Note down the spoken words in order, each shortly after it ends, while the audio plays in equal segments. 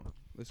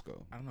Let's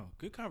go. I don't know.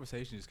 Good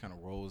conversation just kind of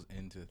rolls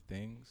into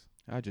things.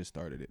 I just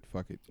started it.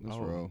 Fuck it. Let's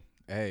roll.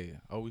 Hey.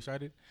 Oh, we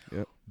started?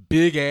 Yep.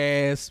 Big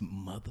ass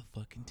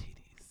motherfucking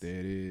titties. There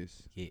it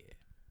is. Yeah.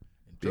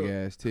 Big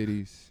ass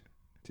titties.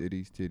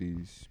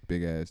 Titties.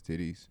 Big ass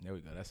titties. There we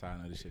go. That's how I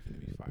know this shit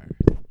finna be fire.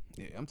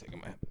 Yeah, I'm taking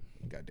my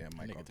goddamn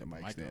mic off the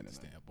mic stand.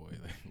 Boy.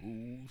 Like,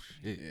 ooh,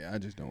 shit. Yeah, I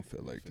just don't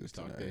feel like this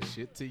talk tonight. that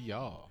shit to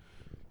y'all.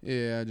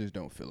 Yeah, I just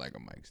don't feel like a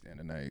mic stand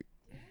tonight.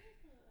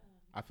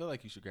 I feel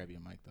like you should grab your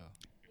mic, though.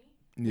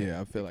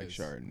 Yeah, I feel like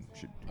Chardon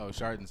should. Oh,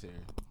 Chardon's here.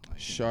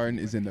 Chardon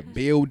is in the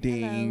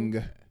building.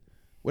 Hello.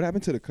 What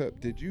happened to the cup?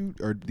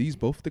 Are these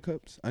both the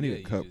cups? I need Yeah, a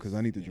you cup because I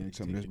need to just- drink yeah,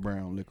 some of take this the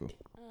brown liquor.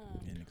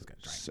 Yeah, niggas got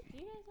drank. So- Do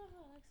you guys know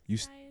who You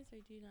Alexis Sky is,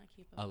 or do you not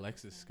keep up? with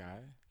Alexis her? Sky?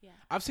 Yeah.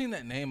 I've seen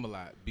that name a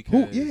lot Who?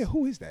 because Yeah,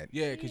 who is that?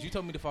 Yeah, because you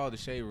told me to follow the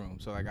Shade Room,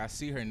 so like I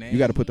see her name. You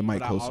got to put the mic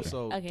but closer. I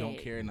also Okay. don't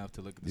care enough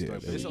to look at the Yeah, story.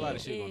 But there there's you a lot go.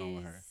 of shit going on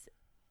with her.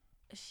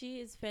 She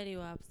is Fetty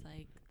Wap's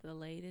like the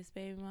latest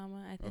baby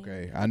mama, I think.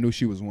 Okay, I knew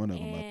she was one of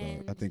them. I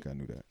And think I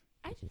knew that.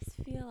 I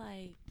just feel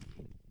like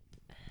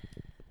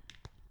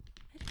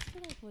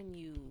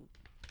when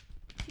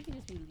she can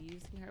just be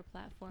using her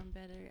platform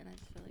better, and I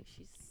just feel like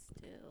she's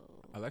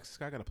still. Alexis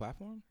Sky got a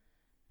platform?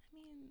 I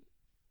mean,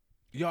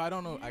 Yo, I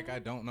don't know. Yeah. Like I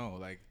don't know.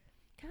 Like,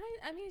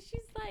 I mean,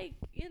 she's like,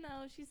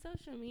 she's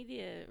social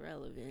media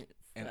relevant.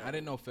 and so- I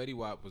didn't know Fetty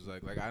Wap was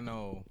like I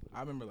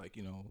remember like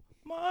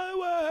my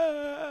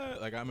way.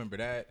 Like I remember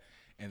that.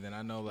 And then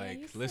I know, like,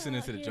 he's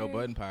listening still to the out Joe here-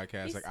 Budden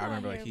podcast, he's like, I still out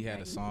remember, here like, he had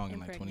a song in,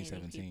 like, impregnating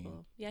 2017.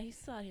 people. Yeah, he's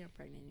still out here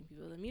impregnating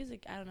people. The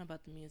music, I don't know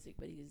about the music,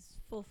 but he's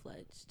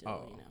full-fledged still,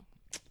 Oh.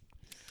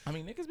 I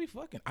mean, niggas be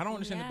fucking. I don't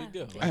understand the big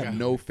deal. Yeah. I Like, have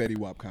no Fetty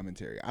Wap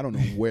commentary. I don't know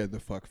where the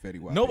fuck Fetty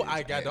Wap No, is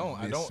I at don't.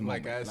 I this don't,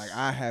 like, moment. as-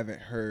 I haven't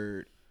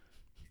heard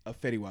a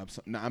Fetty Wap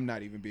song. No, I'm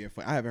not even being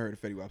funny. I haven't heard a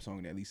Fetty Wap song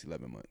in at least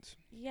 11 months.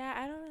 Yeah,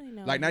 I don't really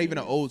know. Like, not even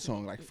an his- old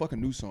song, like, fuck a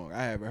new song.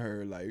 I haven't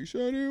heard, like,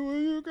 Shawty, will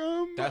you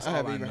come? That's I all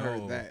haven't I even know,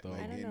 heard that. though.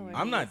 Like, I don't in know where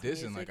I'm he not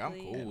is dissing. Like, I'm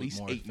musically. cool at with least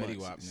more 8 Fetty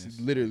months. Wapness.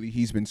 Literally,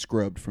 he's been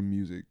scrubbed from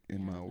music in I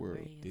my don't know where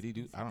world. he is Did he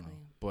do? I don't know.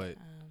 musically.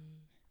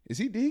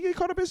 But Did he get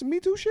caught up in some Me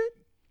Too shit?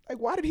 Like,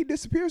 why did he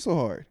disappear so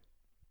hard?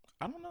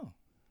 I don't know.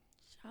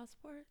 Child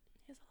support.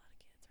 He has a lot of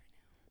kids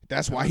right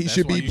That's why he That's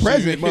should why be you should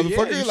present, be- yeah, you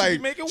motherfucker. should be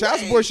Like, making child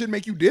waves. support should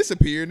make you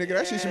disappear, nigga.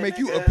 That shit should Yeah, make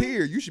you nigga.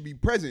 appear. You should be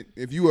present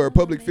if you are a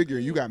public figure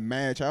and you got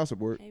mad child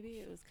support. now. Maybe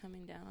it was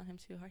coming down on him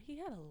too hard. He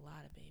had a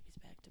lot of babies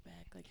back to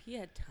back. Like, he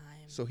had time.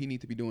 So he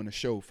need to be doing a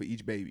show for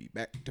each baby,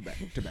 back to back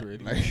to back.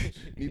 Pretty Like, much.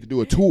 need to do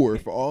a tour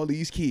for all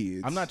these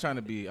kids. I'm not trying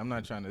to.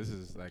 This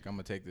is like, I'm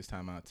going to take this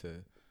time out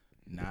to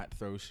not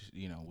throw,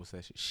 what's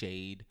that shit?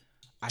 Shade.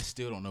 I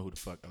still don't know who the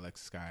fuck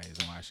Alexis Sky is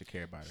and why I should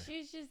care about her.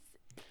 She's just.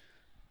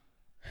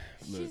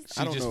 Look, she's-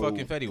 I don't just know.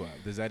 fucking Fetty Wap.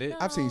 Is that it?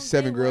 I've seen No,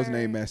 7 they girls were,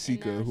 named and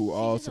Masika now who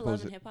all she's a Love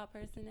supposed and to. Hip Hop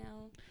person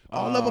now.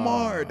 Oh, Love 'em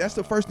hard. That's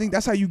the first thing.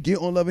 That's how you get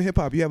on Love and Hip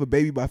Hop. You have a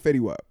baby by Fetty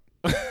Wap.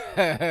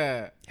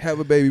 Have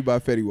a baby by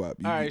Fetty Wap.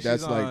 You, All right,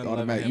 that's she's like on Love and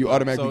automatic. Hip You Hop.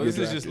 automatically So get this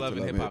is just drafted Love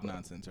to and Hip Hop Hop.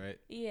 nonsense, right?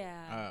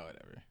 Yeah.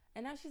 Whatever.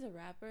 And now she's a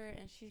rapper,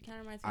 and she kind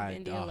of reminds me I of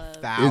India Love.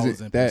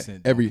 Is it that 1,000%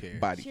 don't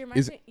everybody? She Is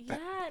reminds it me, that-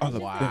 yeah. Oh, It's just,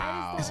 like,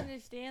 wow. I just don't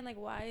understand. Like,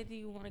 why do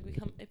you want to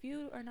become? If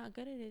you are not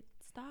good at it,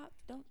 stop.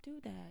 Don't do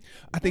that.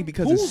 I think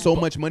because Who? there's so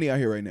much money out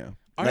here right now.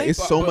 Are Like, they-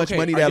 it's so much okay,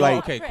 money are that y'all-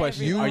 like okay, For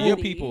question. you- Are your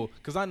everybody. people?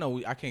 Because I know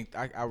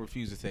I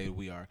refuse to say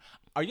we are.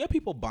 Are your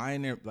people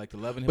buying their like the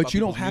Love and Hip Hop? But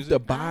you don't people's have to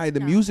music? buy the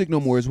No. music no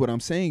more. Is what I'm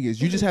saying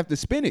is you just have to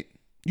spin it.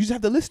 You just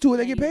have to listen to it.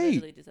 They Yeah, get you paid.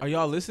 literally just have Are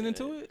y'all listen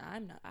listening to it?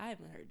 I'm not. I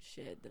haven't heard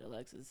shit that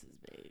Alexis has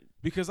made.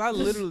 Because I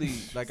literally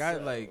like I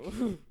So- like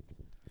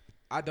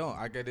I don't.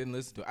 I didn't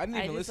listen to it. I didn't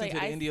I even just, listen like, to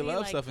the I India see, Love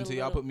like, stuff the until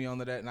y'all little- put me on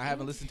to that, and I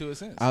haven't listened to it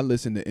since. I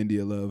listened to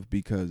India Love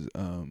because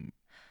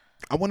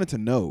I wanted to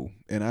know,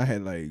 and I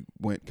had like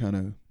went kind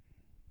of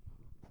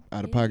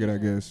out of pocket, I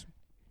India guess.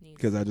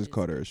 needs 'Cause I to just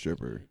called her a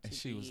stripper. to And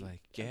she was be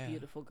like, a yeah.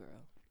 beautiful girl.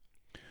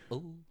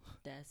 Ooh,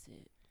 That's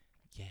it.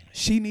 yeah.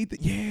 She need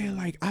to, yeah,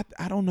 like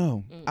I don't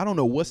know. I don't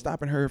know what's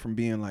stopping her from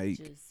being like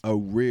Just- a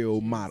real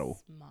Just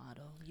model.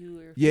 Model. You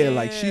were. Yeah,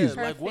 like she is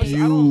Her like face- what's, I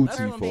don't, that's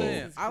what I'm beautiful.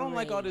 saying. I don't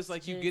like all Great, this.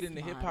 Like you just get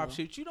into hip hop model.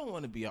 shit. You don't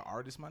want to be an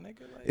artist, my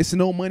nigga. Like, It's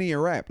no money in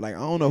rap. Like I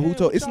don't know who Yeah,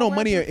 told. what It's no y'all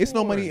money. rapping It's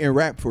no money for? in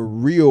rap for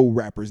real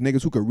rappers,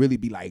 niggas who could really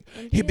be like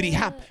And hippity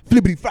hop, yeah.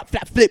 flippity flop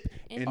flap flip.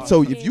 And And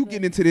so yeah, if you but-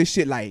 get into this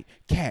shit like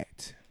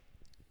cat,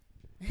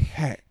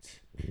 hat,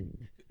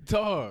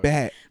 dog.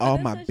 bat, all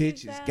that's my what she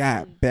bitches said.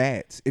 got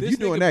bats. If This you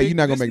doing nigga that, Big- you're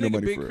not gonna this make no nigga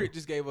money Big for Crit real.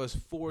 just gave us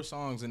 4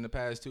 songs in the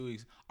past 2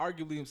 weeks,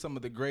 arguably some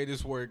of the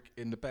greatest work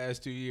in the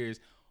past 2 years.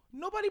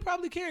 Nobody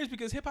probably cares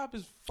because hip hop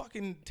is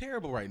fucking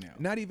terrible right now.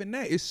 Not even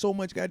that. It's so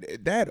much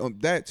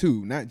that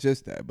too. Not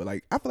just that, but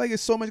like I feel like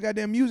it's so much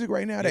goddamn music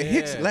right now that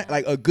hits Yeah.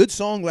 like a good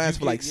song lasts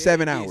for like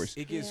 7 hours.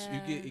 It gets,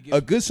 Yeah. it gets A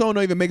good song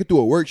don't even make it through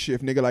a work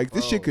shift, nigga. Like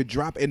this Bro. shit could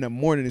drop in the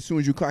morning as soon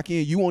as you clock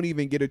in. You won't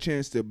even get a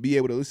chance to be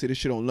able to listen to this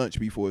shit on lunch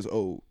before it's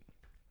old.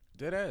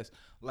 dead ass.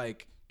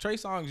 Like Trey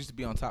Songz used to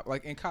be on top.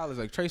 Like in college,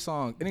 like Trey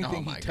Songz, anything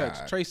Oh my he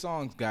touched, God. Trey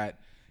Songz got.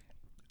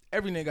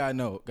 Every nigga I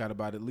know got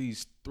about at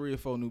least 3 or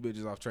 4 new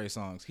bitches off Trey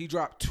Songz. He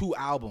dropped 2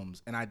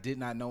 albums, and I did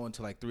not know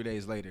until like 3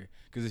 days later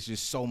because it's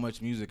just so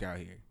much music out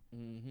here.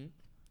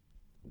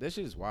 That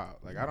shit is wild.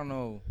 Like I don't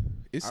know.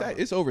 It's I don't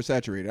know. it's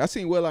oversaturated. I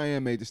seen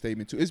will.i.am made the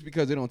statement too. It's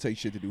because it don't take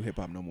shit to do hip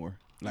hop no more.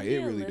 Like it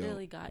India really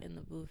literally don't. got in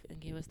the booth and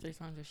gave us 3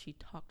 songs where she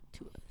talked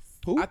to us.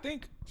 Who? I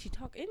think She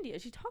talked India.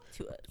 She talked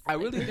to us. I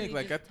really literally think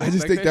like I just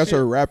like think that that's shit,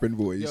 her rapping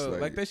voice. Yo,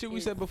 like, like that shit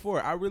we said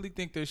before. I really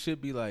think there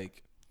should be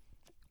like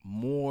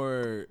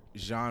more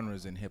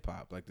genres in hip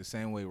hop. Like the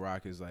same way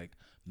rock is like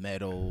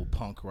metal,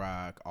 punk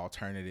rock,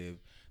 alternative.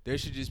 There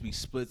should just be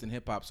splits in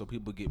hip hop so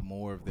people get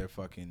more of their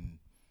fucking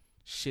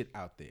shit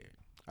out there.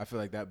 I feel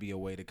like that'd be a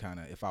way to kind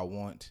of, if I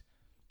want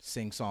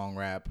sing song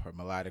rap or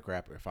melodic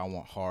rap, or if I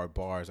want hard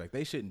bars, like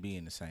they shouldn't be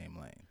in the same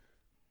lane.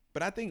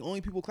 But I think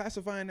only people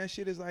classifying that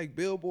shit as like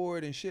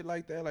Billboard and shit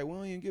like that. Like we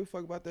don't even give a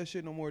fuck about that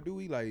shit no more, do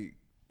we? Like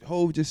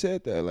Hove just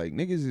said that. Like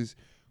niggas is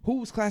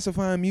who's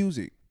classifying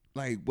music?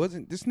 Like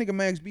wasn't this nigga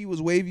Max B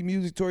was wavy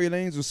music, Tory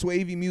Lanez was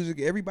swavy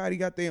music. Everybody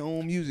got their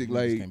own music. You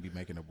Like just can't be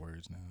making up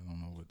words now.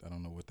 I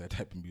don't know what that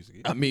type of music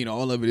is. I mean,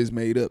 all of it is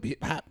made up.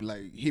 Hip hop,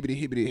 like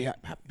hibbity hibbity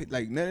hop, hop.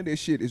 Like none of this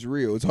shit is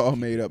real. It's all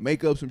made up.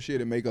 Make up some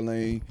shit and make a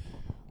lane,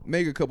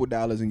 make a couple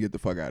dollars and get the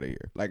fuck out of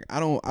here. Like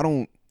I don't. I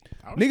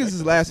Niggas respect is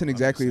the lasting hustle, I'm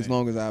exactly just as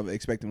long as I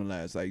expect them to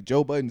last. Like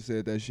Joe Budden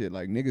said that shit.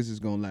 Like niggas is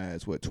gonna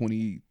last what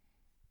 20?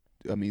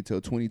 I mean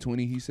till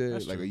 2020. He said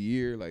That's like true. a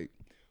year. Like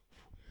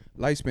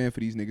lifespan for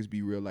these niggas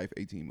be real life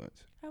 18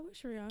 months. I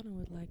wish Rihanna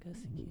would like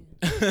us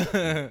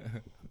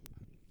again.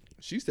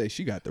 She say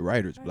she got the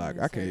writer's I block.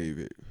 miss I can't her.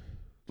 even.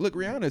 Look,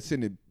 Rihanna's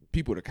sending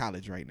people to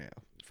college right now.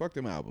 Fuck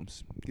them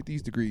albums. Get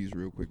these degrees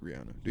real quick,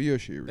 Rihanna. Do your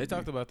shit. They Rihanna.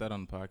 talked about that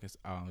on the podcast.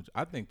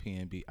 I think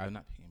PNB,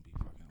 not PNB,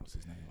 fucking what's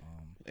his name?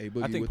 Hey, I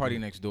Boogie, think what Party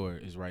the- Next Door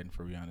is writing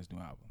for Rihanna's new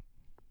album.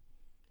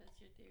 That's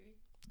your theory.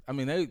 I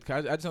mean, I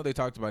just know they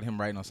talked about him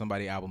writing on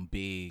somebody's album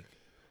big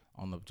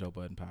on the Joe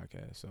Budden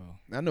podcast. So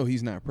I know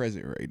he's not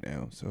present right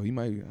now, so he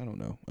might. I don't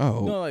know.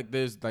 Oh, no, like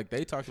there's like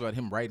they talked about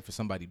him writing for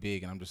somebody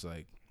big, and I'm just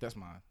like, that's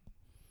my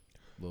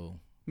little.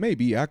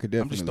 maybe I could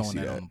I'm definitely just see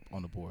throwing that. that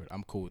on the board.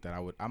 I'm cool with that.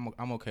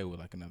 I'm okay with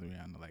like another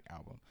Rihanna like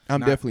album. I'm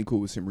Not- definitely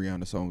cool with some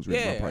Rihanna songs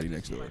written Yeah, by Party I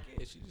Next just Door.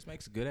 like it. She just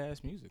makes good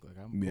ass music. Like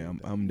I'm. Yeah, cool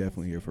with that. I'm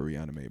definitely here for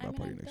Rihanna made by I mean,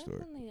 Party I'm Next Door.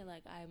 definitely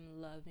like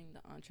I'm loving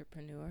the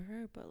entrepreneur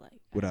her, but like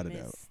Without I a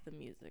miss doubt. the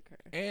music her.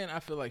 And I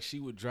feel like she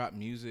would drop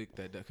music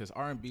that because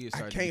R&B is I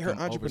starting can't to her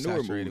become entrepreneur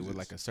oversaturated moves with is-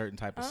 like a certain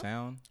type of Huh?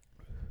 sound.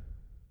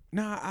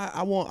 Nah,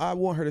 I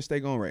want her to stay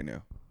gone right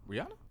now.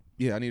 Rihanna?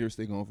 Yeah, I need her to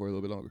stay gone for a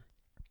little bit longer.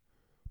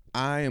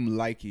 I am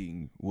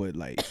liking what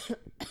like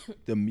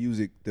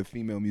the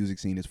female music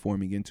scene is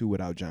forming into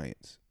without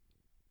giants.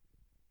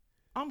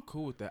 I'm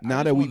cool with that. I Now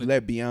just that we've wanna-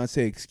 let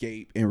Beyonce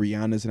escape and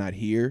Rihanna's not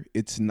here,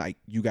 it's like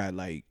you got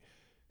like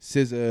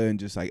SZA and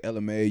just like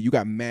LMA. You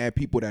got mad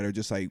people that are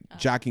just like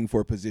jockeying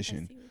for a I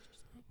position. see what you're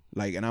saying.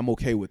 Like, and I'm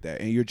okay with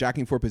that. And you're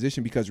jockeying for a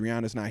position because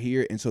Rihanna's not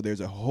here, and so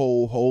there's a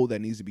whole hole that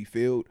needs to be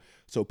filled.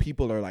 So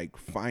people are like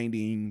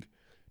finding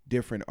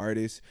different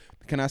artists.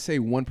 Can I say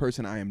one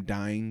person I am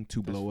dying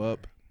to blow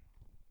up?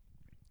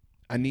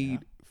 I need.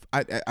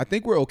 I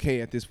think we're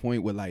okay at this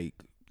point with like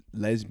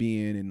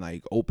lesbian and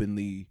like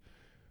openly.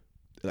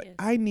 Like, Yes.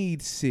 I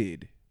need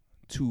Sid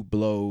to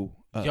blow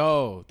up.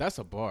 Yo, that's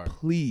a bar.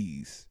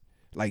 Please.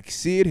 Like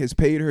Sid has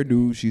paid her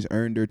dues. She's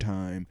earned her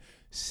time.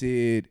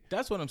 Sid,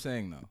 That's what I'm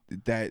saying though.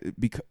 that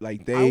because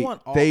like I they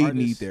want all they artists-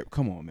 need their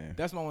come on, man.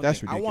 That's my one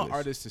That's thing. I want ridiculous.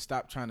 artists to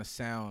stop trying to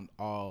sound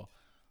all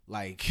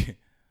like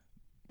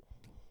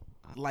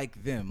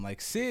like them.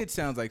 Like Sid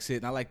sounds like Sid,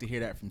 and I like to hear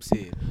that from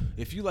Sid.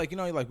 If you like,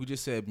 like we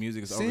just said,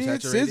 music is Sid,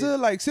 oversaturated. SZA,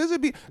 like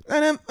SZA be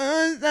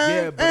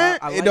Yeah,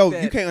 but I it like don't.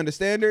 that. You can't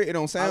understand her. It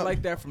don't sound. I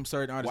like that from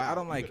certain artists. Wow. I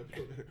don't like.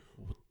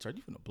 Are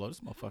you finna blow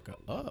this motherfucker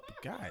up?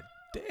 God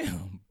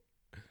damn.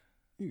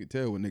 You can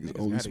tell when niggas Niggas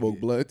only gotta smoke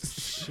get-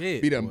 blunts.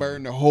 Shit. Be done boy.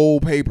 burn the whole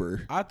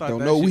paper. I thought don't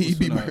that know shit weed was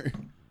be finna-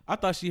 burned. I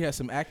thought she had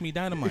some Acme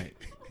Dynamite.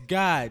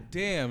 God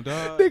damn,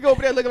 dog. Nigga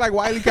over there looking like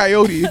Wile E.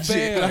 Coyote and shit,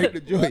 Fam. like the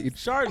joint.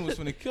 Chardon was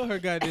finna kill her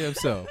goddamn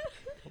self.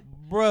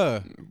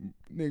 Bruh.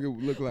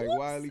 Nigga look like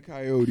Wile E.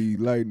 Coyote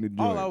lighting the joint.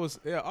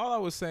 All I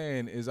was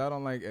saying is I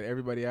don't like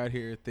everybody out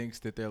here thinks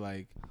that they're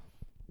like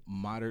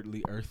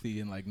moderately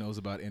earthy and like knows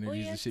about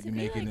energies yeah, and should to be be,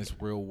 making like, this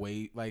real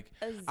weight. Like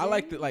A I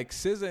like zen- that like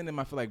SZA and them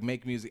I feel like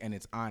make music and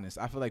it's honest.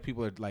 I feel like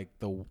people are like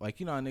how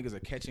niggas are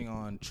catching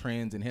on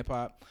trends in hip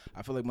hop.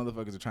 I feel like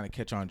motherfuckers are trying to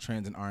catch on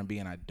trends in R&B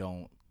and I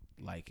don't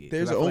like it. 'Cause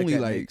There's I feel only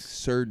that like makes-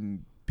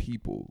 certain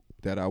people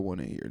that I want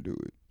to hear do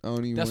it. I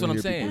don't even. That's wanna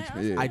what I'm hear saying. people- I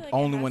also yeah. I feel like it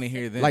only has want to to-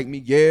 hear them. Like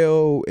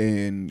Miguel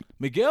and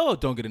Miguel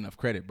don't get enough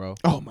credit, bro.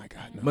 oh my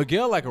god, no.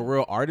 Miguel like a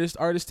real artist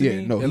to Yeah,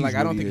 me. no, and he's like I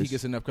don't really think he is.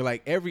 gets enough credit.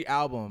 Like every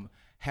album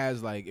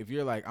has like if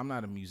you're like I'm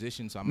not a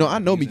musician, so I'm No, not I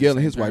know using Miguel the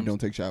and his same wife terms. don't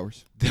take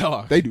showers.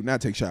 Dog. They do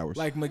not take showers.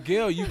 Like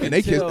Miguel, you can and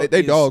they kiss. tell They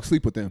is- dogs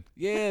sleep with them.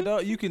 Yeah,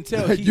 dog, you can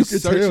tell. Like, He's you can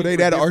tell searching they for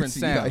that different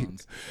artsy, like,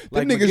 sounds.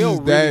 Them niggas Miguel is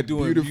really that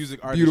doing beautiful, music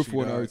artistry,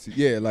 beautiful and dog. artsy.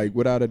 Yeah, like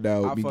without a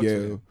doubt, I fucks with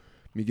Miguel. him.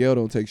 Miguel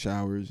don't take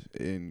showers,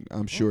 and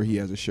I'm sure he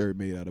has a shirt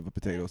made out of a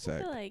potato I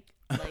sack. feel like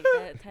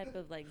that type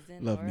of like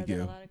zen Love aura that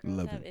Miguel. a lot of girls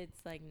Love have. him.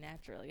 It's like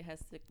natural. It has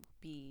to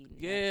be.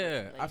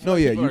 Yeah, natural. I Like, feel No,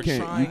 like yeah, people you are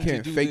can't trying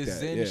to do fake this that.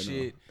 Zen Yeah,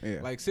 shit. no.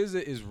 Yeah. Like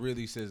SZA is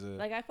really SZA.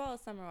 Like I follow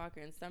Summer Walker,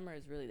 and Summer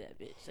is really that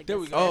bitch. Like There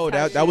we that's- go. Oh,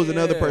 that's how that was she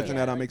another is. person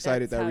Yeah, that I'm like,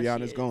 excited that's that how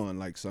she Rihanna's is. gone.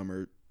 Like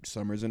Summer's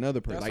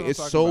another person. That's Like what I'm it's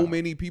talking so about.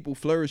 many people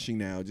flourishing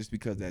now just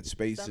because that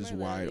space Summer is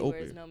wide literally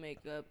wears open. no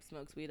makeup,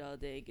 smokes weed all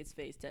day, gets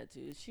face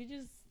tattoos.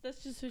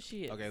 That's just who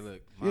she is. Okay,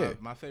 look, Yeah.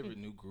 my favorite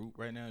new group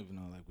right now, even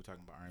though like we're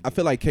talking about R&B. I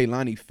feel like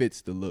Kehlani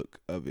fits the look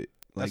of it.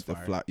 That's Like the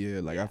fire. fly, yeah.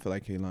 Like I Yeah. feel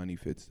like Kehlani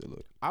fits the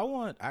look. I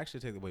want actually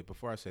take the wait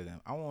before I say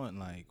them. I want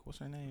like what's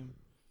her name?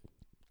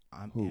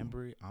 Who?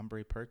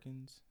 Ambre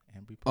Perkins.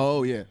 Ambre Perkins.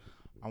 Oh yeah.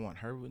 I want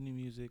her with new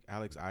music.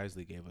 Alex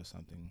Isley gave us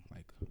something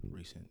like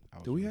recent. I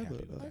was Do we really have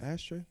happy with a it.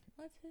 ashtray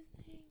What's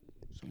his name?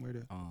 somewhere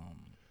there?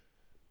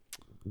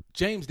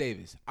 James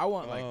Davis. I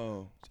want like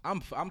Oh.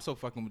 I'm so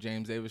fucking with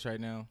James Davis right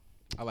now.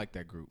 I like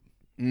that group.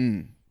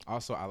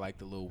 Also, I like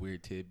the little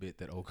weird tidbit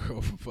that old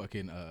girl from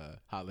fucking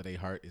Holiday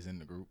Heart is in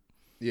the group.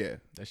 Yeah,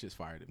 That shit's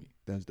fire to me.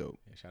 that's dope.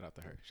 Yeah, shout out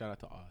to her. Shout out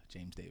to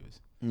James Davis.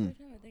 Every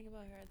time I think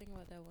about her, I think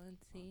about that one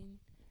scene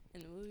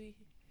in the movie.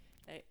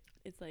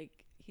 It's like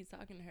he's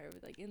talking to her,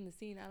 but like in the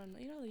scene, I don't know.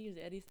 You know, they use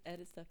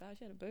edit stuff out.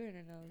 She had a booger in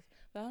her nose,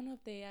 but I don't know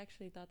if they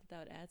actually thought that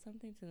would add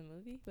something to the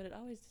movie. But it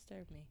always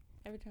disturbed me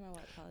every time I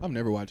watch Holiday. I've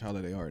never watched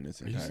Holiday Heart in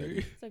its Are you entirety.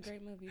 serious? It's a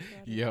great movie. You should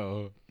watch it.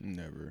 Yo,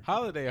 Never.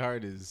 Holiday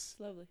Heart is It's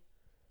lovely.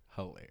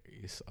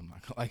 hilarious. I'm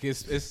not gonna, like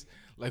it's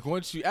like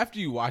once you after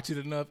you watch it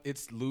enough,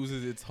 it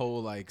loses its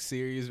whole like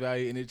serious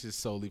value and it's just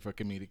solely for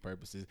comedic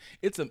purposes.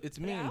 It's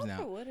memes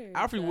now.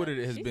 Alfre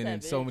Woodard has been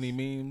in so many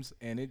memes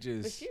and it But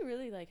just she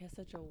really like has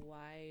such a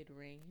wide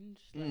range.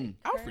 Mm.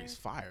 Like Alfre's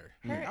fire.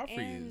 her Alfre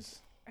and- is.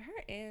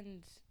 her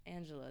and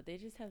Angela, they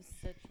just have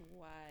such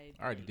wide.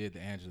 I already range. did the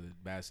Angela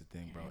Bassett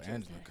thing, bro. Angela's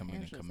Angela that- come in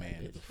and Angela's command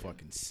that the bitch, too.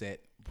 fucking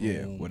set. Yeah,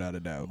 room, without a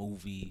doubt.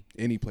 Movie.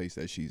 Any place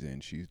that she's in,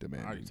 she's I already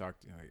demanding.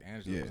 talked to like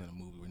Angela Yeah. was in a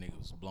movie where niggas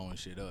was blowing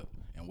shit up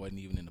and wasn't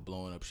even in the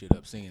blowing up shit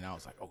up scene. I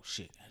was like, oh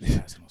shit, Angela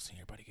Bassett don't sing.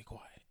 Everybody get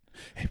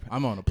quiet.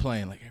 I'm on a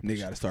plane like everybody Nigga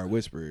shut gotta the start fuck up.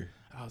 whispering.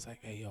 I was like,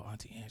 hey yo,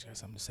 Auntie Ange got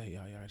something to say.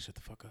 Y'all gotta shut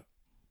the fuck up.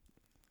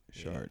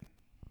 Yeah. Shard.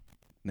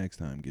 Next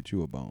time, get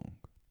you a bone.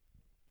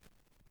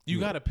 You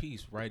Yeah. got a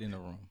piece right in the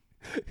room.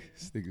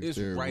 This nigga's It's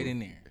terrible. right in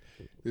there.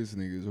 This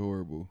nigga's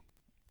horrible.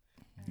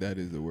 That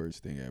is the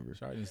worst thing ever.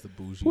 Chardonnay's the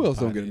bougie. Who else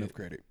don't get pothead. enough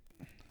credit?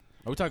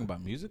 Are we talking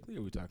about musically or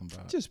are we talking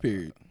about Just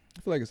period.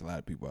 I feel like it's a lot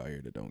of people out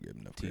here that don't get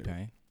enough credit.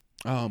 T-Pain?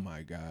 Oh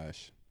my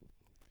gosh.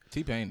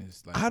 T-Pain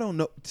is like I don't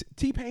know.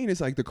 T-Pain is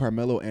like the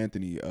Carmelo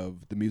Anthony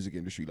of the music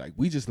industry. Like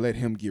we just let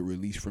him get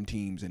released from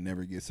teams and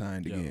never get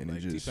signed yo, again.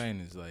 like and just T-Pain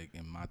is like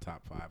in my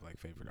top 5 like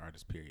favorite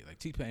artists. Period. Like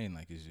T-Pain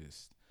like is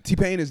just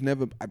T-Pain is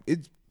never.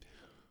 It's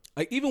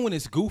like even when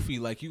it's goofy,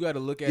 like you got to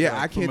look at Yeah, it,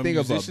 like, I can't from think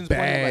of a musician's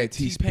point of view, bad like,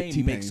 T-Pain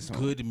T-Pain makes song.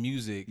 good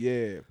music.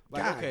 yeah.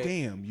 Like, God okay.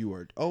 damn, you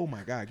are. Oh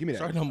my God, give me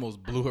that. Chardonnay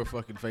almost blew her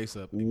fucking face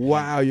up.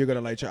 Wow, you're gonna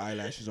light your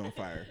eyelashes on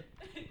fire.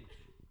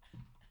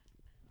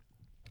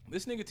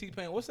 This nigga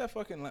T-Pain, what's that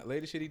fucking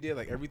latest shit he did?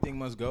 Like Everything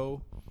Must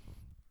Go,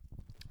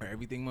 or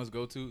Everything Must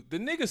Go To. The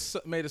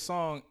nigga made a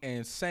song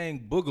and sang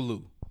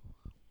Boogaloo.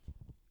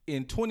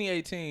 In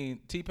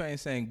 2018, T-Pain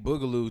sang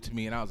Boogaloo to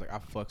me, and I was like, I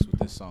fucks with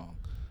this song.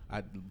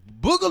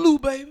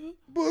 Boogaloo, baby.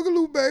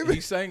 Boogaloo, He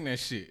baby. sang that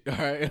shit. All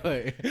right,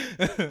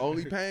 like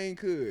Only Pain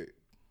could.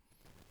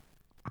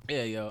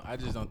 yeah, yo. I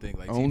just don't think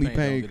like Only T-Pain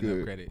Pain don't get enough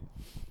could. credit,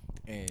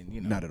 and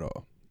you know Not at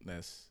all.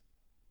 that's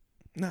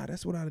Nah,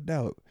 that's without a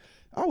doubt.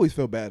 I always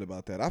felt bad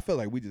about that. I felt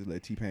like we just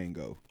let T-Pain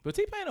go. But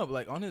T-Pain up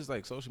like on his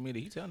like social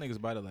media, he tell niggas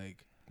about it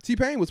like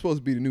T-Pain was supposed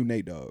to be the new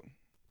Nate Dogg,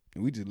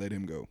 and we just let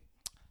him go.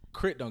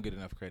 Crit don't get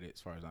enough credit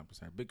as far as I'm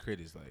concerned. Big Crit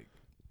is like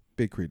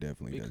Big Crit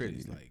definitely Big does. Crit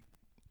is like,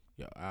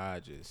 yo, I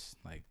just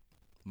like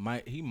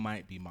he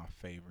might be my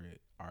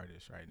favorite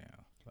artist right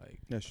now. Like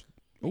That's,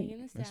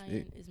 Megan Thee that's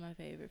Stallion it. is my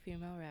favorite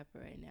female rapper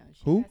right now.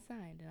 She Who? got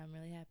signed, and I'm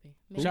really happy.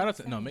 shout Thee out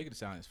to Stallion. Megan Thee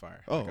Stallion is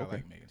fire. Oh, Like, I okay.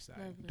 like Megan Thee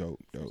Stallion. Lovely. Dope,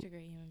 Such dope. a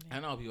great human being. I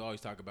know people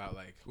always talk about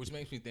like, which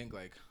makes me think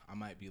like I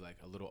might be like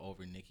a little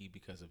over Nicki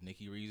because of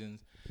Nicki reasons.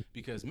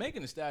 Because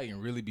Megan Thee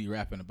Stallion really be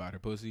rapping about her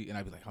pussy, and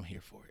I'd be like, I'm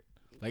here for it.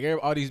 Like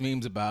all these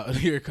memes about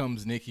here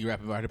comes Nicki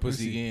rapping about her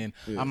pussy again.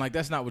 Yeah. I'm like,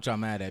 that's not what y'all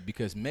mad at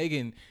because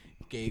Megan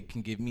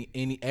can give me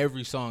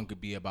every song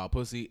could be about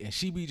pussy, and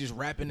she be just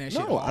rapping that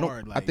shit No, hard. I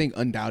don't. Like, I think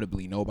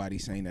undoubtedly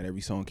nobody's saying that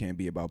every song can't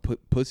be about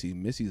pussy.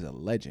 Missy's a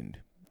legend.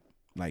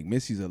 Like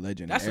Missy's a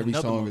legend. That's Every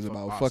another song is motherfucker.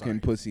 about Oh, fucking sorry.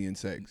 pussy and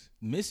sex.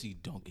 Missy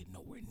don't get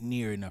nowhere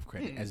near enough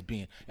credit as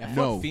being and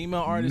No. for female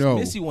artists. No.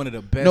 Missy one of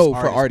the best. No,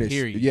 artists, for artists.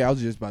 Period. Yeah, I was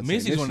just about to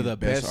Missy's say one of the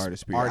Missy's best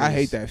artists. Period. I hate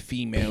artists, that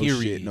female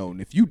period. shit. No, and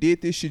if you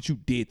did this shit, you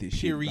did this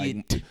shit. Period.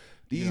 Like,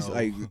 these You know.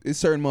 like it's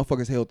certain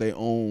motherfuckers held their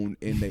own,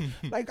 and they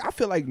like. I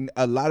feel like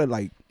a lot of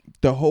like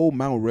the whole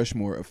Mount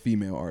Rushmore of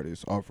female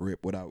artists off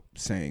rip without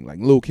saying like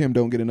Lil' Kim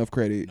don't get enough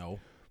credit. No.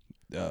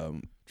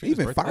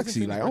 Even birthday- Foxy, wasn't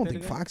Trina's like I don't birthday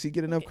think today? Foxy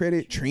get enough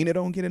credit. Trina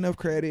don't get enough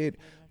credit.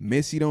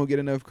 Missy don't get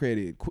enough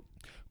credit.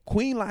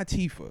 Queen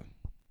Latifah,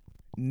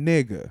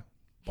 nigga.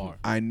 Bar.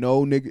 I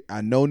know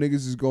niggas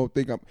is gonna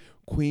think I'm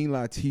Queen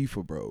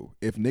Latifah, bro.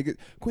 If niggas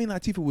Queen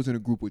Latifah was in a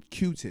group with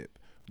Q-Tip,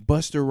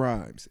 Busta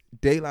Rhymes,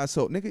 De La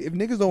Soul. Nigga, if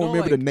niggas don't No,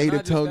 remember like, the not native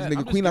just tongues, that, nigga,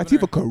 I'm Queen just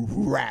giving Latifah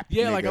could rap.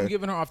 Yeah, nigga. like I'm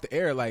giving her off the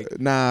air. Like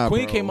Nah,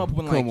 Queen bro. came up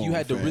when Come like you on,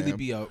 had to really fam.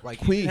 be a like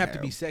you Queen didn't have to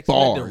had be sexy.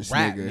 bars, you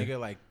had to rap, nigga. nigga.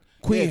 Like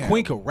Queen yeah, had-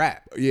 Queen could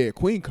rap. Yeah,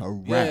 Queen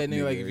could rap. Yeah,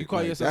 nigga. Like if you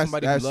call yourself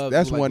somebody who loves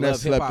that's who, like, one that love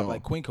slept hip-hop, on.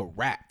 like Queen could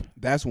rap.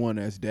 That's one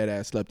that's dead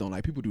ass slept on.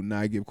 Like people do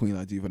not give Queen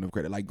Latifah enough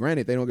credit. Like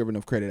granted, they don't give her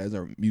enough credit as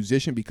a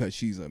musician because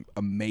she's an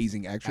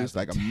amazing actress, As a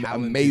like talented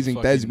amazing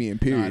fucking- thespian.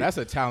 Period. Nah, that's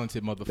a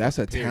talented motherfucker. That's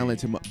a period.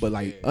 talented, but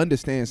like Yeah.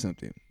 understand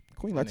something.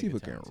 Queen That nigga Latifah can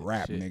talented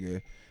rap, shit.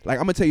 nigga. Like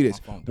I'm gonna tell you this: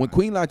 My phone when died.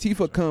 Queen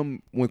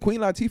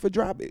Latifah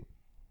drop it,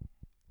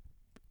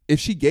 if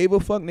she gave a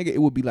fuck, nigga,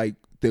 it would be like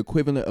the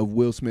equivalent of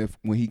Will Smith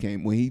when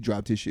he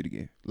dropped his shit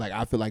again. Like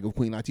I feel like if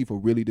Queen Latifah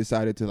really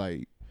decided to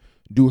like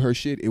do her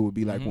shit, it would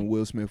be like when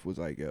Will Smith was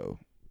like, "Yo,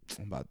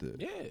 I'm about to."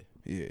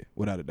 Yeah,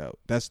 without a doubt.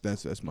 That's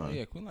Oh, mine.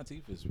 yeah, Queen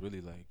Latifah is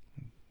really like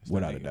that's that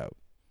Without a nigga. doubt.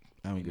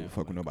 I don't Ain't give a nothing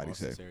fuck what like nobody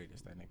Austin say. Sari,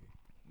 that's that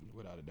nigga.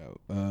 Without a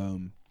doubt.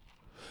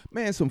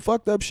 Man, some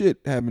fucked up shit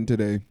happened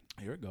today.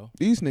 Here it go.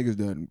 These niggas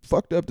done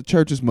fucked up the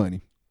church's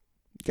money.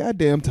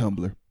 Goddamn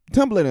Tumblr.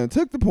 Tumblr done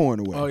took the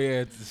porn away. Oh yeah,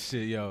 it's the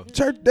shit, yo.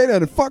 Church, they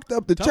done fucked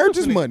up the Tumblr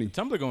church's finna- money.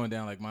 Tumblr going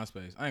down like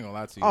MySpace. I ain't gonna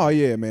lie to you. Oh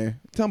yeah, man.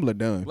 Tumblr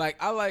done.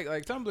 Like I like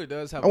Tumblr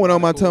does have. I went a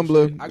on lot my of cool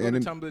Tumblr shit. I go and to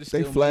then Tumblr to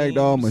they steal flagged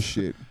all my memes.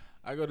 shit.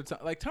 I go to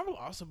like Tumblr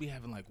also be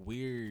having like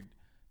weird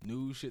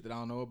news shit that I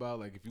don't know about.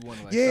 Like if you want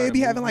to like Yeah, start it a be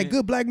having like movement,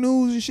 good black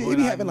news and shit. but It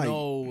be I having like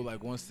know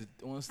like once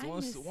I miss they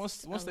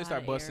a start lot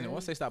of busting it, eras.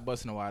 once they start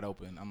busting it wide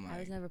open, I'm I was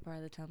like. never part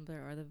of the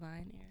Tumblr or the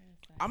Vine era.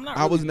 So I'm not.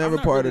 I was really- never I'm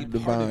not part really of the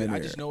part Vine it. I era.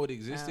 just know it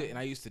existed, Oh. and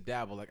I used to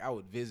dabble. Like I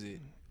would visit.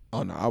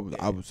 oh no,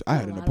 I There's had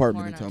a an lot of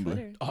apartment in porn on Tumblr.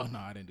 Twitter. Oh no,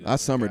 I didn't do that. I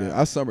summered it.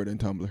 I summered in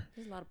Tumblr.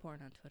 There's a lot of porn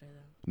on Twitter though.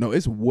 No,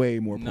 it's way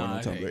more porn Nah, on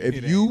it Tumblr. ain't. If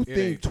It you ain't. It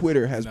think ain't.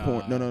 Twitter has Nah.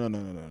 porn,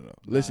 no.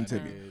 Listen to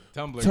Nah, me.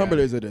 nigga. Tumblr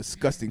is a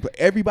disgusting place.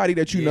 Everybody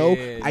that you know,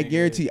 Yeah, I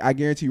nigga.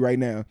 guarantee right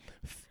now.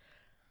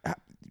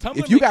 Tumblr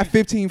If you make got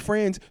 15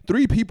 friends,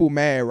 3 people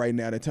mad right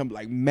now that Tumblr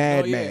like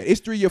mad. yeah. It's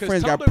 3 of your 'Cause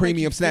friends got Tumblr make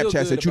premium you feel Snapchats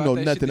good that you know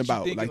about nothing shit that you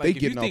about. thinking, Like they if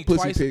you getting all think pussy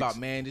twice pics. about,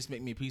 man, this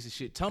make me a piece of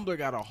shit. Tumblr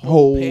got a Whole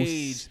whole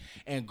page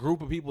and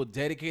group of people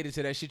dedicated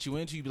to that shit you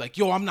into. You be like,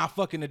 yo, I'm not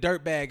fucking a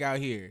dirtbag out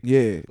here.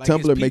 Yeah, Like,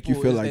 Tumblr it's make you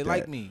people, feel is like they that.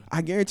 like me.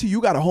 I guarantee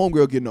you got a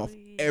homegirl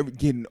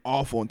getting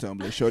off on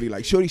Tumblr.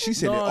 Shorty, she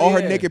sending No, all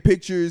her yeah. naked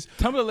pictures.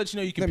 Tumblr let you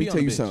know you can Let pee me on tell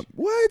a you bitch. something.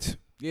 What?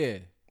 Yeah.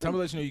 Tumblr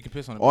let you know you can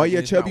piss on a bitch. All and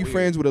your it's not chubby weird.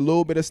 friends with a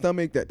little bit of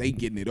stomach that they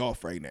getting it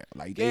off right now.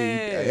 Like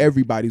Yeah.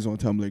 everybody's on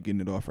Tumblr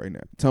getting it off right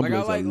now. Tumblr Like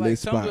I is like a lit Tumblr.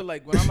 spot.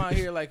 Like when I'm out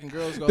here, like and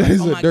girls go, That like, is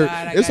oh a my dirt.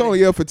 god, I It's gotta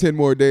only up for 10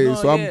 more days, No,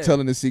 so I'm yeah.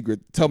 telling the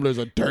secret. Tumblr's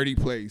a dirty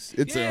place.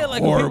 It's yeah, a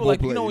like when horrible people like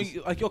place. you know, when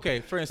you, like okay,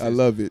 for instance, I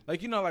love it.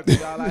 Like you know, like we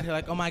all out here,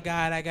 like oh my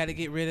god, I gotta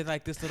get rid of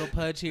like this little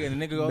pudge here,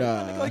 and the nigga goes,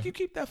 Nah. nigga, like you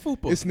keep that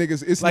fupa. It's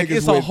niggas. It's like niggas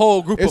it's a with-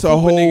 whole group it's of a fupa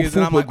whole niggas,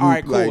 and I'm like, fupa all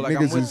right, group, cool, like, like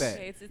I'm niggas with is- that.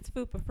 Okay, it's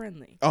fupa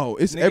friendly. Oh,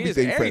 it's Nigga,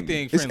 everything it's friendly.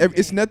 everything It's friendly.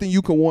 it's nothing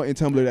you can want in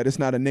Tumblr that it's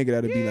not a nigga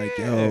that'll be like,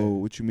 Yeah. yo,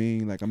 what you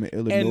mean? Like I'm in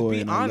Illinois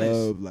be and honest. I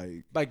love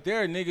like Like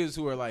there are niggas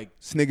who are like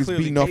this niggas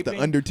clearly beating off the caping,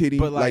 under titty,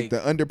 but, like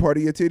the under part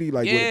of your titty,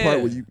 like with the part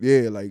where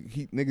you like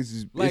niggas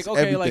is Like it's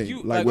okay, everything. like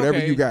you like whatever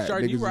okay, you got,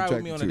 Shark, niggas you is ride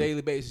with me attracted on to. a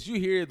daily basis. You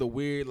hear the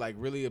weird, like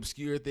really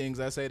obscure things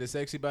I say that's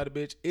sexy about a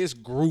bitch. It's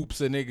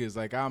groups of niggas.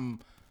 Like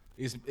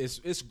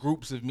it's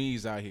groups of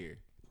me's out here.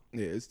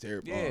 Yeah, it's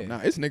terrible. Yeah. Nah,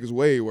 it's niggas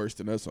way worse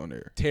than us on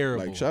there.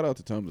 Terrible. Like shout out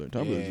to Tumblr.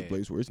 Tumblr is a Yeah.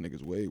 place where it's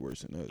niggas way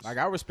worse than us. Like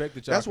I respect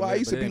that y'all. That's can why I live,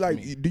 used to but be it ain't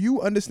like, for me. do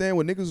you understand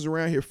when niggas was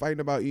around here fighting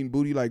about eating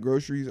booty like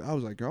groceries? I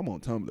was like, girl, I'm on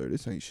Tumblr.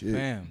 This ain't shit.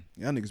 Fam.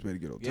 Y'all niggas better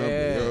get on Yeah.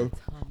 Tumblr, yo.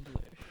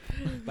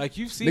 Tumblr. Like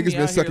you've seen Niggas me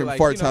been out sucking here, like,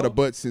 farts you know, out of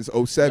butts since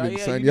 07, yeah,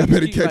 son. you Y'all niggas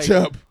better keep, catch like,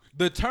 up.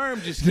 The term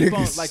just keep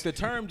on Niggas- like the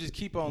term just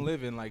keep on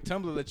living. Like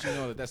Tumblr let you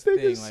know that that's the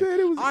Niggas thing. said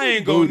it was Like I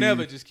ain't booty. gonna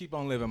never just keep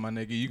on living, my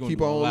nigga. You gonna Keep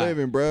do a on lot.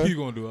 living, bruh. You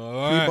gonna do a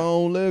lot. Keep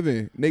on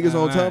living. Niggas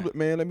on Alright. Tumblr,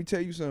 man, let me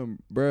tell you something.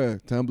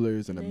 Bruh, Tumblr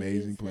is an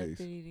amazing Niggas place. have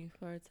been eating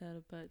farts out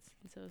of butts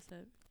since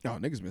 07. Oh,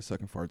 niggas been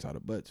sucking farts out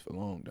of butts for a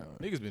long time.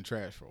 Niggas been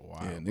trash for a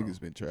while. Yeah, bro. niggas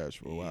been trash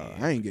for a while.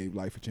 Yeah. I ain't gave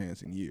life a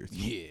chance in years.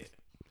 Yeah.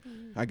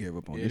 I gave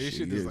up on Yeah, this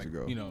shit is years like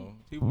ago. you know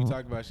people be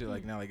talking about shit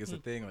like now like it's a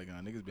thing like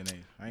niggas been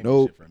I ain't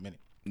Nope. shit for a minute.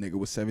 Nigga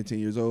was 17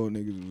 years old.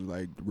 Niggas was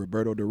like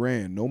Roberto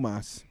Duran. No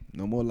mas.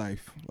 No more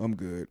life. I'm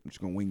good. I'm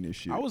just gonna wing this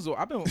shit.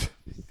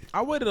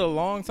 I waited a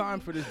long time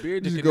for this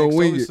beard to Just connect go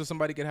wing solely it. so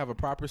somebody could have a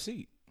proper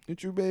seat.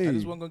 What you I mean?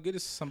 just wasn't gonna get it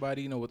to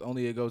somebody with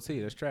only a goatee.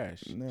 That's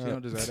trash. Nah. She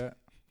don't deserve that.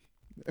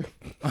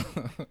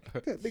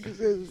 That nigga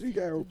says she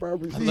got a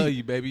proper I seat. love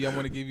you, baby. I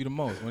want to give you the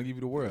most. I want to give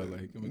you the world.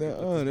 Like, let me get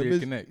Nuh-uh, this that beard bitch-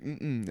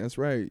 connect. That's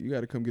right. You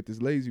got to come get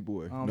this lazy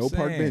boy. I'm No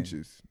park saying.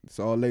 benches. It's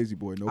all lazy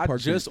boy. No I park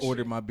just benches.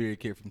 ordered my beard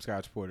kit from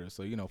Scotch Porter,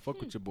 so fuck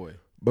with your boy.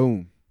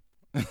 Boom.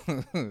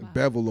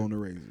 Bevel on the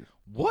razor.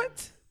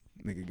 What?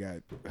 Nigga got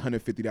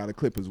 $150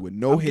 clippers with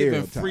no I'm hair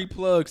giving up top. free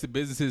plugs to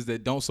businesses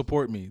that don't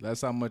support me.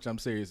 That's how much I'm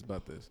serious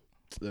about this,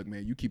 Look,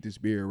 man, you keep this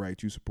beard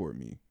right. You support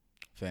me.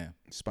 fam.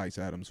 Spice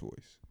Adams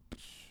voice.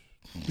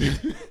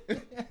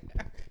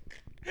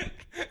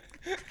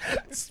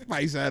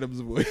 Spice Adams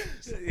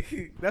voice.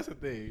 That's a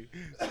thing.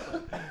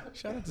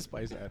 Shout out to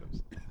Spice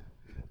Adams.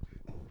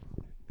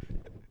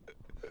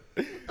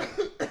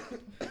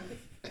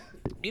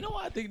 You know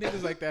why I think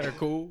niggas like that are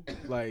cool?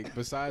 Like,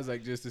 besides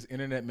like just this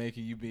internet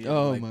making you be able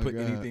Oh to my like put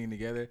God. anything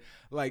together.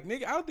 Like,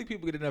 nigga, I don't think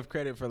people get enough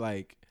credit for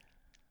like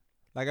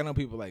I know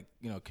people like,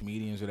 you know,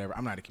 comedians, whatever.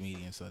 I'm not a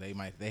comedian, so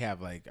they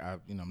have like,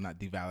 I'm not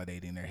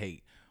devalidating their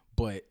hate,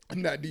 but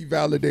I'm not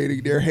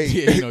devalidating their hate.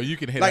 yeah, you know, you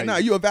can hate. Like, nah,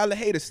 you a valid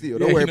hater still.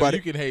 Don't worry about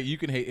it. You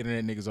can hate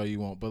internet niggas all you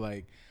want, but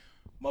like,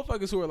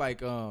 motherfuckers who are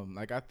like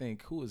I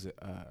think who is it?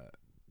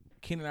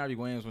 Keenan Ivory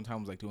Wayans one time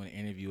was like doing an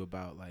interview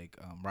about like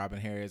Robin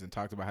Harris and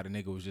talked about how the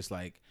nigga was just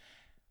like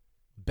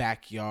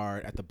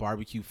backyard at the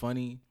barbecue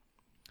funny.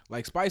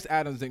 Like Spice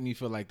Adams make me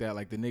feel like that.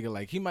 Like the nigga,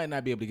 like he might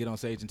not be able to get on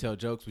stage and tell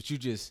jokes, but you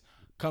just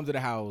come to the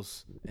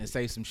house and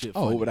say some shit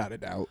funny. Oh, without a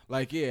doubt.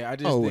 Like, yeah, I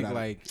just think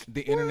like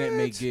the internet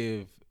may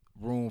give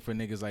room for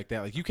niggas like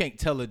that. Like you can't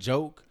tell a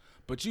joke,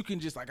 but you can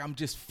just like, I'm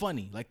just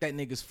funny. Like that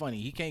nigga's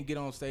funny. He can't get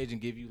on stage and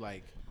give you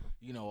like,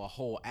 you know, a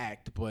whole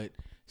act, but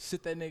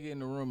sit that nigga in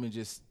the room and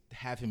just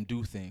have him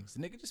do things. The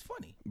nigga just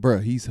funny.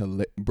 Bruh, he's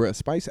hilarious. Bruh,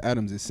 Spice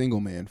Adams is single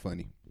man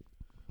funny.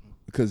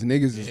 Because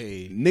niggas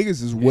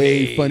is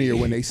way funnier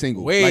when they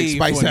single. Way like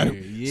Spice funnier.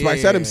 Adams. Yeah.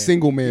 Spice Adams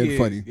single man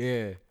funny.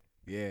 Yeah.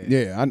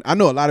 I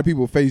know a lot of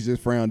people face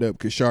just frowned up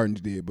because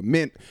Chardons did, but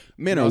men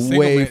No, are single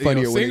way man,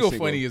 funnier when they single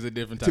single. funny is a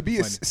different type To be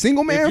of a funny.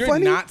 single man if you're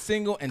funny? not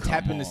single and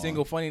tap into on.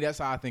 single funny, that's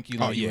how I think you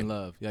know you in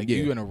love. Like Yeah.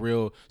 you in a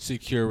real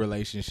secure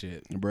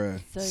relationship.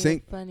 Bruh. So your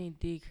funny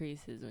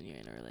decreases when you're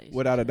in a relationship.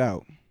 Without a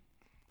doubt.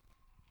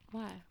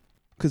 Why?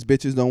 Because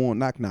bitches don't want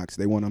knock knocks.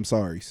 They want I'm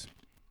sorry's.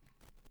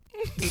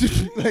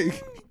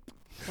 Like,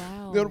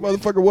 Wow. the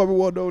motherfucker woman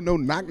want no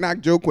knock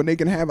knock joke when they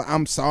can have a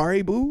I'm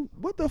sorry, boo.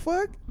 What the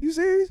fuck? You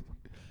serious?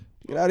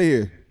 Get out of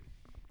here.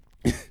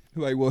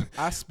 Like, well,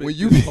 I spit when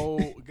you this whole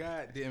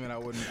God damn it, I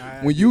wouldn't.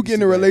 when you get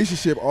in a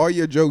relationship, all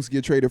your jokes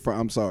get traded for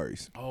I'm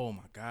sorry's. Oh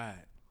my God.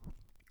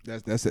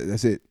 That's it.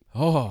 That's it.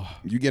 Oh,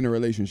 You get in a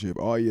relationship,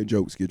 all your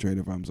jokes get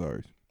traded for I'm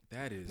sorry's.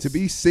 that is To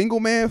be single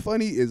man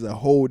funny is a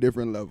whole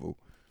different level.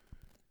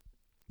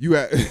 You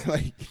at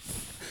like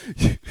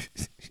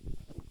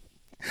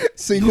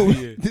single.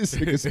 Yeah. This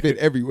nigga spit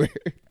everywhere.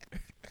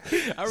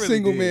 I really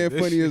Single did. man That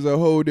funny shit- is a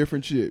whole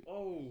different shit.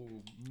 Oh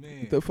man.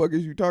 What the fuck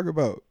is you talking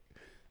about?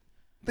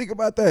 Think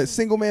about that.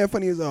 Single man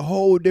funny is a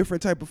whole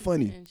different type of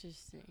funny.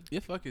 Interesting.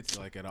 Your fuck it's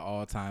like at an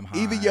all time high.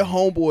 Even your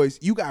homeboys,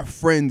 you got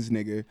friends,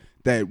 nigga,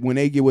 that when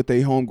they get with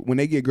when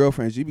they get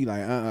girlfriends, you be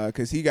like,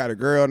 cause he got a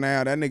girl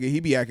now. That nigga, he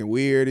be acting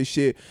weird and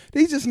shit.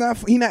 He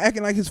not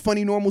acting like his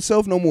funny normal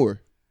self no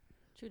more.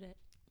 True that.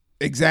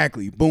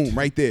 Exactly. Boom,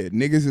 right there.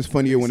 Niggas is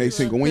funnier when they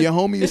single. When your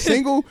homie is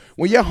single,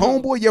 when your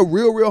homeboy, your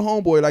real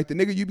homeboy, like the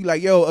nigga you be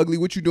like, yo, ugly,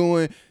 what you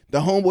doing? The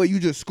homeboy you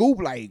just scoop,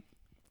 like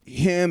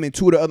him and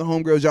two of the other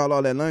homegirls, y'all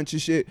all at lunch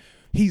and shit.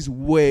 He's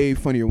way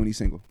funnier when he's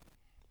single.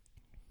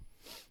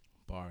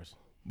 bars.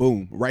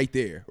 Boom, right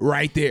there.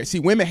 Right there. See,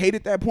 women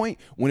hated that point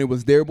when it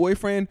was their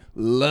boyfriend,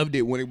 loved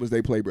it when it was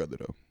their play brother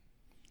though.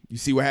 You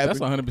see what happened?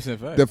 That's 100%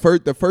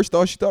 fact. The first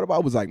thought she thought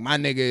about was like, my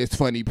nigga is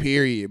funny,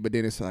 period. But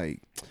then it's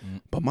like,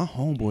 but my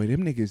homeboy,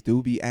 them niggas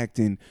do be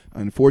acting.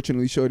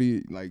 Unfortunately,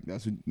 shorty, like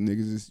that's what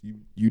niggas is.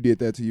 You did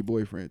that to your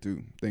boyfriend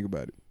too. Think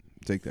about it.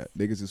 Take that.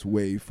 Niggas is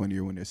way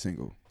funnier when they're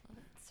single.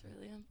 It's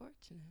really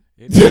unfortunate.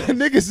 It is.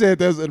 Nigga said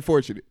that's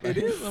unfortunate. It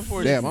is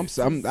unfortunate.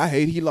 Damn, I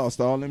hate he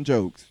lost all them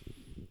jokes.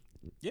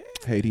 Yeah.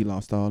 Hate he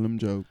lost all them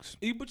jokes.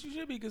 But you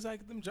should be, because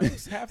like them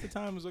jokes half the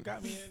time is what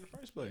got me in the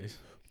first place.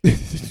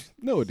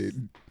 No, it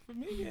didn't. For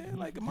me, yeah,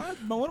 like one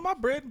of my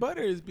bread and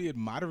butter is being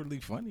moderately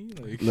funny.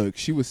 Like, Look,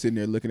 she was sitting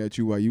there looking at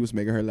you while you was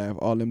making her laugh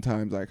all them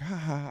times, like ha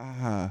ha ha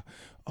ha.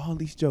 All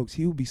these jokes,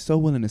 he would be so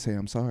willing to say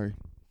I'm sorry.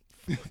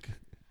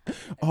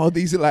 All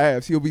these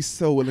laughs, he'll be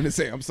so willing to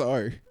say I'm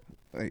sorry.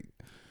 Like,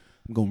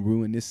 I'm gonna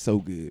ruin this so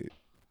good.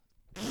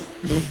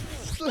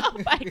 Oh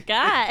my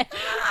God.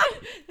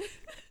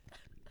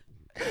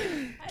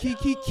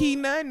 Key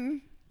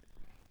nothing.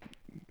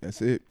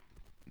 That's it.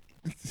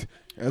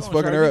 That's on,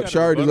 fucking Shard, her you up. got a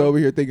Shard is rebuttal? over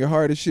here thinking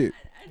hard as shit.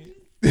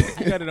 you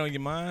got it on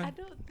your I mind.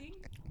 don't think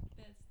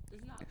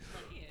it's not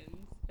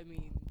planned. I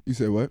mean, You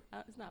said what?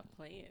 it's not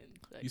planned.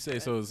 Like, You say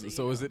so?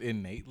 Is it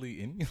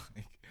innately in you?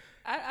 Like,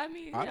 I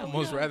mean, I'd yeah, we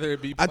almost don't- rather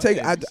it be. I take.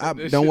 planned. You said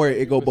that Don't shit worry.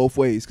 like It go was- both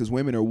ways because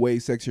women are way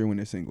sexier when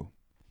they're single.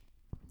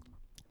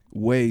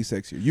 Way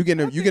sexier. You get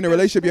in a think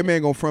relationship, your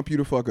man gonna frump you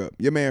the fuck up.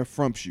 Your man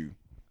frumps you.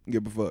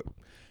 Give a fuck.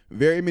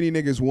 Very many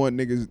niggas want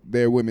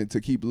their women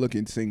to keep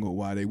looking single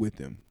while they with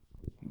them.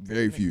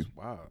 Very few.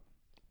 Wow.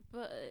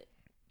 But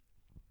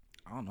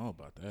I don't know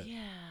about that.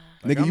 yeah,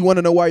 Like, Nigga, you I'm- want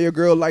to know why your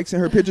girl likes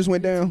and her pictures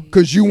went down?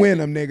 Cause you win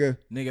them, nigga.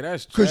 Nigga,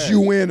 that's Cause you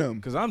win them.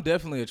 Because I'm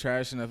definitely a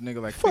trash enough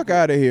nigga. Like, Fuck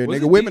out of here, Was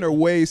nigga. it Women D- are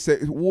way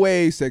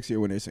sexier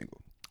when they're single.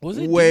 Was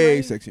it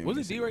way D-Ray? sexier? Was when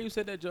it they're D-Ray you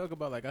said that joke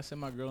about like I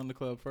send my girl in the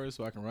club first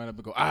so I can run up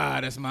and go,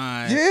 that's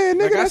mine. Yeah,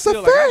 nigga, Like, that's a I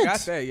got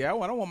fact. that. Yeah,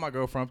 I don't want my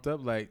girl frumped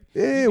up. Like,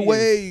 Yeah, you be-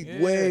 way.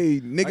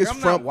 Like, Niggas I'm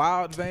not frump.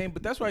 wild vain,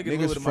 but that's why I get a Niggas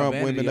little bit of my frump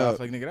vanity women off. up.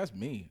 Like, nigga, that's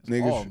me.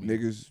 It's all me.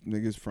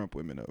 Niggas frump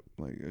women up.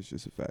 Like that's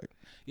just a fact.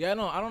 Yeah, I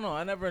don't know.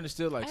 I never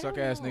understood like I suck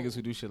don't ass know. niggas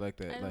who do shit like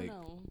that. I don't Like,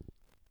 know.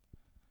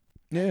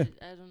 Yeah,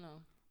 I don't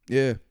know.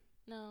 yeah,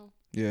 No,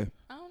 yeah.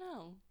 I don't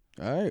know.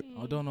 All right.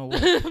 I don't know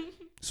what.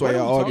 That's why What are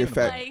y'all we all talking get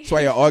fat. about? That's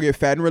why y'all all get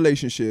fat in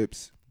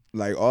relationships.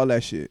 Like all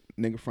that shit.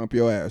 Nigga, frump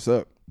your ass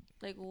up.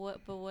 Like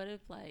what? But what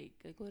if like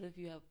what if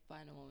you have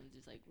find a woman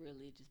just like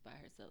really just by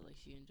herself, like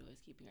she enjoys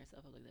keeping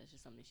herself up, like that's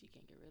just something she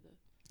can't get rid of.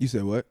 You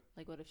said what?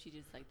 Like what if she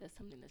just like that's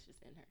something that's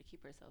just in her to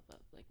keep herself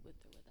up, like with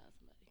or without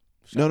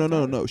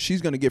somebody. No.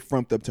 She's gonna get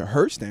frumped up to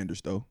her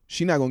standards though.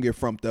 She not gonna get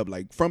frumped up.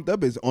 Like frumped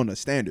up is on a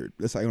standard.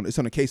 It's like it's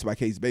on a case by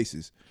case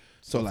basis.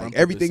 So like frumped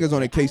up everything is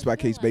on a I case by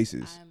feel case like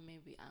basis. I'm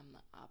the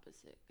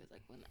opposite because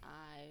like when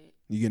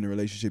You get in a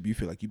relationship, you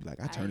feel like you be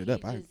like, I turn it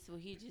up.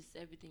 He just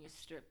everything is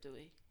stripped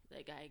away.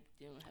 Like I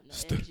don't have no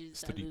Stripped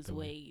edges. I lose away.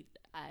 weight.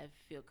 I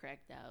feel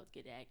cracked out.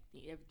 Get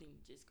acne. Everything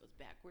just goes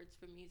backwards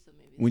for me. So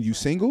maybe When that's you why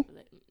I single? feel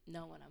like,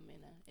 no, when I'm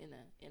in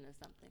a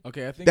something.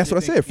 Okay, I think That's you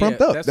what I think- said.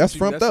 Frumped yeah, up. That's what you-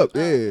 frumped up. Oh,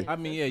 Yeah. okay. I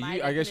mean, So yeah, it's my I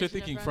guess you're definition of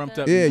thinking frumped frumped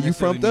up. up. Yeah, you necessarily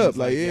frumped means up,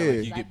 like, yeah. like you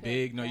I get feel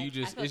big. No, like- you I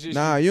just feel- it's just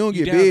Nah, you don't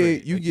get downgrade.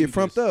 big. You Like, get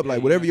frumped just- up. Like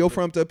yeah, whatever you your got-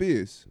 frumped up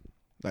is.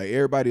 Like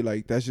everybody,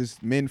 like that's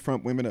just men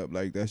frump women up.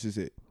 Like that's just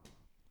it.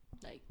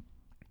 Like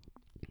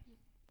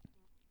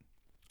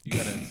You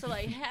gotta. so,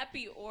 like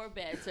happy or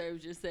bad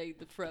terms, just say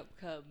the frump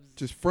comes.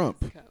 Just frump.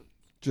 comes.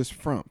 Just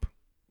frump.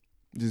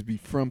 Just be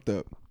frumped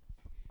up.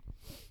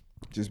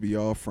 Just be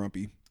all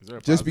frumpy. Is there a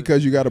Just positive-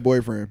 because you got a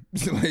boyfriend.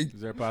 Like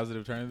Is there a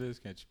positive turn to this?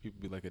 Can't you people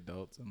be like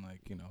adults and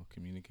like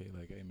communicate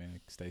like, hey man,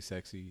 stay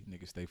sexy,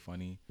 nigga, stay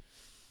funny.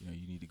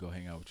 You need to go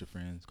hang out with your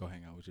friends, go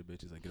hang out with your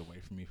bitches. Like get away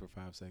from me for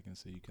 5 seconds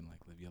so you can like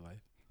live your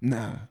life.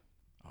 nah.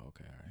 Oh,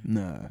 okay, all right.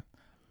 Nah.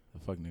 The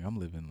fuck nigga, I'm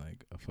living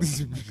like a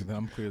fucking. Like,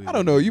 I'm clearly. I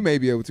don't know. You may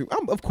be able to.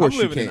 Of course I'm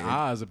you living can. in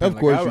Oz. Of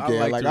course you can.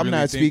 Like Like, to I'm really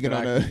not think speaking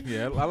that on I can-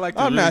 Yeah, I like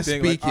to I'm really not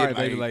think, like, speaking, all right,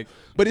 baby, like- like,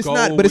 But it's go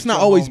not. But with it's not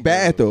your always homegirl.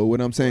 bad though.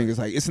 What I'm saying is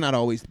like it's not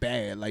always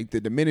bad. Like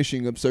the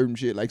diminishing of certain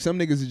shit. Like some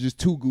niggas is just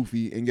too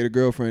goofy and get a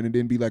girlfriend and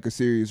then be like a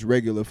serious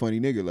regular funny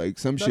nigga. Like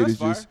some No, shit that's is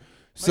just fire.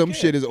 some yeah.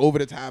 shit is over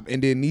the top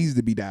and then needs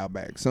to be dialed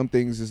back. Some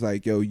things is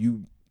like yo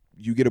you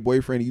get a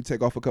boyfriend and you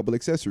take off a couple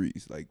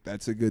accessories. Like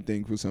that's a good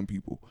thing for some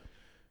people.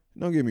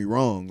 Don't get me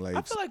wrong. Like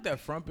I feel like that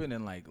frumping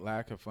and like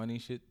lack of funny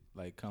shit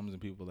like comes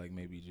and people like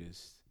maybe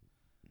just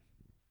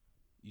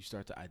you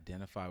start to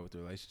identify with the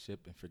relationship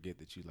and forget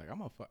that you like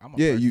I'm a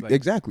yeah, person, you like,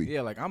 exactly.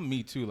 yeah, like I'm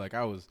me too. Like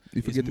I was You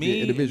it's forget to be me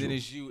an individual. and then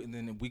it's you and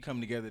then we come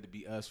together to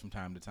be us from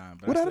time to time.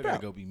 But Without I a still gotta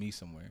doubt. go be me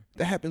somewhere.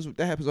 That happens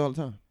all the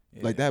time.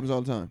 Yeah. Like that happens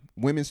all the time.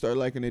 Women start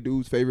liking their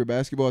dude's favorite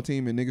basketball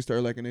team, and niggas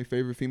start liking their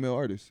favorite female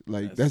artist.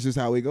 Like that's just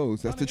how it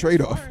goes. That's the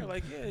trade off.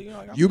 Like yeah,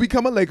 like, You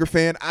become a Laker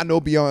fan. I know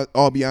all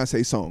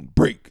Beyonce song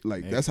break.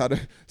 Like that's how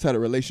the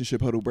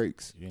relationship huddle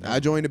breaks. You know. I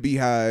joined the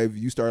Beehive.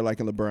 You start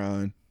liking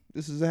LeBron.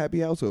 This is a happy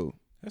household.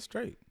 That's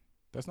straight.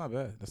 That's not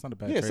bad. That's not a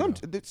bad. Yeah,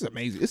 trade-off. it's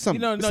amazing. It's some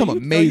it's No, some you-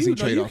 amazing you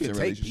trade offs You in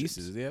can take relationships.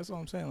 pieces. Yeah, that's what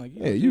I'm saying. Like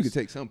Yeah, you can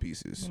take some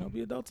pieces.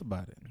 be adults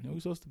about it. We're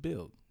supposed to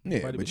build. Yeah,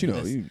 Nobody but be- you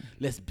know,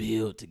 let's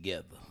build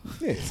together.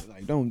 yeah,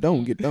 like don't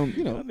get you Y'all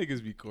know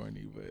niggas be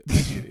corny, but I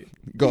get it.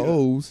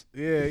 goals.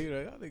 Yeah,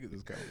 y'all niggas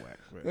is kind of whack.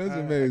 But That's I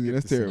amazing. get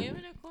That's the terrible.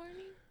 Women are corny.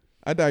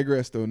 I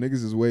digress though.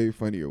 Niggas is way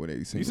funnier when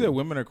they sing. You said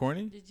women are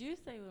corny. Did you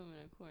say women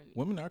are corny?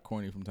 Women are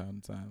corny from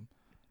time to time.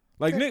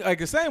 Like like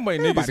the same way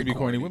niggas Everybody can be corny,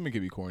 corny. women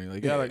can be corny.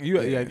 Like Yeah, y'all like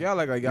you, yeah. y'all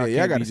like y'all Yeah, y'all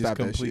can't gotta be just stop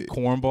that complete shit.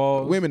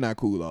 cornballs. Women not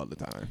cool all the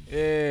time.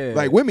 Yeah,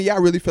 Like women,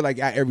 y'all really feel like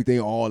y'all everything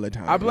all the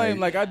time. I blame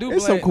like I do.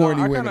 There's blame, some corny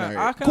no, I women kinda- out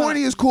I here. kinda-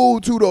 Corny is cool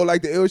too though.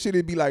 Like the ill shit,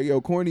 it'd be like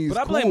yo, corny is But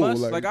I cool. blame us.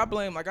 Like I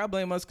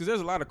blame us because there's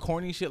a lot of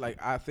corny shit. Like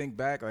I think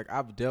back, like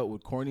I've dealt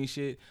with corny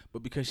shit,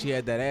 but because she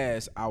had that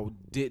ass, I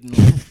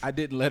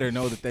didn't let her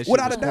know that shit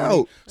Without was a corny.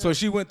 doubt. So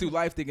she went through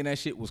life thinking that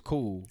shit was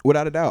cool.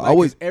 without a doubt. Like, I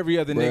always 'cause every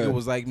other nigga bruh.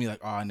 was like me, like,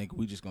 oh nigga,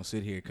 we just gonna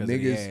sit here because of the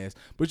Niggas- ass.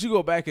 But you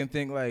go back and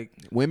think like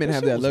women that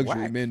have shit that was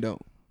luxury. whack. Men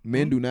don't.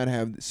 Men do not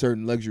have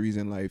certain luxuries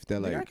in life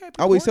that Nigga, I like. can't be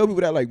I always tell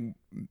corny. people that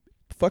like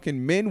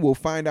fucking men will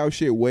find out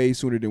shit way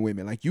sooner than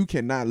women. Like you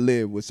cannot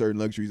live with certain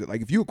luxuries.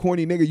 Like if you a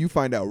corny nigga, you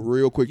find out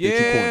real quick that you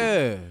corny.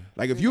 yeah,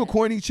 Like if you a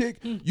corny chick,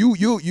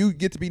 you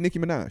get to be Nicki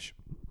Minaj.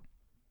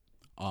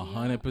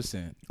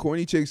 100%.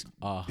 Corny chicks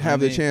have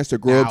the chance to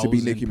grow up to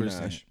be Nicki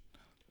 1,000%. Minaj.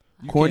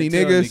 You Corny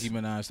can't tell niggas- Nicki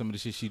Minaj, some of the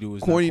shit she do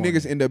is Corny not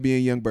niggas end up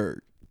being Young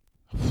Bird.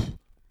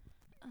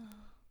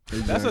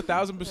 That's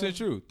 1,000%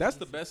 true. That's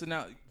the best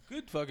analogy.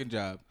 Good fucking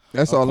job.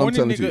 That's a all I'm corny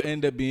telling nigga you.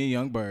 end up being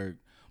Young Berg,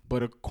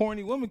 but a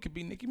corny woman could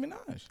be Nicki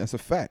Minaj. That's a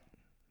fact.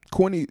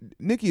 Corny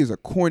Nicki is a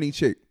corny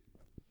chick.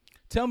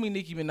 Tell me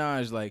Nicki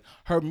Minaj, like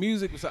her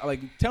music was like.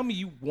 Tell me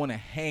you want to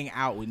hang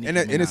out with Nicki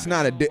And Minaj. it's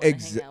not I a don't di- wanna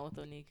ex- hang out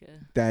with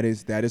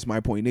Onika. that is my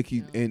point.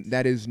 Nicki and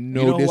that is You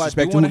no know who I disrespect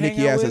do to who wanna Nicki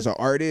hang out as with? an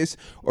artist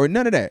or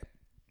none of that.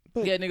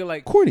 But Yeah, nigga,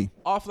 like corny.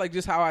 off like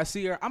just how I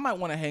see her. I might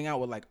want to hang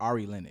out with like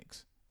Ari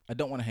Lennox. I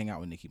don't want to hang out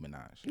with Nicki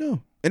Minaj.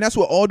 No. And that's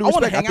what all due I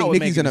wanna respect. I hang out think with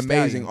Nicki's an Megan Thee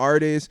amazing Stallion.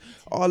 artist.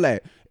 All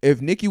that.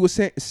 If Nicki was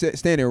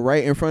standing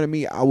right in front of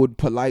me, I would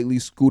politely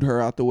scoot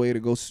her out the way to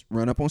go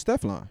run up on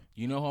Stefan.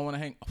 You know who I want to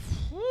hang?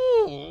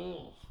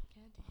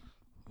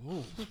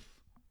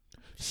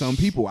 Some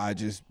people I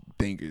just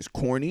think is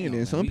corny, and Yo, then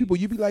man, some we- people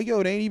you be like,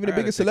 yo, they ain't even the I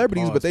gotta biggest take a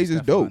celebrities, pause but they for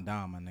just Stefan dope.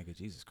 Dom, my nigga,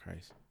 Jesus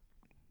Christ,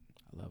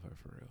 I love her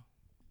for real.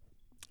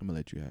 I'm gonna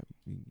let you have.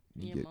 You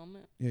Your get,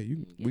 moment. yeah, you.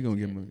 Mm, We get gonna to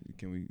give it. him.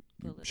 Can we?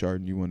 Fill it.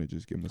 Shardon, you want to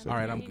just give him a second? All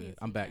right, I'm Maybe good. it's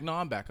I'm back. okay. No,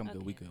 I'm back. I'm good.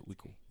 Okay, We good. that's We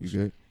cool. You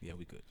good? Yeah,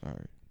 we good. All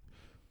right.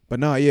 But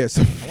nah, yeah.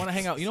 So I want to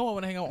hang out. You know what? I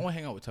want to hang out. I want to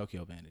hang out with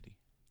Tokyo Vanity.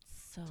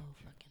 So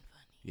fucking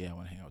funny. Yeah, I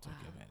want to hang out with Tokyo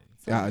Wow. Vanity.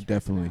 So yeah, much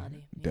definitely,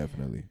 personality. Yeah.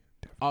 definitely.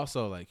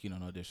 Also, like, you know,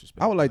 no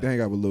disrespect. I would like but, to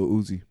hang out with Lil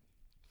Uzi.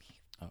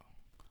 Oh.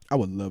 I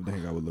would love to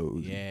hang out with Lil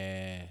Uzi.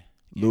 Yeah.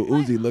 Lil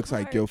My Uzi looks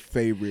like your heart.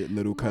 favorite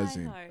little My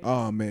cousin. heart.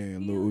 Oh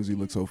man, Lil Uzi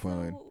looks so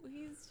fun.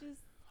 He's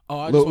just. Oh,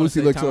 I Lil just want Uzi to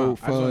say, looks time so out. I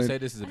just want fun. to say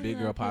this is a I big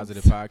girl love him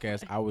positive so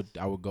podcast.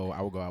 I would go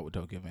out with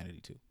Tokyo Vanity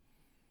too.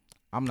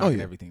 I'm Oh, knocking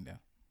yeah. everything down.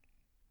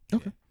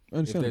 Okay. If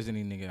Understand? there's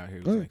any nigga out here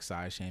who's Go ahead. like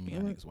side shaming, Go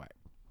y'all ahead. niggas whack.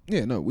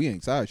 Yeah, no, we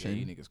ain't side Yeah, you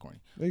shaming. niggas corny.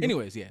 There you go.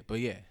 Anyways, yeah, but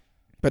yeah.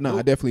 But no, I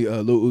Lil- definitely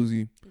Lil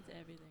Uzi. It's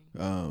everything.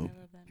 Um, I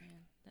love that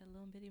man. That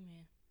little bitty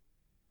man.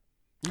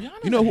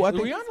 Rihanna's You know who I a-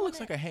 think- Rihanna looks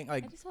like a hang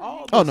like I just wanna all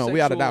hang the Oh no,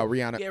 without a sexual- doubt,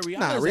 Rihanna. Yeah, Rihanna's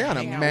nah, a Rihanna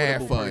hang out mad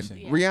with fun. person.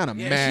 Yeah. Rihanna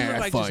Yeah, she mad look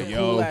like fun, just a yo.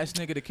 cool ass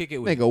nigga to kick it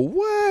with. Nigga,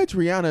 what?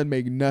 Rihanna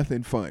make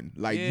nothing fun.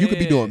 Like you could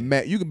be doing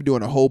Yeah. you could be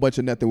doing a whole bunch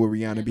of nothing with Rihanna,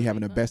 Yeah, be it'll having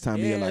be the fun. best time of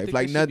Yeah, your I life. think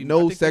Like this should be- I no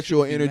think this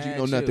sexual should be energy, mad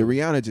no nothing. chill.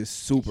 Rihanna just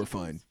super She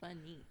fun. seems funny.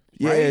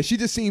 Yeah, Right? she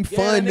just seemed Yeah,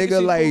 fun, that nigga nigga. seem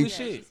cool Like as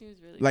shit. She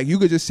seems really like you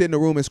could just sit in a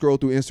room and scroll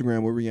through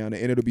Instagram with Rihanna,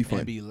 and it'll be fun.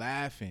 And be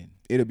laughing.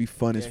 It'll be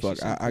fun Yeah, as she fuck.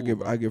 seem I cool, give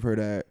bro. I give her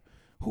that.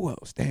 Who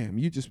else? Damn,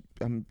 you just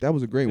that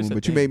was a great It's one, a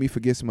but you thing. made me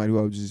forget somebody who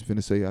I was just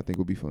finna say I think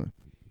would be fun.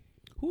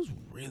 Who's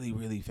really,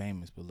 really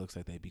famous but looks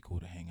like they'd be cool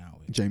to hang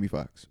out with? Jamie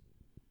Foxx.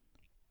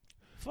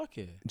 Fuck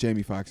yeah.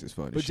 Jamie Foxx is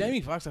fun. as But shit.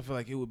 Jamie Foxx, I feel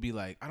like it would be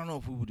like, I don't know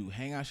if we would do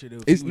hangout shit. Or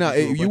if It's we would not. just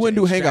do a You bunch wouldn't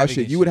of do hangout shit.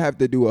 extravagant You would have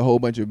to do a whole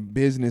bunch of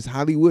business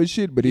Hollywood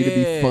shit, but it'd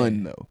be Yeah.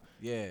 fun though.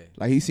 Yeah.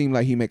 Like he seemed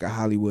like he make a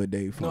Hollywood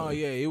day fun. No,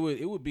 yeah, it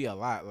would be a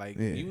lot. Like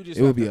Yeah, you would just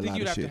it would have be to, a I think lot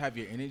you'd of have to shit. have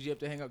your energy up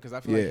to hang out because I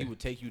feel Yeah. like he would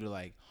take you to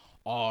like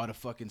all the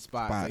fucking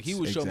spots. Like he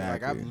would Spots, show me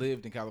like I've exactly.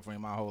 lived in California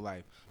my whole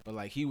life, but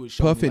like he would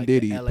show Puff me and like, the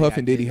Diddy. LA Puff I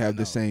and Diddy didn't have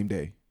the know. same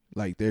day.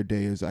 Like their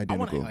day is I want to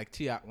identical. hang like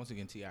T.I. Once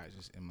again. T.I. is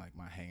just in like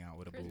my hangout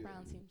with a Chris boo.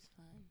 Brown seems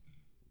fun.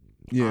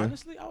 Yeah.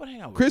 Honestly, I would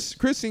hang out with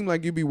Chris seemed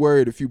like you'd be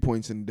worried a few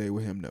points in the day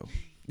with him though.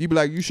 You'd be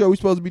like, you sure we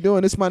supposed to be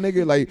doing this, my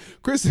nigga? Like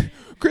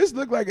Chris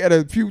looked like at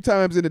a few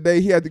times in the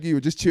day he had to give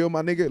you just chill,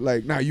 my nigga.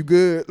 Like, nah, you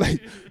good?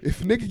 Like if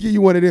nigga give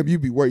you one of them,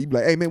 you'd be worried. You'd be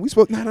like, hey man, we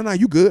supposed nah,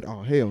 you good?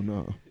 Oh hell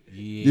no.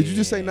 Yeah. Did you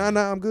just say nah,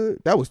 I'm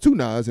good? That was two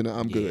nahs and a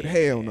I'm good.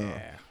 Hell no.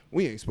 Yeah.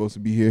 We ain't supposed to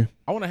be here.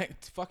 I want to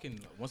fucking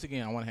once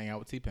again. I want to hang out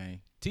with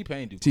T-Pain.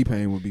 T-Pain do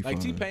T-Pain would be like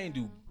fun. T-Pain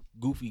do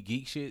goofy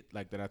geek shit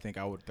like that. I think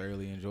I would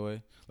thoroughly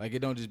enjoy. Like it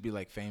don't just be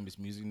like famous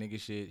music nigga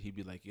shit. He'd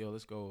be like, yo,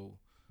 let's go.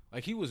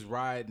 Like he was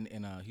riding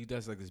in he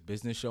does like this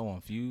business show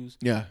on Fuse.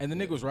 Yeah. And the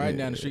nigga was riding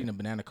Yeah. down the street in a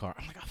banana car.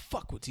 I'm like, I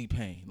fuck with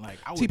T-Pain. Like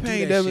I would T-Pain do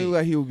that definitely shit. look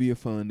like he would be a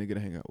fun nigga to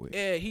hang out with.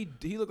 Yeah, he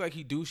looked like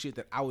he do shit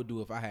that I would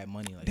do if I had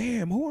money. Like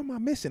Damn, who am I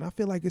missing? I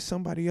feel like it's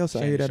somebody else out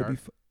Shannon here that'll be.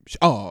 Sharp.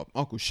 Oh,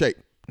 Uncle Shay.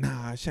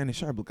 Nah, Shannon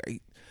Sharp look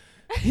like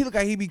he look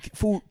like he be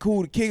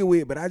cool to kick it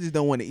with, but I just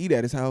don't want to eat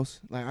at his house.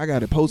 Like I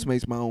gotta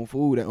Postmates my own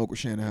food at Uncle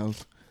Shannon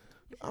house.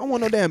 I don't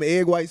want no damn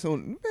egg whites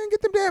on. Man,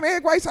 get them damn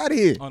egg whites out of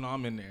here. Oh no,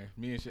 I'm in there.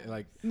 Me and shit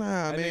like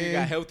Nah, that nigga man.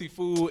 got healthy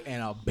food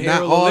and a barrel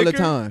Not of all the liquor.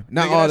 time.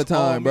 Not Nigga, all the that's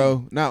all time, me.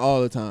 bro. Not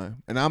all the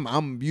time. And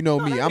I'm you know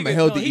No, me. that I'm a nigga-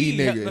 healthy no, he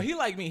eating eat nigga. No, he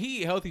like me.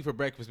 He eat healthy for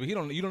breakfast, but you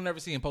don't never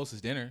see him post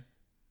his dinner.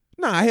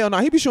 Nah, hell no.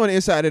 He be showing the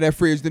inside of that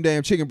fridge, them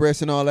damn chicken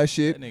breasts and all that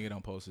shit. That nigga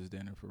don't post his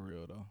dinner for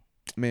real though.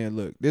 Man,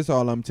 look, this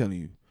all I'm telling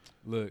you.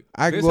 Look,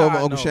 I can this go how over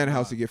I Uncle know, Shannon's nah.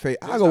 house to get fed.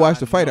 This I go how watch I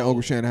the fight at know.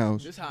 Uncle Shannon's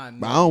house. This how I know.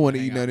 But I don't wanna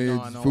hang eat out- none of no, his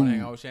I don't food. wanna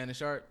hang out with Shannon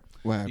Sharp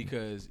What happened?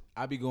 because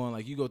I be going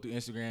like you go through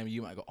Instagram,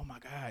 you might go, oh my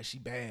god, she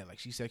bad, like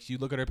she sexy. You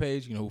look at her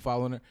page, you know who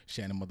following her?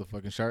 Shannon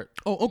motherfucking Sharp.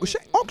 Oh, Uncle Shay.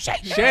 Uncle Shay.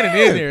 Shannon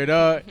yeah. in there,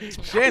 dog.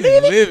 Shannon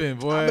living,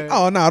 boy.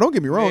 Oh no, don't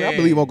get me wrong. I Yeah.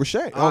 believe Uncle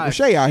Shay. Uncle Ah,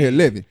 Shay out here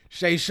living.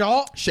 Shay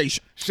Shaw, Shay,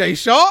 Shay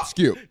Shaw,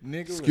 skip,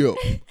 nigga, skip,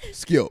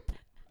 skip,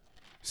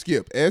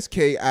 skip.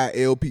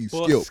 SKILP.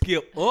 Boy, Skip,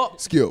 skip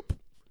up. skip.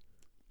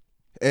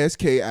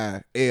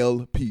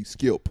 SKILP.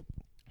 Skip.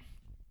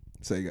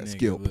 So you got Nigga,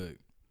 skip, Look,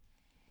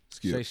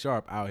 Shay skip,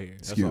 Sharp out here.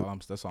 That's Skip. all I'm.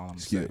 That's all I'm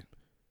saying.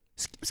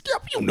 skip.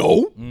 Skip, you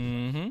know.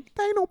 Mm-hmm.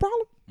 That ain't no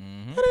problem.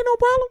 Mm-hmm. That ain't no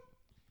problem.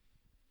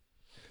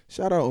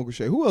 Shout out Uncle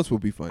Shay. Who else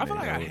would be fun? I to feel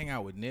like hang out I'd with? hang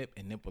out with Nip,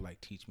 and Nip would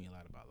like teach me a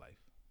lot about life.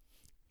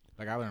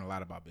 Like I learned a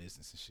lot about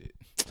business and shit.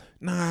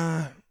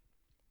 Nah,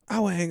 I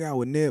would hang out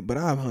with Nip, but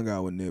I've hung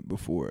out with Nip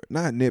before.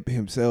 Not Nip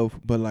himself,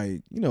 but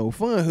like, you know,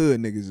 fun hood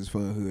niggas is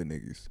fun hood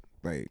niggas.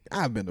 Like,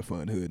 I've been a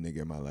fun hood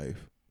nigga in my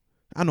life.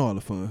 I know all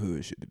the fun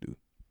hood shit to do.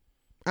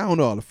 I don't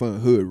know all the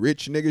fun hood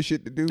rich nigga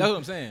shit to do. That's what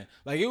I'm saying.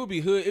 Like it would be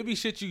hood, it'd be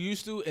shit you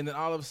used to, and then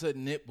all of a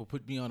sudden Nip will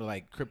put me on to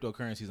like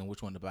cryptocurrencies and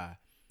which one to buy.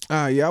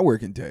 Yeah, I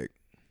work in tech.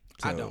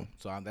 I So, don't.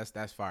 So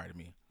that's fire to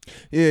me.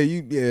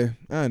 Yeah,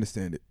 I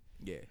understand it.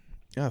 Yeah.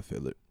 I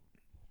feel it.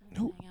 I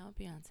Who- would hang out with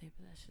Beyonce,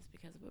 but that's just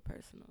because of a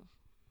personal.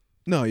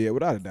 No, yeah,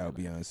 without a doubt,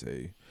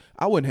 Beyonce.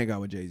 I wouldn't hang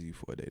out with Jay-Z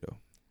for a day though.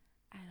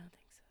 I don't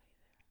think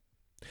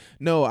so.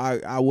 No,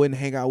 I wouldn't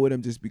hang out with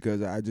him just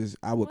because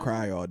I would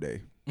cry all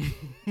day.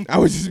 I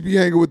would just be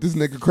hanging with this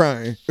nigga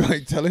crying,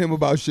 like telling him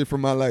about shit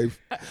from my life.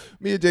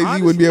 Me and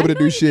Jay-Z wouldn't be able to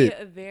do shit.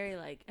 I feel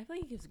like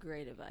he gives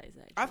great advice.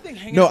 Actually. I think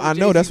hanging No, out with I know.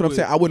 Jay-Z That's what I'm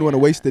saying. I wouldn't want to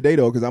waste the day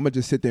though, because I'm gonna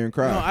just sit there and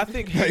cry. No, I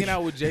think hanging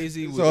out with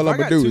Jay-Z. That's all if I'ma I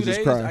got do 2 is just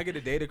days, cry. I get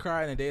a day to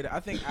cry and a day to. I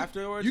think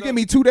afterwards. You give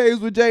me 2 days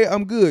with Jay,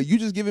 I'm good. You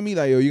just giving me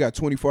like, yo, you got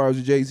 24 hours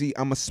with Jay-Z.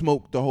 I'ma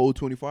smoke the whole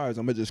 24 hours.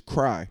 I'ma just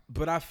cry.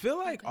 But I feel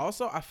like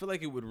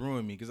it would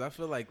ruin me because I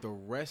feel like the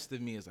rest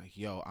of me is like,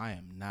 yo,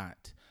 I'm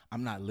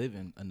not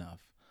living enough.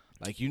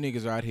 Like you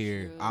niggas are out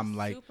here. True. I'm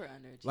like, Super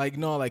underachieving. like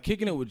no, like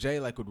kicking it with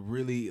Jay, like would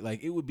really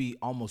like it would be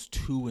almost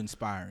too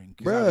inspiring.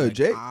 'Cause Bruh, like,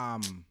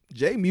 Jay-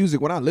 Jay music,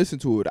 when I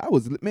listened to it, I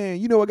was, man,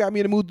 you know what got me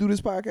in the mood to do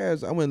this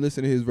podcast? I went and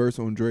listened to his verse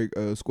on Drake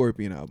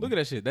Scorpion album. Look at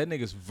that shit. That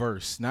nigga's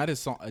verse, not his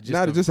song.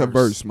 Just a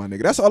verse, my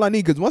nigga. That's all I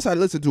need, because once I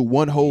listen to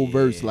one whole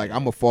verse, Yeah. like I'm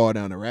gonna fall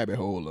down the rabbit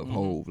hole of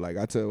Hove. Like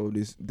I tell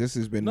this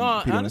has been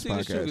No, Pete on this honestly,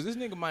 it's true podcast. because this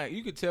nigga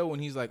you could tell when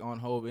he's like on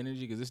Hove energy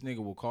because this nigga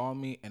will call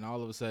me and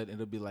all of a sudden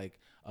it'll be like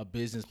a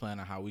business plan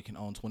on how we can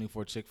own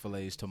 24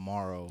 Chick-fil-A's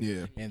tomorrow.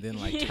 Yeah. And then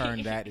like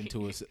turn that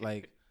into a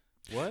like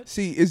what?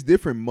 See, it's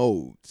different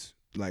modes.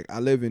 Like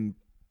I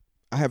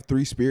have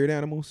 3 spirit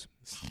animals.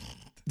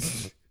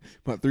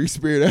 My 3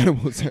 spirit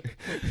animals.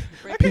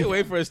 I can't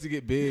wait for us to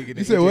get big and You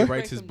then said EJ what?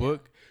 writes his Break them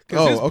book.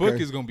 Because his book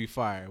okay. is gonna be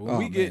fire. When Oh,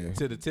 we get man.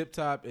 to the tip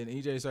top and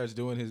EJ starts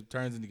doing his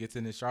turns and he gets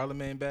in his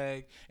Charlemagne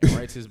bag and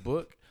writes his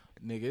book,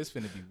 nigga, it's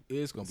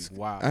gonna be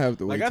wild. I have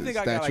to wait I to think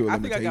I got statute like of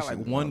I think I got like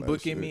limitations and one all that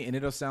book in shit. me and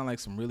it'll sound like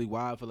some really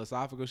wild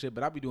philosophical shit,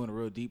 but I'll be doing a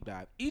real deep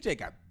dive. EJ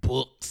got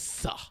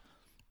books,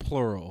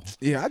 plural.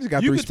 Yeah, I just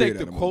got You 3 could spirit take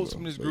the animals, quotes though.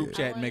 from this So, group yeah.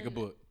 chat and make a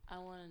book. I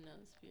want to know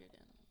spirit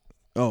animals.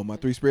 Oh, my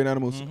 3 spirit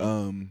animals.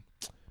 Mm-hmm.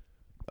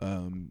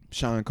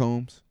 Sean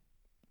Combs.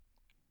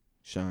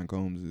 Sean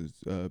Combs is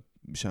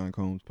Sean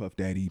Combs, Puff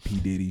Daddy, P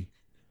Diddy,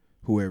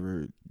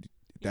 whoever.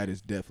 That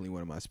is definitely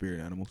one of my spirit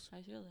animals.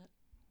 I feel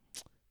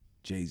that.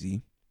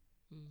 Jay-Z,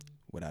 Mm.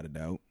 without a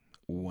doubt,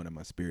 one of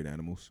my spirit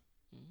animals.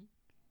 Mhm.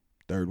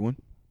 Third one,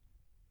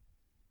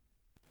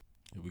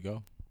 Here we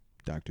go.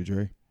 Dr.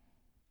 Dre.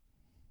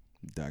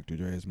 Dr.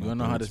 Dre is my You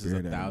wanna know how third this is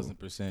spirit animal.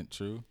 1,000%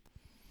 true?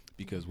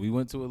 Because we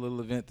went to a little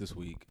event this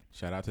week.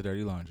 Shout out to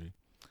Dirty Laundry.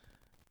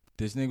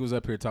 This nigga was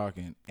up here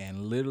talking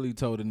and literally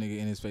told a nigga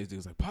in his face, he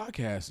was like,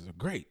 podcasts are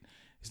great.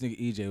 This nigga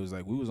EJ was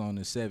like, we was on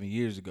this 7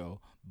 years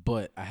ago,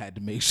 but I had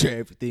to make sure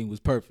everything was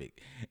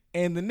perfect.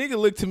 And the nigga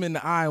looked him in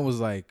the eye and was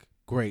like,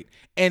 great.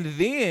 And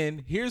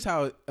then here's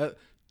how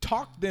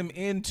talked them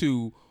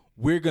into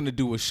we're going to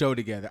do a show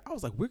together. I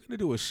was like, we're going to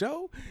do a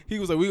show? He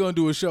was like, we're going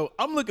to do a show.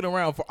 I'm looking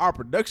around for our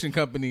production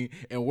company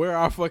and where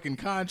our fucking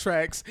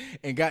contracts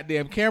and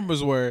goddamn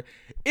cameras were.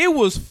 It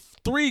was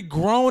 3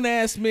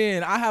 grown-ass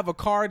men. I have a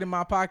card in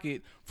my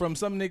pocket from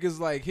some niggas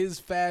like his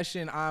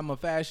fashion, I'm a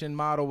fashion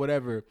model,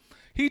 whatever.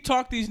 He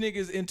talked these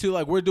niggas into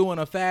like, we're doing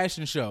a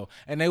fashion show.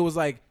 And they was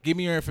like, give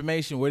me your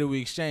information. Where do we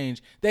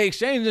exchange? They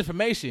exchanged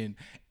information.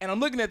 And I'm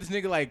looking at this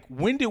nigga like,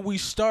 when did we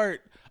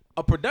start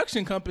a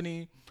production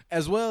company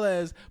as well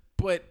as,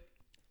 but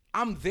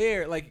I'm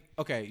there. Like,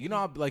 okay, you know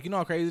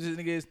how crazy this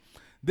nigga is?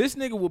 This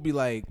nigga will be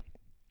like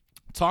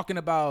talking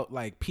about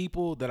like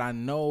people that I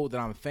know that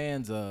I'm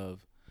fans of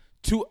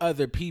to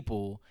other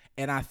people,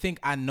 and I think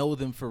I know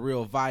them for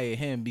real via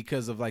him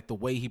because of like the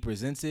way he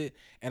presents it.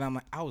 And I'm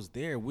like, I was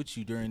there with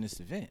you during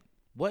this event.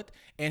 What?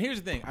 And here's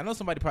the thing. I know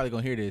somebody probably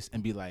gonna hear this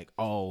and be like,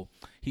 "Oh,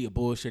 he a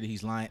bullshitter.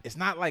 He's lying." It's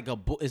not like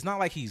it's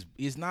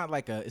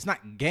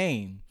not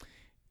game.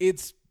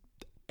 It's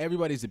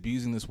everybody's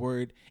abusing this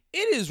word.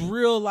 It is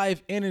real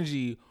life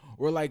energy.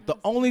 Where like the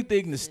only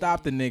thing to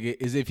stop the nigga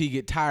is if he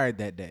get tired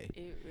that day.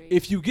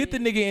 If you get the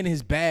nigga in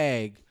his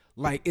bag.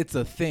 Like it's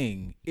a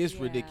thing. It's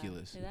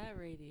ridiculous. That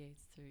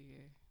radiates through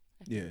your.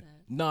 Yeah. That.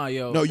 Nah,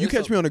 yo. No, you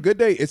catch me on a good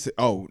day.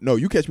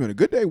 You catch me on a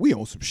good day. We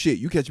on some shit.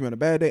 You catch me on a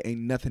bad day.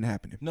 Ain't nothing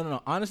happening. No.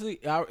 Honestly,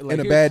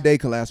 And a bad day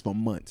can last for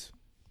months.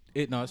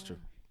 No, it's true.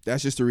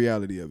 That's just the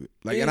reality of it.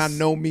 Like, and I It's-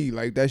 know me,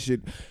 like that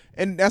shit.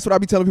 And that's what I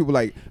be telling people.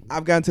 Like,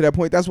 I've gotten to that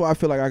point. That's why I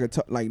feel like I could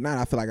talk. Like, not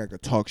I feel like I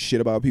could talk shit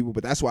about people,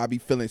 but that's why I be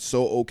feeling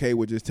so okay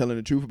with just telling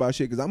the truth about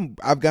shit. Because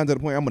I've gotten to the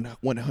point I'm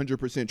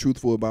 100%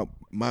 truthful about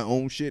my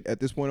own shit at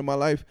this point in my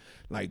life,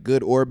 like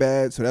good or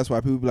bad. So that's why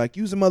people be like,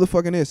 use a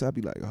motherfucking this. I'd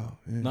be like, oh,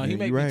 No, he yeah,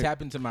 make you me right.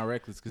 tap into my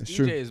reckless because That's EJ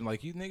true. is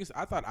like, you niggas.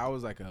 I thought I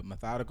was like a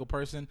methodical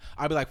person.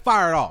 I'd be like,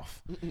 fire it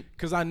off,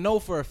 because I know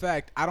for a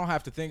fact I don't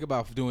have to think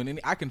about doing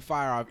any. I can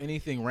fire off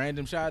anything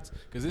random shots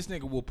because this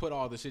nigga will put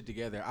all the shit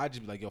together. I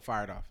just be like, yo,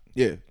 fire it off.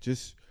 Yeah,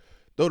 just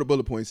throw the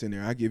bullet points in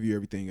there. I give you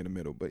everything in the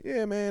middle. But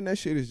yeah, man, that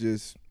shit is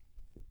just,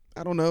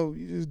 I don't know.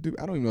 You just do.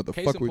 I don't even know what the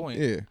Case fuck in we. point,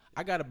 Yeah.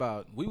 I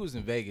got we was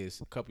in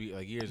Vegas a couple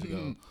like years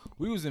ago.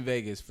 We was in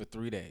Vegas for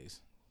 3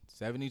 days,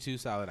 72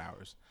 solid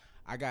hours.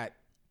 I got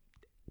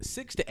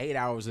 6 to 8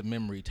 hours of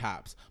memory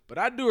tops, but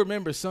I do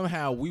remember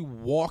somehow we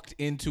walked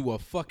into a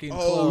fucking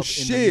club in the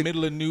shit.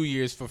 middle of New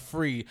Year's for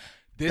free.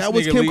 That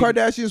was Kim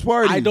Kardashian's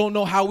party. I don't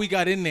know how we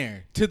got in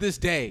there to this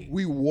day.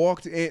 We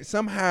walked in.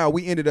 Somehow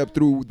we ended up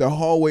through the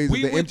hallways of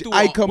the went MGM. through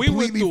I we went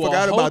completely through a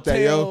forgot about that,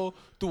 yo. hotel,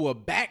 through a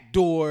back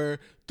door,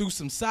 through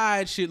some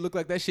side shit. Looked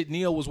like that shit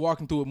Neo was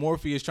walking through with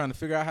Morpheus trying to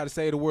figure out how to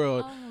save the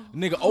world.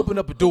 Nigga opened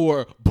up a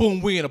door.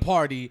 Boom, we in a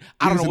party.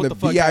 I don't know what the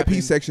fuck VIP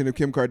happened. section of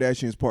Kim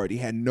Kardashian's party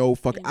had no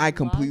fuck. In I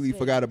completely Las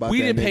forgot about We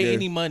that. didn't pay nigga.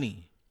 any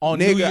money on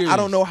New Nigga, Year's. I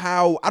don't know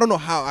how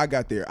I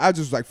got there. I just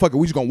was like, fuck it,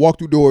 we just gonna walk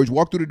through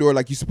the door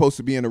like you're supposed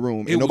to be in the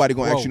room, It and was nobody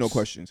gonna ask you no gross.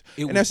 questions.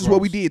 It And was that's just what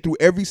we gross. did through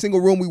every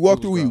single room we walked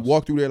It through. was We gross.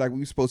 walked through there like we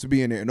were supposed to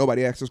be in there, and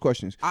nobody asked us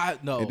questions. I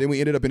know. And then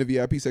we ended up in the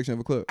VIP section of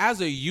a club.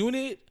 As a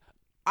unit,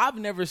 I've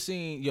never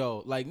seen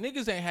like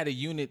niggas ain't had a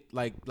unit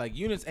like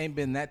units ain't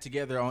been that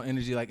together on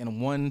energy like in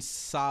one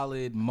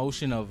solid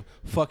motion of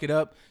fuck it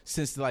up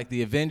since like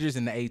the Avengers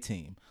and the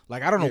A-Team.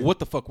 Like I don't know what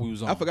the fuck we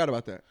was on. I forgot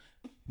about that.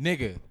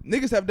 Nigga.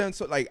 Niggas have done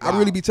so like Wow. I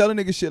really be telling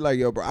niggas shit like,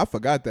 yo, bro, I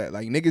forgot that.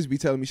 Like niggas be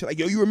telling me shit like,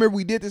 yo, you remember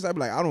we did this? I be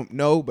like, I don't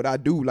know, but I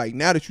do. Like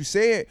now that you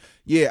say it,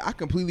 yeah, I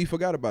completely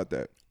forgot about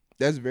that.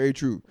 That's very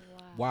true.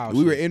 Wow.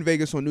 We were shit. in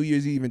Vegas on New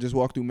Year's Eve and just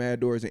walked through mad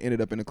doors and ended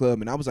up in the club.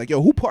 And I was like,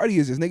 yo, who party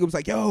is this? Nigga was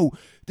like, yo,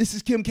 this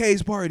is Kim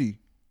K's party.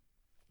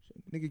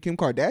 Nigga, Kim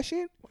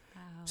Kardashian?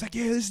 It's like,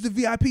 yeah, this is the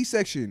VIP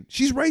section.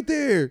 She's right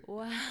there.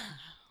 Wow.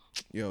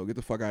 Yo, get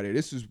the fuck out of here.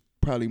 This was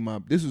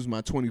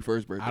my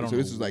 21st birthday. I don't So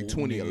this know, is like nigga, it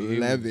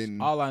 2011.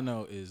 was- all I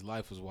know is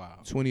life was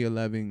wild.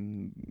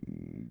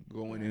 2011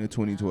 going into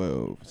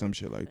 2012, some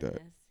shit like that.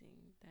 That's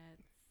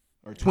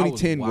Or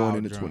 2010 going wild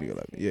into drunk.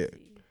 2011. Yeah.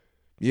 crazy.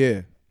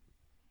 Yeah.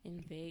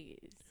 In Vegas.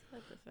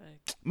 What the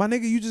fuck? My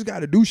nigga, you just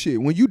gotta do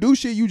shit. When you do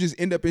shit, you just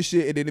end up in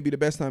shit and then it'd be the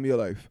best time of your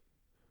life.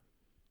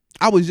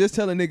 I was just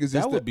telling niggas this.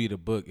 That would be the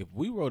book. If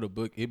we wrote a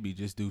book, it'd be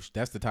just do.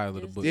 That's the title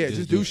of the book. Yeah,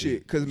 just do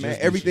shit. Cause man,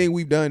 Just do everything shit.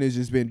 we've done has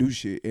just been do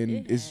shit, and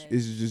It it's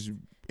has. just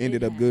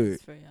ended It up good.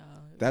 has for y'all.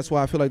 It That's really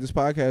why I feel like has. this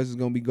podcast is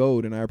gonna be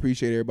gold, and I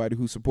appreciate everybody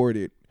who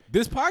supported.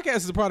 This podcast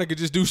is a product of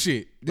just do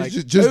shit. This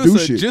just it do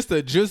was shit. Just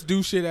a just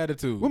do shit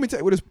attitude. Let me tell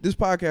you what this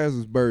podcast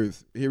was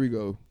birthed. Here we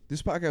go.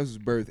 This podcast was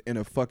birthed in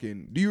a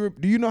fucking. Do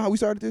you know how we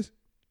started this?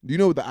 Do you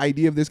know what the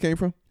idea of this came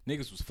from?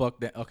 Niggas was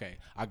fucked that. Okay,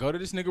 I go to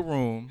this nigga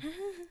room.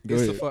 Go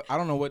It's the ahead. fuck. I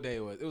don't know what day it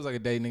was. It was like a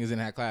day niggas didn't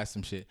have class,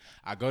 some shit.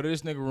 I go to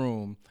this nigga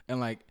room and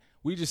like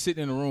we just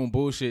sitting in the room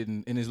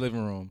bullshitting in his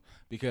living room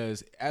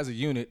because as a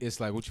unit, it's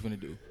like, what you finna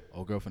do?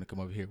 Oh, girl finna come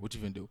over here. What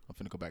you finna do? I'm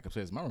finna go back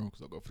upstairs in my room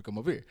because old girl finna come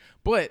over here.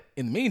 But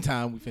in the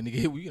meantime, we finna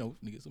get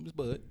finna get some of this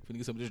bud, finna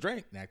get some of this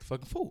drink, and act a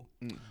fucking fool.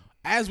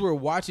 As we're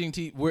watching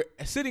TV, we're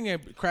sitting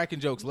and cracking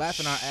jokes,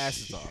 laughing our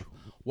asses off,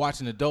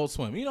 watching Adult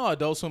Swim. You know,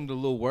 Adult Swim, the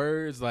little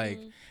words like,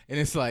 and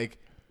it's like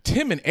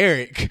Tim and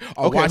Eric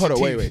are Okay, watching hold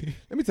on, TV. wait.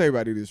 Let me tell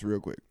everybody this real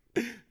quick.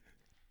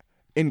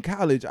 In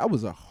college, I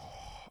was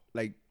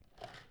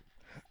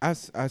I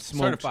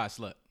smoked. Certified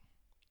slut.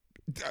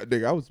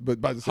 Nigga, I was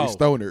about to say Ho.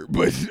 stoner,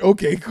 but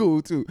okay,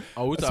 cool too.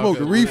 Oh, we I talking.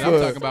 smoked reefer. I'm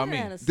talking about me.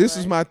 Kinda This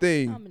is slut my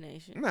thing.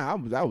 combination. Nah,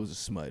 I was a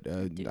smut.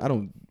 I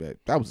don't.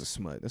 That was a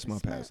smut. That's my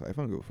Smut. past life.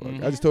 I don't give a fuck.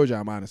 Mhm. I just told you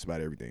I'm honest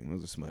about everything. I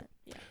was a smut.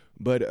 Yeah.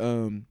 But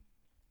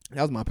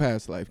that was my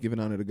past life. Giving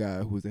honor to the guy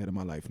who is the head of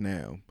my life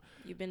now.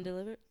 You been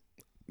delivered?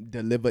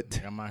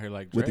 Delivered I'm out here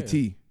like with the Dre.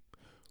 T.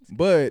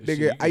 But Shit, nigga,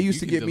 you I can- used you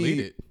to can get delete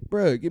me, it.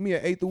 bruh, give me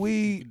an eighth of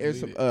weed can and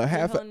some delete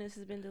half. Your wholeness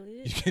has been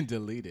deleted? You can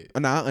delete it.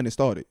 Nah, I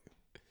uninstalled it.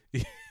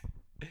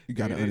 You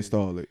gotta It is.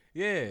 uninstall it.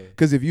 Yeah.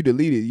 Cause if you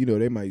delete it,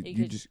 they might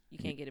You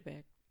can't get it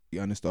back. you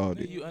uninstalled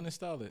Then it. you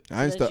uninstall it. I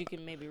Unless installed. you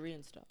can maybe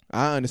reinstall.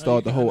 I No, you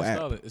uninstalled the can whole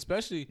uninstall app. it.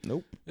 Especially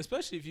Nope.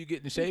 if you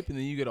get in shape and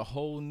then you get a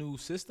whole new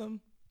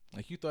system.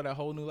 Like you throw that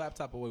whole new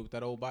laptop away with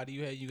that old body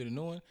you had, you get a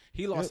new one.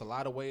 He lost Yep. a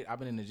lot of weight. I've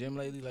been in the gym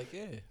lately. Like,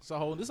 yeah,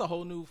 this a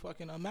whole new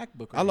fucking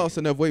MacBook. I lost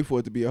enough weight for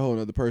it to be a whole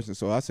other person,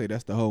 so I say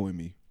that's the hoe in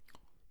me.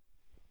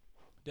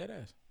 Dead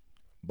ass.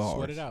 Bars.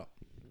 Sweat it out.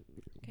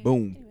 Okay.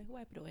 Boom. Anyway,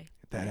 wipe it away.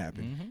 That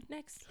happened. Mm-hmm.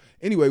 Next.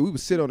 Anyway, we would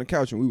sit on the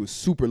couch and we was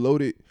super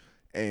loaded.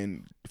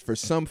 And for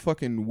some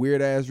fucking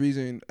weird ass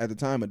reason, at the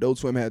time, Adult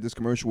Swim had this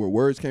commercial where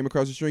words came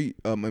across the street,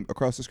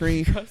 across the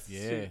screen.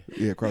 Yeah.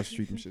 Yeah, across the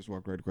street, them shits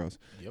walked right across.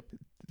 Yep.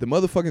 The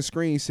motherfucking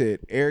screen said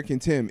Eric and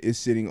Tim is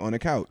sitting on a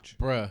couch.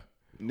 Bruh.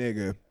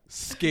 Nigga.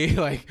 Scared.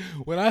 Like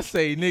when I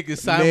say niggas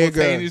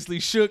simultaneously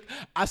shook,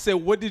 I said,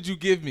 "What did you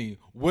give me?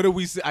 What did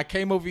we say? I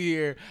came over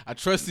here. I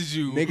trusted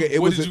you. Nigga, it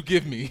what was did a- you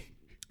give me?"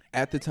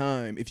 At the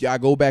time, if y'all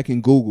go back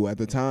and Google, at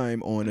the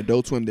time on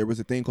Adult Swim, there was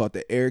a thing called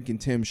the Eric and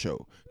Tim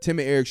show. Tim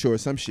and Eric show or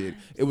some shit.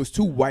 It was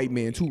two white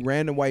men, two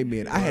random white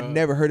men. I had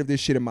never heard of this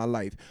shit in my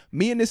life.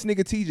 Me and this nigga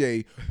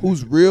TJ,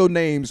 whose real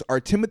names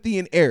are Timothy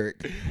and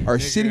Eric, are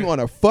sitting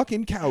on a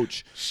fucking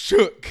couch,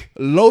 Shook.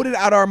 loaded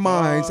out our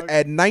minds Dog.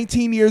 at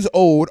 19 years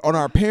old on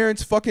our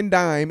parents' fucking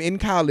dime in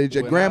college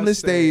at When I Grambling said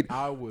State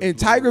I was in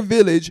Tiger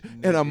Village,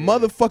 and a Nigga.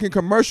 motherfucking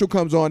commercial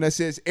comes on that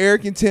says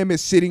Eric and Tim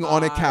is sitting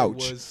on a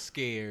couch. I was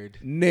scared.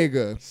 Nigga.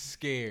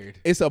 Scared.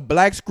 It's a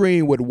black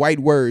screen with white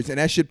words, and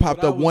that shit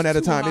popped But I up one was at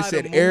a too time. It high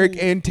said to Eric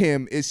move. and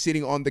Tim is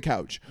sitting on the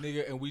couch.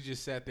 Nigga, and we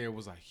just sat there and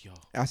was like, yo.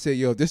 I said,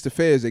 yo, this the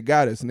feds that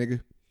got us,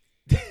 nigga.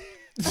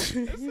 That's a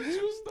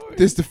true story.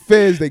 This the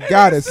feds that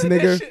got us, Said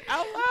that nigga. shit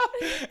out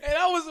loud. And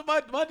I was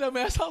my dumb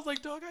ass. I was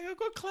like, dog, I gotta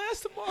go to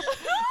class tomorrow.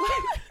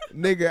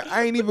 Nigga,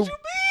 I ain't even. What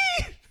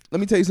you mean? Let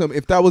me tell you something.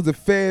 If that was the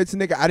feds,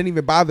 nigga, I didn't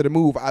even bother to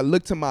move. I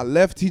looked to my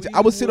left. TJ, I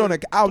would sit on a.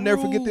 I'll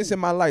never forget this in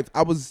my life.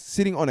 I was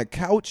sitting on a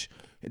couch.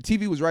 And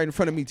TV was right in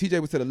front of me. TJ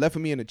was to the left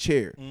of me in a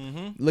chair.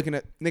 Looking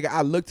at, nigga,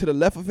 I looked to the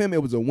left of him.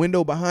 It was a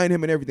window behind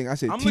him and everything. I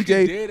said, I'm TJ.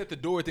 looking dead at the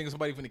door thinking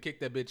somebody finna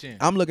kick that bitch in.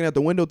 I'm looking at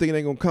the window thinking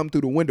they gonna come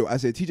through the window. I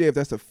said, TJ, if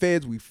that's the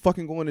feds, we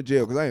fucking going to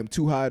jail because I am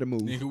too high to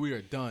move. Nigga, we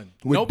are done.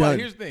 We're Nobody. done.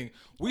 Here's the thing.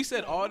 We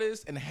said all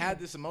this and had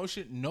this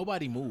emotion.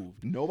 Nobody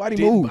moved. Nobody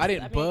moved. I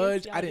didn't I mean,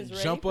 budge. y'all I just didn't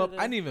ready jump for up. the-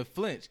 I didn't even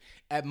flinch.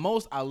 At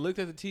most, I looked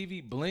at the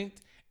TV,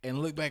 blinked, and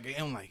looked back and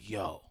I'm like,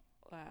 yo.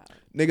 Wow.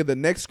 Nigga, the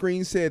next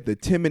screen said the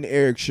Tim and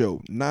Eric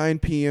show, 9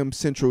 p.m.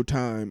 Central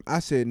Time. I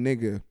said,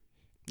 nigga,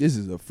 this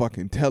is a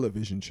fucking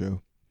television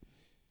show.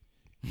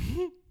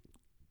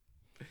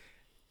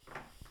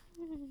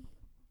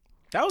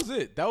 That was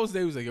it. That was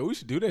they was like, yo, we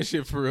should do that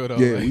shit for real though.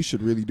 Yeah, Like, we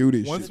should really do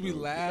this once shit. we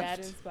bro. That laughed.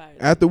 inspired.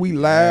 After we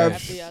laughed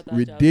After y'all thought y'all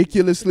was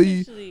ridiculously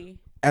potentially-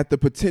 at the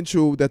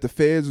potential that the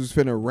feds was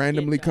finna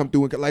randomly Get come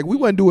y'all. through. Like, we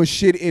wasn't doing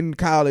shit in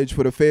college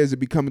for the feds to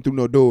be coming through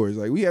no doors.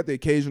 Like, we had the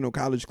occasional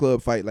college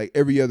club fight like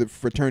every other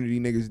fraternity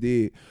niggas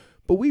did.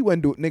 But we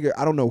wasn't doing, nigga,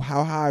 I don't know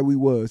how high we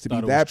was to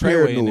Thought be it that was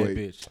Treyway in that paranoid.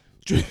 bitch.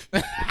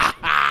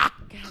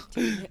 God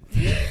damn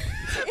it.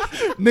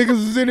 Niggas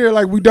was in there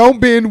like, we don't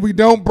bend, we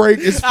don't break.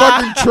 It's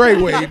fucking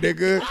Treyway,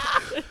 nigga.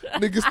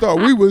 Niggas thought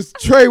we was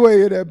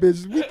Treyway in that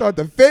bitch. We thought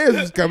the feds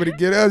was coming to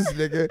get us,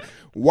 nigga.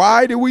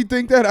 Why did we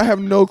think that? I have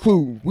no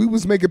clue. We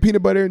was making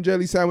peanut butter and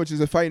jelly sandwiches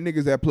and fighting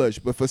niggas at Plush.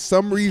 But for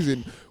some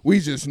reason, we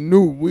just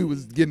knew we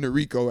was getting a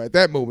Rico at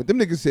that moment. Them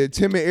niggas said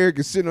Tim and Eric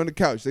is sitting on the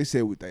couch. They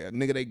said,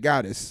 nigga, they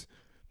got us.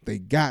 They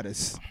got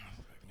us.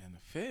 Man, the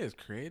feds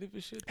creative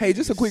as shit. Hey,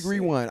 just a quick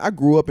rewind. I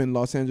grew up in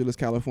Los Angeles,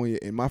 California,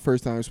 and my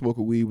first time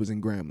smoking weed was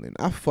in Grambling.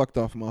 I fucked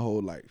off my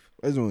whole life.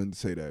 I just wanted to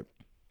say that.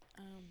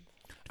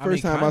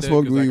 First time I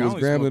smoked weed was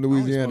Grambling, I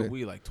Louisiana. only smoked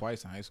weed like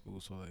twice in high school,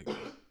 so like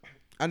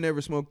I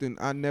never smoked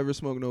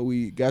no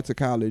weed. Got to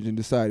college and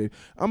decided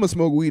I'm gonna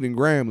smoke weed in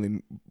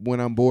Grambling when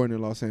I'm born in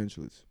Los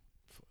Angeles.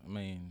 I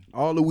mean,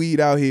 All the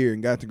weed out here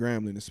and got to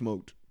Grambling and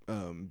smoked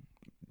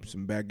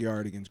some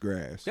backyard against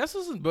grass. that's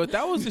wasn't. But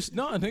that was just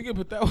no, nigga.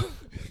 But that was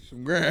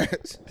Some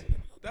grass.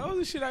 that was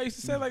the shit I used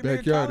to say. Like, man,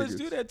 Backyard college niggas.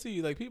 do that to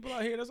you. Like, people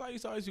out here. That's why I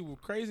used to always be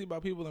crazy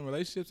about people in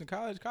relationships in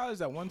college. College,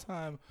 that one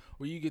time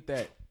where you get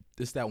that.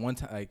 This that one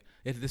time, like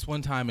it's this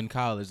one time in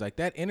college, like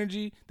that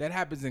energy that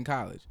happens in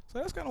college. So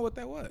that's kind of what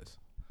that was.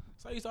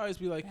 So I used to always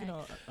be like, you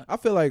know, I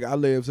feel like I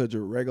live such a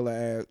regular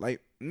ass,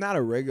 like not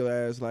a regular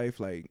ass life.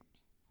 Like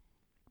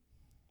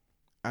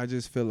I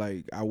just feel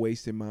like I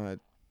wasted my.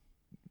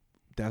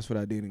 That's what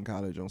I did in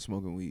college on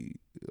smoking weed.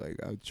 Like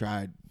I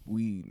tried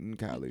weed in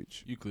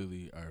college. you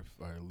clearly are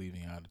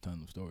leaving out a ton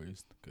of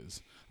stories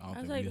because I don't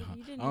I was think like,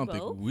 you didn't I don't do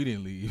think both? we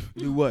didn't leave,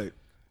 Do what?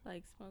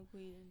 Like smoke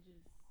weed and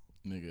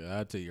just. nigga.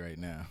 I'll tell you right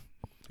now.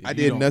 If I you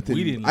did don't- nothing.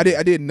 We didn't. I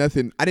leave. did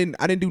nothing. I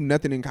didn't do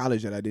nothing in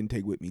college that I didn't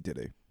take with me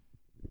today.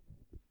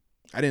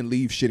 I didn't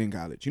leave shit in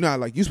college. You know how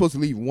like you're supposed to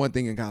leave one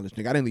thing in college,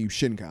 nigga. I didn't leave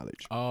shit in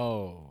college.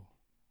 Oh,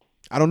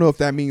 I don't know if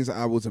that means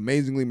I was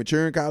amazingly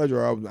mature in college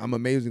or I'm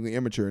amazingly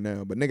immature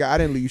now. But nigga, I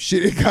didn't leave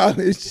shit in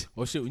college.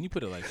 well, shit. When you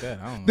put it like that,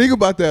 I don't know. Think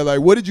about that.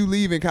 Like, what did you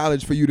leave in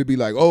college for you to be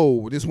like,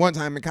 oh, this one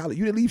time in college?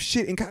 You didn't leave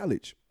shit in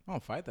college. I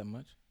don't fight that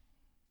much.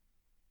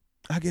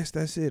 I guess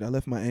that's it. I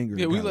left my anger.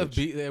 Yeah, in we college.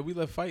 we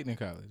left fighting in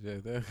college.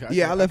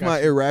 Yeah, I left my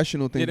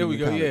irrational Yeah, thinking. there we in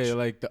go. college. Yeah,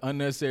 like the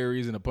unnecessary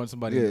reason to punch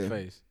somebody in Yeah. the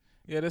face.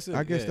 Yeah, that's it.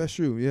 I guess yeah. that's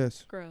true.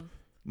 Yes. Growth.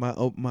 My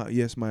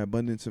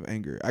abundance of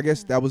anger. I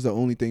guess that was the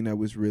only thing that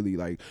was really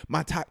like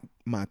my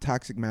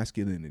toxic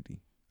masculinity.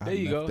 I There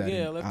you left go. that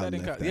Yeah, in- left I that in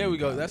left college. that There in we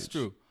go. That's college.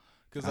 true.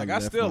 Because I like I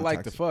left still my like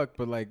to toxic- fuck,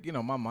 but like you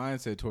know my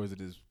mindset towards it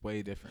is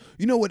way different.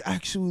 You know what?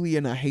 Actually,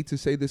 and I hate to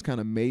say this, kind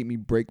of made me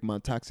break my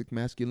toxic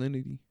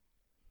masculinity.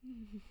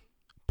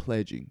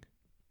 Pledging.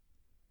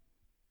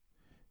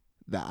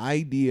 The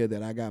idea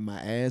that I got my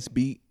ass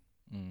beat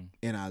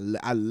and I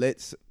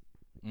let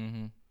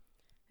Mm-hmm.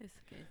 It's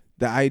good.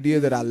 the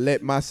idea that I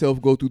let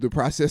myself go through the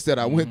process that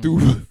I went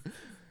through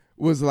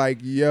was like,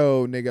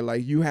 yo, nigga,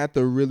 like you had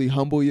to really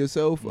humble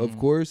yourself, of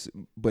course,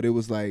 but it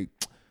was like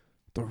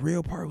the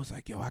real part was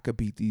like, yo, I could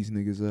beat these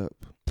niggas up.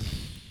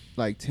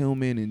 Like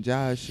Tillman and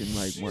Josh and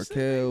like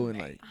Markel and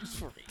like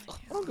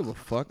I don't give a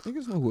fuck.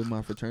 Niggas know who in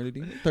my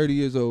fraternity. 30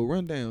 years old.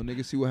 Run down,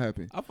 nigga, see what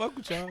happened. I fuck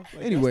with y'all. Like,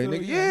 Anyway,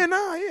 that's nigga,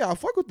 still, I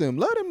fuck with them.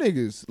 Love them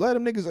niggas. Love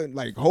them niggas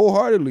like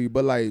wholeheartedly,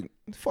 but like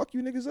fuck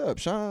you niggas up,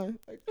 Sean.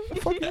 Like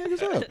fuck you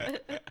niggas up.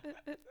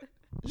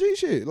 G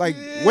shit. Like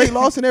weight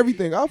loss and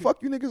everything. I'll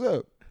fuck you niggas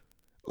up.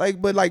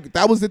 Like, but like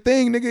that was the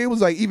thing, nigga. It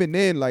was like even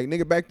then, like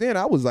nigga back then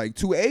I was like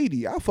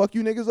 280. I'll fuck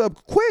you niggas up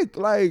quick.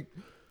 Like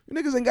you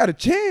niggas ain't got a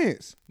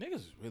chance. Niggas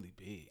is really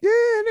big. Yeah,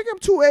 nigga, I'm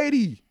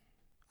 280.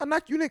 I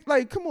knock you niggas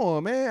like, come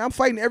on, man. I'm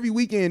fighting every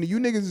weekend and you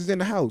niggas is in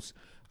the house.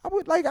 I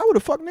would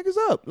have fucked niggas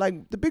up.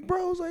 Like the big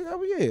bros, like,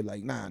 oh yeah,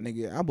 like nah,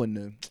 nigga, I wouldn't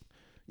have.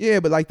 Yeah,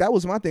 but like that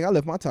was my thing. I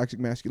left my toxic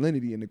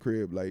masculinity in the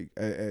crib, like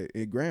at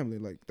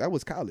Grambling. Like that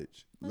was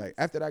college. Like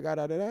after I got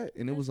out of that,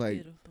 and it was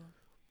like, Beautiful.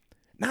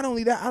 not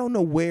only that, I don't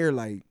know where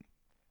like,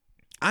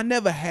 I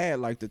never had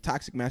like the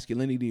toxic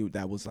masculinity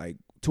that was like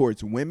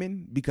towards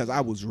women because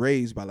I was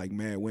raised by like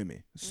mad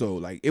women. So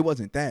like it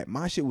wasn't that.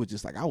 My shit was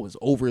just like I was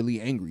overly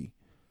angry.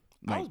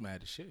 I Like, was mad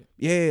as shit.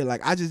 yeah,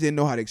 like I just didn't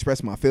know how to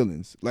express my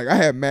feelings. Like I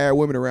had mad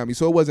women around me,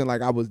 so it wasn't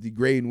like I was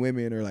degrading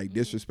women or like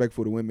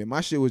disrespectful to women.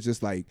 My shit was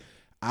just like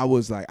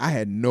I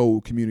had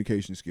no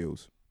communication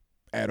skills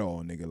at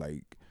all, nigga.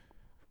 Like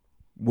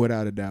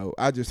without a doubt,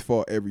 I just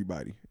fought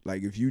everybody.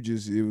 Like if you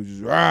just, it was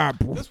just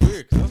That's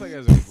weird because that was like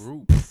as a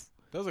group.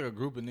 That was like a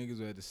group of niggas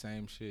who had the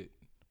same shit.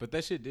 But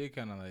that shit did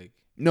kind of like.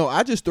 No,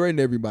 I just threatened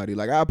everybody.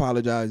 Like I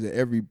apologize to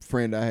every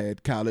friend I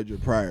had college or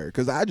prior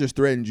because I just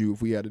threatened you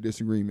if we had a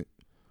disagreement.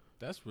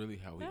 That's really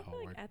how we I feel all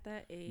like work. at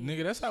that age,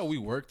 Nigga, that's how we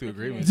work through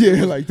agreements.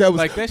 Yeah, like that was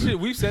Like that shit,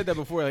 we've said that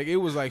before. Like it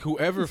was like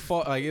whoever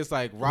fought, like it's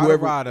like Whoever-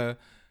 rada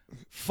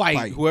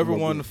fight. Whoever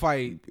Well, won the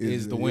fight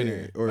is the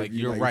winner. yeah. Or like if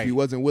you, you're like, right. If you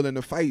wasn't willing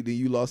to fight, then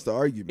you lost the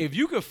argument. If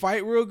you could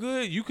fight real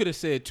good, you could have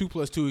said 2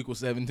 + 2 =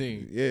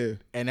 17, Yeah,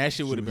 and that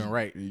shit would have been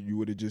right. You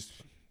would have just,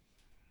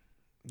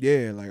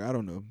 yeah, like I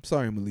don't know.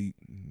 Sorry, Malik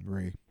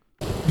Ray.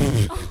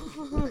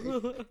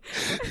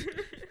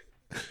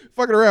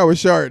 Fucking around with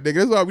Shard, nigga.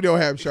 That's why we don't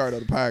have Shard on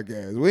the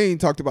podcast. We ain't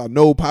talked about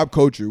no pop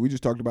culture. We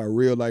just talked about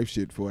real life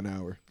shit for an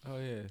hour. Oh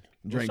yeah.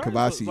 Drink Shard-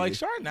 Kavasi. Like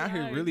Shard out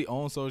here Right. really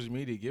on social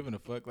media giving a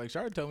fuck. Like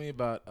Shard told me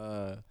about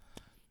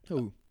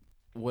Who?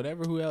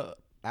 whatever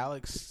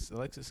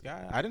Alexis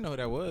Sky. I didn't know who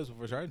that was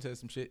before Shard said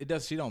some shit. It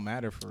does. She don't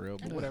matter for real,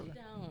 but whatever.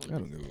 I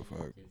don't give a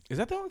fuck. Is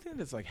that the only thing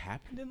that's like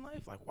happened in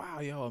life? Like wow,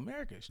 yo,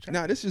 America's trash.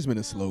 Nah, this has been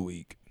a slow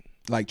week.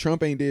 Like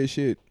Trump ain't did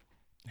shit.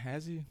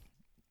 Has he?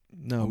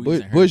 No, We Bush,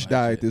 just ain't heard Bush about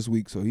died shit. this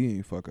week, so he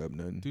ain't fuck up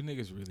nothing. Do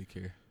niggas really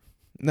care?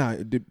 Nah,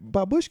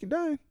 but Bush can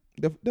die.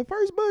 The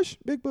first Bush,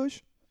 Big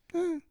Bush.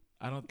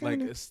 I don't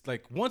Kinda. like. It's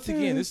like once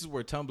again, this is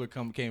where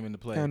Tumblr came into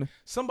play. Kinda.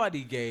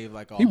 Somebody gave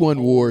like a He won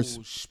whole wars.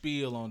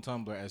 spiel on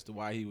Tumblr as to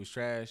why he was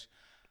trash.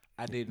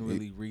 I didn't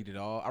really read it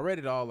all. I read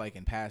it all like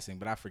in passing,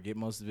 but I forget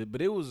most of it.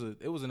 But it was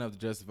enough to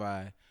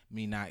justify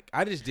me not.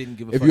 I just didn't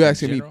give a. If fuck you in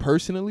asking me general.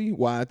 personally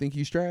why I think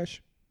he's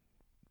trash,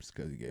 it's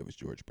because he gave us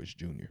George Bush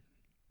Jr.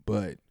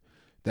 But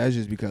that's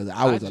just because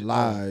I was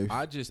alive.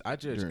 I judge.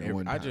 during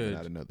one I time, judge.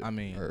 not another. I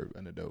mean, or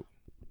an adult.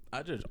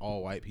 I judge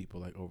all white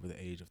people like over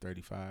the age of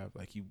 35.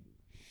 Like you,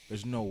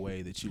 there's no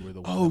way that you were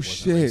the one. Oh that wasn't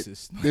shit!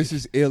 racist. This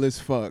is ill as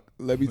fuck.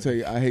 Let me tell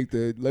you, I hate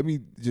to. Let me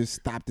just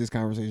stop this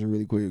conversation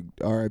really quick.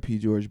 R.I.P.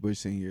 George Bush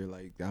Senior.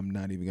 Like I'm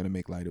not even gonna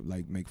make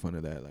make fun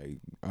of that. Like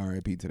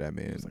R.I.P. to that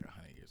man. He was like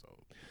 100 years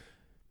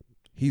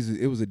old.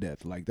 It was a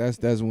death. Like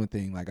that's one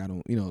thing. Like I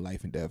don't,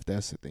 life and death.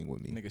 That's the thing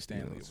with me. Nigga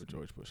Stanley You know, over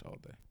George Bush all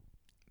day.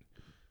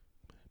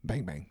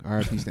 Bang bang.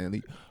 R.I.P.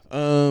 Stanley.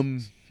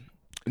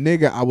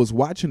 Nigga, I was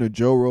watching a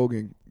Joe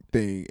Rogan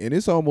thing, and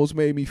it's almost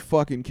made me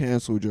fucking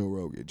cancel Joe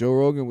Rogan. Joe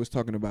Rogan was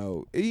talking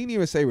about. He didn't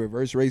even say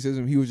reverse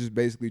racism. He was just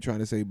basically trying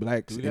to say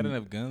blacks. Do we got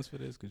enough guns for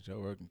this? Because Joe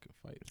Rogan can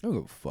fight. I don't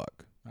give a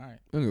fuck. All right.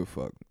 I don't give a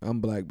fuck. I'm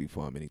black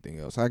before I'm anything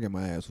else. I get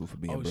my ass whooped for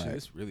being Oh black. shit,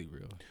 it's really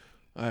real.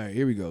 All right,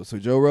 here we go. So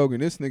Joe Rogan,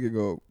 this nigga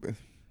go.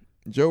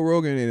 Joe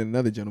Rogan and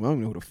another gentleman. I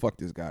don't know who the fuck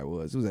this guy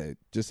was. It was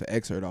just an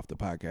excerpt off the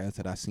podcast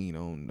that I seen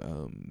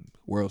on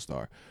World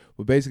Star.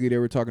 But basically, they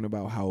were talking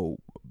about how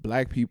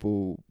black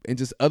people and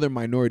just other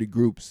minority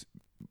groups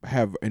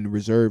have and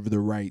reserve the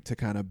right to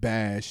kind of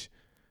bash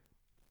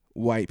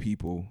white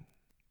people,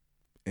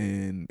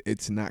 and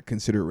it's not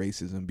considered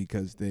racism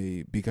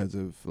because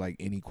of like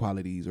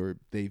inequalities or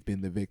they've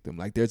been the victim.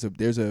 Like there's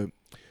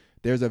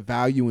a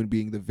value in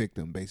being the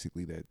victim.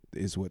 Basically, that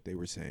is what they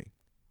were saying.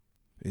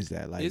 Is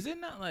that like? Is it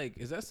not like?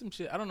 Is that some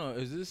shit? I don't know.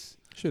 Is this?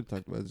 Should have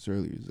talked about this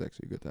earlier. It's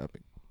actually a good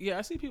topic. Yeah,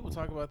 I see people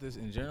talk about this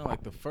in general.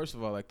 Like first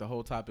of all, like the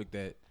whole topic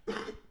that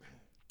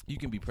you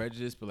can be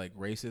prejudiced, but like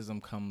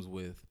racism comes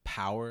with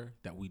power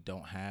that we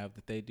don't have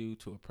that they do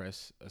to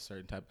oppress a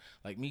certain type.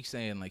 Like me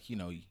saying like, you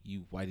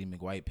whitey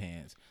McWhite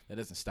pants, that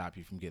doesn't stop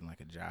you from getting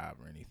like a job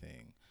or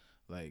anything.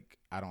 Like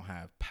I don't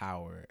have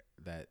power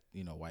that,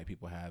 white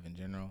people have in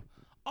general.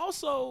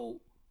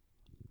 Also,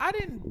 I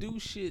didn't do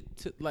shit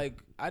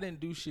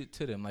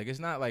to them. Like it's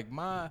not like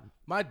my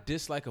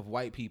dislike of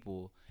white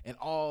people and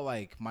all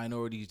like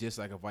minorities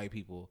dislike of white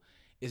people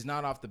is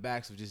not off the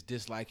backs of just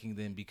disliking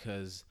them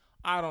because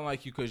I don't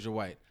like you because you're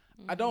white.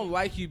 I don't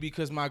like you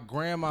because my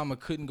grandmama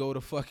couldn't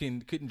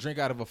drink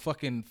out of a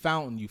fucking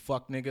fountain, you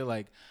fuck nigga.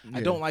 Like Yeah.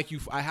 I don't like you.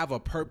 I have a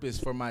purpose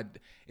for my.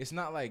 It's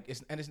not like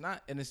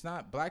it's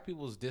not black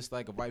people's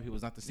dislike of white people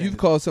is not the same. You've as-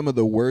 caused some of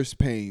the worst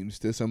pains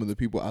to some of the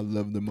people I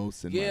love the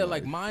most in my life.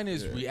 like mine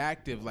is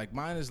reactive. Like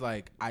mine is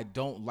like I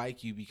don't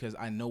like you because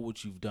I know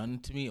what you've done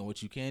to me and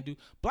what you can do.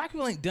 Black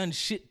people ain't done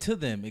shit to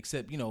them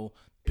except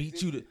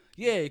beat you to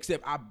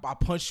except I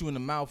punched you in the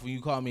mouth when you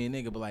call me a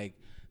nigga. But like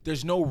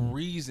there's no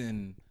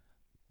reason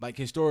like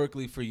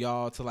historically for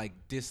y'all to like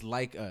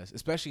dislike us,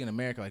 especially in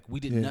America. Like we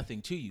did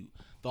nothing to you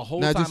the whole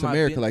Not time. just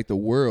America, like the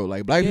world.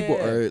 Like black people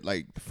Yeah. are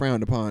like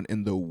frowned upon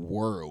in the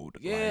world.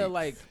 Yeah,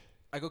 like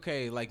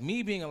okay, like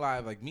me being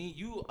alive, like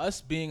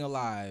us being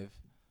alive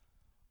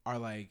are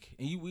like,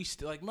 and we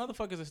still like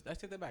motherfuckers. I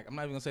take that back. I'm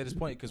not even gonna say this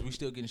point because we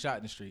still getting shot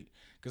in the street.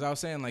 Because I was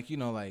saying like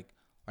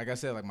like I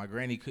said, like my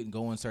granny couldn't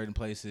go in certain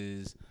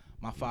places.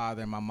 My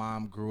father and my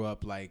mom grew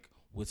up like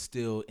with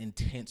still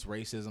intense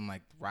racism,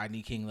 like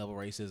Rodney King level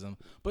racism,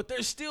 but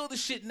there's still the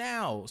shit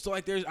now. So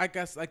like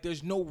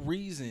there's no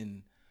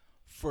reason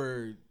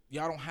for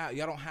y'all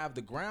don't have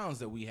the grounds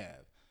that we have.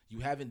 You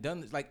haven't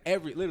done this. Like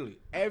literally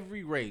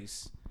every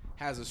race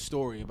has a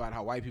story about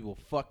how white people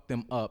fucked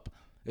them up,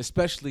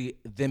 especially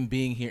them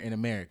being here in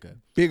America.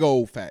 Big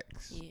old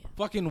facts. Yeah.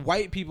 Fucking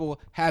white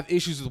people have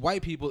issues with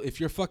white people. If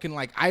you're fucking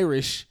like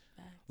Irish,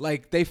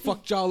 like they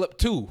fucked y'all up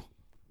too.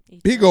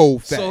 Big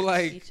old facts. So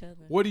like, Each other.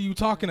 what are you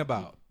talking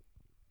about?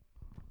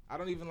 I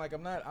don't even like.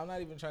 I'm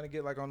not even trying to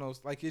get like on those.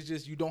 Like it's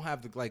just you don't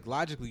have the like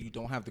logically you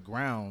don't have the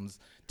grounds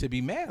to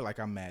be mad. Like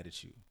I'm mad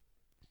at you.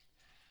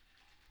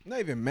 I'm not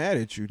even mad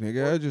at you,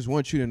 nigga. I just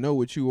want you to know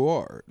what you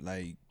are.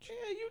 Like,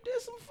 Yeah, you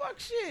did some fuck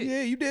shit.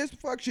 yeah, you did some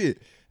fuck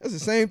shit. That's the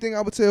same thing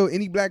I would tell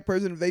any black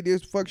person if they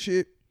did some fuck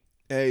shit.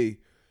 Hey,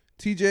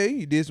 TJ,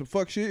 you did some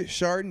fuck shit.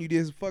 Chardon, you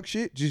did some fuck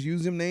shit. Just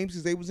use them names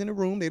because they was in the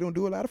room. They don't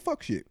do a lot of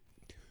fuck shit.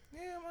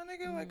 Yeah, my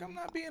nigga. Like I'm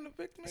not being a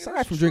victim.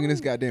 Aside from drinking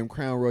this goddamn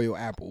Crown Royal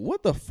apple,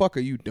 what the fuck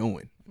are you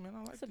doing? Man, I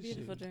like It's a this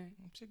beautiful shit. drink.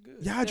 Shit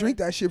good. Y'all drink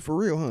that shit for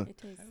real, huh? It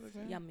tastes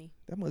man. yummy.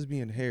 That must be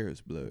in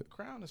Harris blood.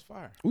 Crown is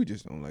fire. We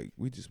just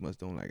must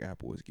don't like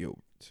apple as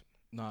Gilbert's.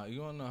 Nah, you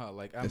don't know how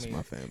like I That's mean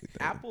my family thing.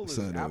 Apple is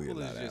Son don't eat apple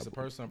is lot of just a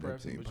apple. personal Never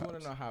preference, seen but you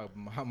want to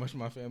know how much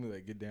my family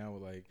like get down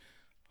with like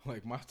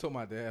I told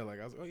my dad like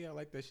I was like, oh yeah, I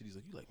like that shit. He's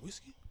like, you like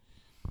whiskey?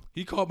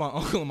 He called my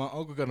uncle and my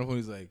uncle got on the phone.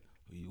 He's like,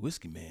 oh, you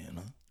whiskey man,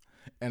 huh?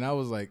 And I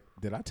was like,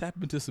 did I tap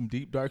into some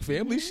deep dark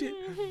family shit?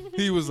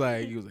 He was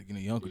like, you know,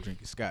 your uncle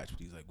drinking scotch, but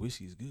he's like,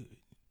 whiskey is good.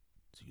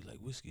 So you like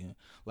whiskey, huh?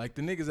 Like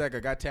the niggas like I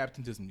got tapped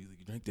into some music.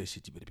 You drink that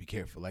shit, you better be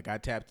careful. Like I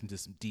tapped into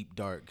some deep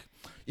dark.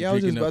 Yeah, I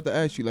was just about to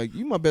ask you. Like,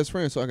 you my best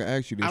friend, so I can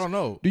ask you this. I don't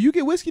know. Do you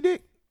get whiskey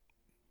dick?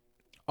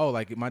 Oh,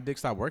 like my dick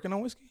stopped working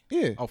on whiskey?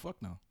 Yeah. Oh fuck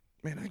no.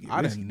 Man, I get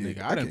I whiskey didn't, dick.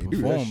 nigga. I didn't can't do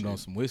that perform shit. on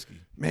some whiskey.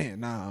 Man,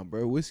 nah,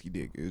 bro. Whiskey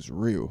dick is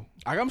real.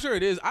 Like I'm sure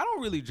it is. I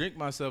don't really drink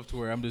myself to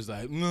where I'm just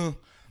like, no.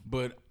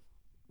 But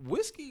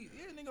whiskey,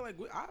 yeah, nigga. Like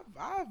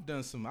I've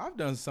done some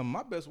of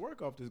my best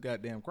work off this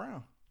goddamn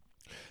Crown.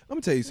 I'm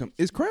gonna tell you something.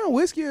 Is Crown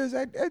whiskey or is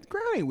that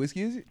Crown ain't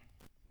whiskey, is it?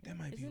 That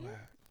might be Isn't why.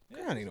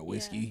 it? Crown ain't a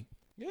whiskey.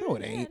 Yeah, No,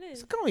 it yeah, ain't. it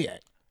is. It's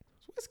cognac.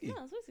 It's whiskey.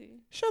 No, it's whiskey.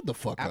 Shut the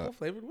fuck Apple up.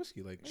 flavored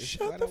whiskey. Like it's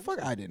Shut flat the out fuck.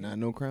 whiskey. I did not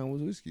know Crown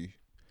was whiskey.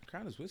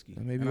 Crown is whiskey.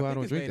 That may be And why I think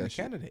don't it's drink made in that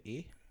shit. Canada,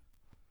 eh?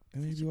 That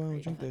may be why I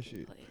don't drink that Fucking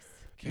shit. place.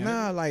 Canada?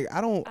 Nah, like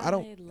I don't. I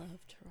love Toronto.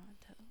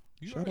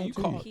 You, Shout you out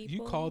to call you.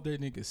 you called their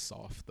niggas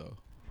soft though.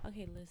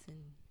 Okay, listen.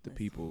 The listen,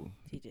 people,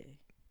 TJ.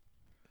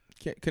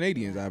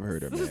 Canadians, I've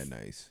heard are mad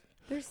nice.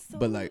 They're so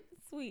But, like-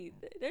 sweet.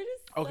 They're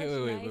just Okay,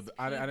 such wait. nice But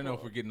I don't know if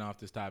people. we're getting off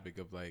this topic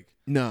of like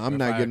No, I'm If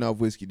not I- getting off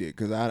whiskey dick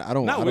because I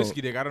don't. not I don't-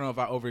 whiskey dick. I don't know if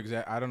I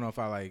don't know if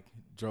I like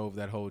drove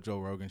that whole Joe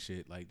Rogan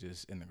shit like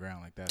just in the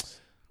ground like that's.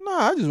 No,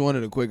 I just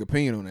wanted a quick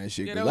opinion on that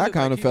shit Yeah, because that was I just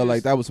kind like of you felt like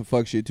just- that was some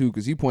fuck shit too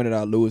because he pointed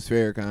out Louis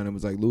Farrakhan and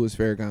was like Louis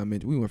Farrakhan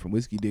mentioned we went from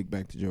whiskey dick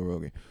back to Joe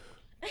Rogan.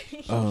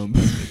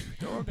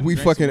 We drank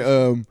fucking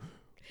some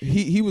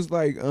he was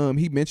like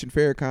he mentioned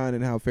Farrakhan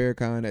and how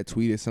Farrakhan had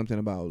tweeted something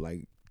about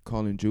like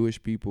calling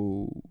Jewish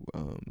people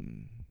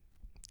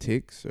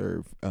ticks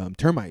or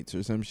termites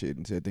or some shit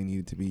and said they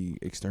needed to be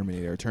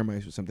exterminated or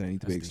termites or something that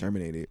need to be That's deep.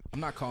 exterminated. I'm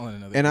not calling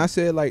another. And I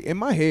said, like, in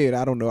my head,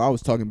 I don't know. I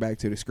was talking back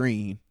to the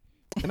screen.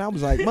 And I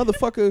was like,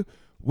 motherfucker,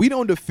 we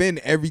don't defend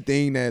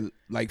everything that,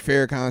 like,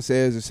 Farrakhan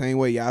says the same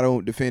way y'all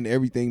don't defend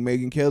everything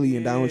Megyn Kelly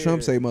and Donald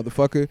Trump say,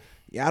 motherfucker.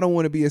 Y'all don't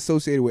want to be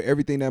associated with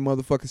everything that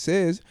motherfucker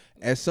says.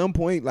 At some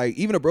point, like,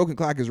 even a broken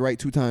clock is right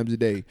 2 times a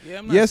day. Yeah,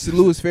 I'm not- Yes,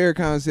 Louis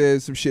Farrakhan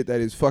says some shit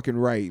that is fucking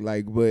right.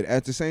 Like, but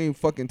at the same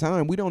fucking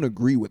time, we don't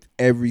agree with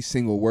every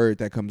single word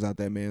that comes out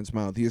that man's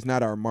mouth. He is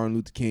not our Martin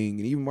Luther King.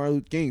 And even Martin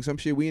Luther King, some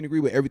shit, we didn't agree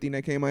with everything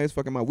that came out his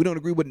fucking mouth. We don't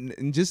agree with,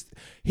 and just,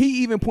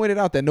 he even pointed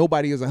out that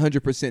nobody is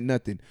 100%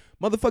 nothing.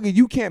 Motherfucker,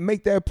 you can't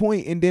make that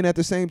point and then at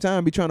the same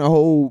time be trying to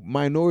hold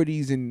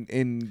minorities and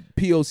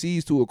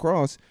POCs to a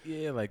cross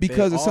yeah, like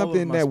because of all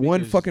something my that one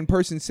speakers- fucking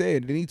person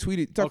said. And he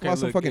tweeted, talking Okay, about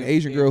some look, fucking if-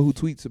 Asian if- girl who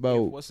tweets If,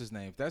 about, what's his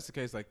name? If that's the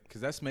case, like, because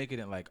that's making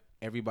it like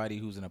everybody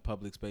who's in a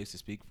public space to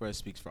speak for us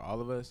speaks for all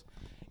of us.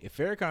 If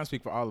Farrakhan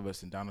speak for all of us,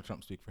 then Donald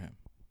Trump speak for him.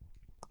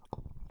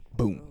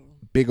 boom,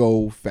 big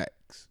old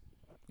facts.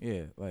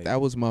 Yeah, like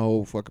That was my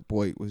whole fucking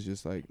point. Was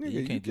just like, Yeah, nigga, you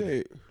you can't do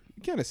that.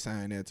 can't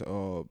assign that to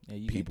all Yeah,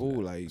 you can't do people.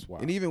 that. Like, That's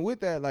wild. and even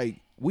with that,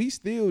 like, we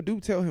still do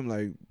tell him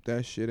like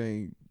that shit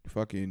ain't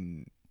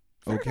fucking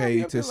Farrakhan okay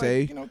be up to there, say.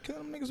 Like, you know,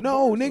 killing them niggas with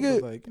No, bars, though,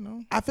 nigga. but, like, you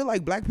know. I feel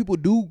like black people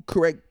do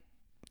correct.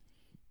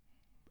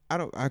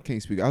 I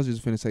can't speak. I was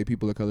just finna say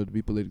people of color to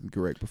be politically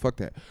correct, but fuck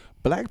that.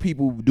 Black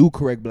people do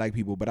correct black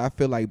people, but I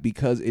feel like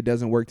because it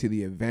doesn't work to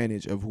the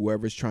advantage of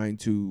whoever's trying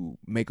to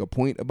make a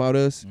point about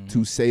us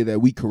to say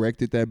that we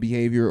corrected that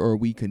behavior or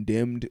we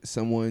condemned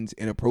someone's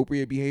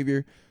inappropriate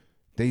behavior,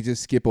 they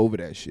just skip over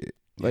that shit.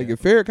 Like Yeah.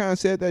 if Farrakhan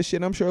said that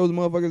shit, I'm sure those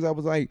motherfuckers I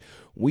was like,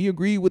 we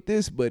agree with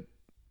this, but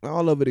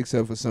all of it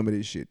except for some of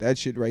this shit. That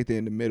shit right there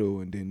in the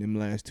middle, and then them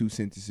last 2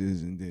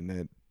 sentences, and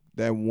then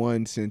that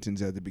one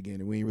sentence at the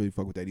beginning. We ain't really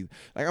fuck with that either.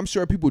 Like I'm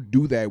sure people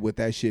do that with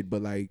that shit,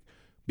 but like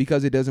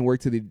because it doesn't work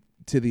to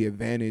to the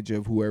advantage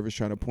of whoever's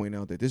trying to point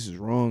out that this is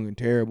wrong and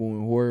terrible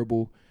and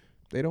horrible.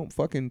 They don't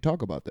fucking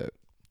talk about that.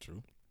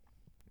 True.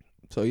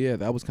 So yeah,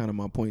 that was kind of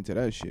my point to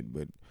that shit.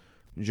 But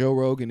Joe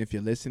Rogan, if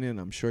you're listening,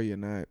 I'm sure you're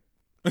not.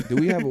 Do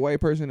we have a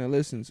white person that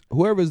listens?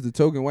 Whoever's the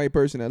token white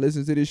person that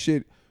listens to this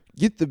shit,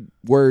 get the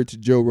word to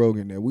Joe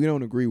Rogan that we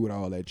don't agree with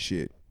all that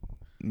shit.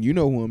 You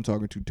know who I'm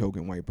talking to,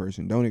 token white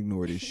person. Don't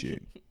ignore this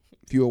shit.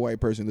 If you're a white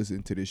person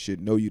listening to this shit,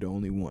 know you're the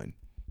only one.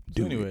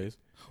 So anyways,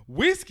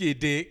 whiskey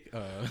dick.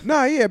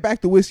 Nah, yeah, back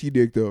to whiskey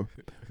dick though.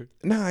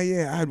 Nah,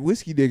 yeah,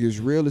 whiskey dick is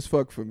real as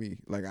fuck for me.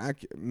 Like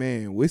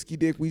man, whiskey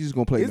dick, we just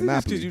gonna play Is it just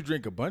Monopoly. because you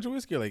drink a bunch of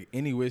whiskey, or like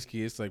any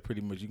whiskey? It's like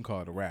pretty much you can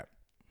call it a wrap.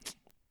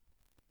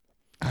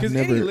 Because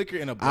any liquor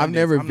in abundance, I've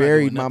never I'm not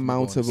varied doing my nothing but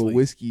amounts going of to a sleep.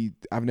 whiskey.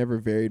 I've never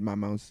varied my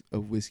amounts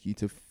of whiskey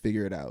to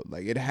figure it out.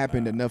 Like it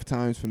happened enough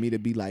times for me to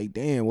be like,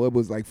 damn, what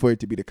was like for it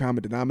to be the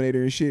common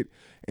denominator and shit.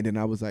 And then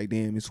I was like,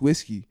 damn, it's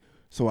whiskey.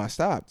 So I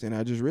stopped and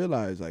I just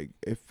realized like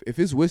if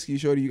it's whiskey,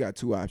 shorty, you got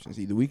two options.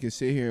 Either we can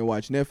sit here and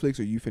watch Netflix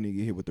or you finna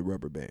get hit with the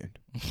rubber band.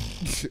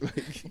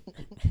 Like,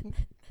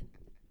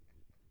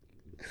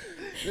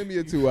 give me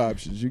your two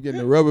options. You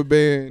getting a rubber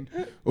band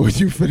or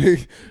you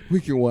finna we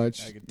can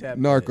watch I can tap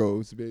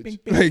Narcos, bitch. Bing,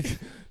 bing. Like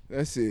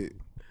that's it.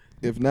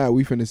 If not,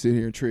 we finna sit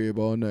here and trib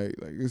all night.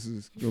 Like this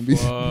is gonna be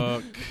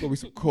Fuck. gonna be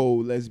some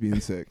cold lesbian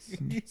sex.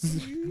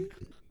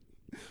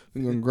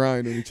 We're gonna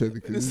grind on each other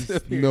because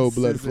there's no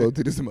blood flow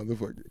to this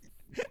motherfucker.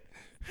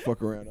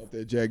 Fuck around off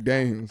that Jack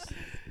Daniels.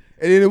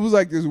 And then it was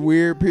like this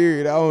weird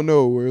period, I don't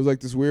know, where it was like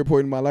this weird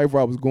point in my life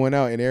where I was going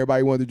out and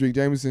everybody wanted to drink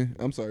Jameson.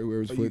 I'm sorry,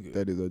 whoever's foot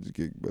that is, I just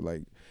kicked. But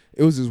like,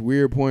 it was this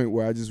weird point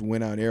where I just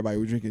went out and everybody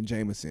was drinking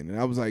Jameson. And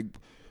I was like,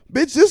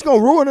 bitch, this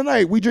gonna ruin the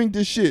night. We drink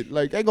this shit.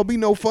 Like, ain't gonna be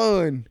no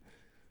fun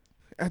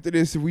after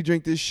this if we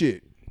drink this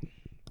shit.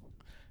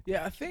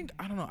 Yeah,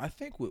 I don't know. I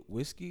think with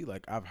whiskey,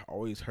 like I've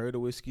always heard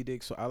of whiskey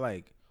dick, so I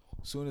like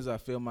as soon as I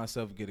feel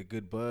myself get a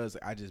good buzz,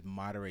 I just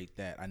moderate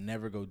that. I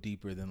never go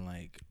deeper than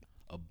like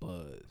a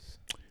buzz.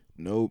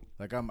 Nope.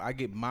 Like I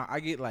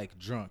get like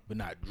drunk, but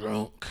not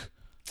drunk.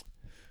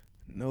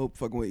 Nope.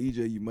 Fucking with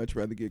EJ, you much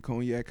rather get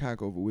cognac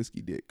cock over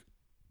whiskey dick.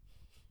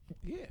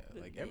 Yeah,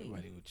 like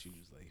everybody would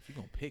choose. Like if you're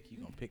gonna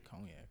pick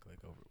cognac like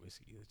over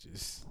whiskey. It's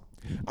just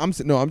I'm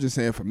just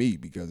saying for me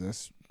because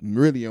that's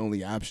really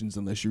only options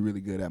unless you're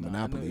really good at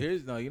Monopoly.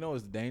 You know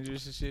what's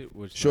dangerous and shit?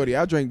 Which Shorty,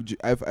 I drink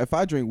if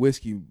I drink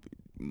whiskey,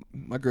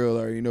 my girl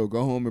already know.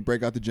 Go home and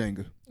break out the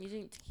Jenga. You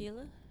drink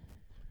tequila?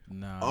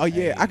 nah. Oh yeah,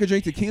 hey. I could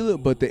drink tequila,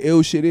 but the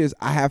ill shit is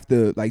I have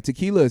to like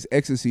tequila is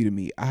ecstasy to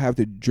me. I have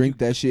to drink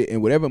that shit,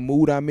 and whatever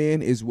mood I'm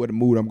in is what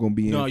mood I'm gonna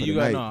be in. No, for you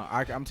the got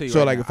night. I'm telling you. So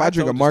right like now, if I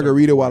drink a told this story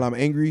margarita before. while I'm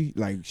angry,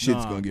 like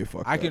shit's Nah, gonna get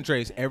fucked I up. can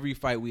trace every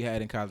fight we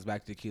had in college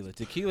back to tequila.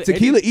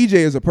 Tequila EJ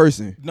is a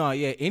person. No,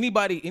 yeah.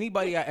 Anybody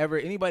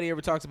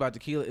ever talks about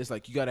tequila, it's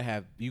like you gotta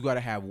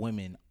have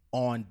women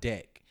on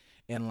deck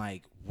and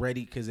like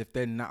ready, because if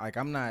they're not like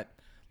I'm not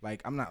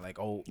like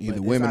oh, Either but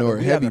it's women or a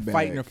we heavy either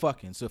fighting bag. or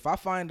fucking. So if I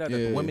find out that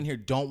Yeah. the women here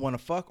don't want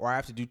to fuck, or I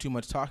have to do too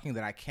much talking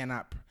that I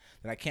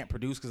can't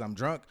produce because I'm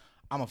drunk,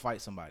 I'm gonna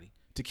fight somebody.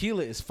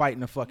 Tequila is fighting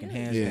the fucking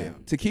hands Yeah,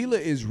 down. tequila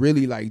is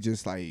really like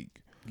just like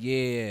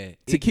Yeah, it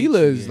tequila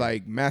gets you, is yeah.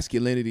 like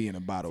masculinity in a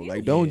bottle. Like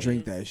Yeah. don't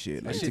drink that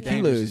shit. That Like shit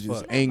tequila dangerous is as just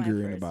fuck. Not my anger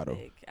in a first bottle.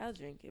 pick. I'll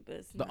drink it, but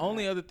it's The not.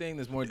 only other thing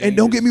that's more dangerous. And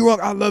don't get me wrong,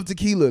 I love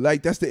tequila.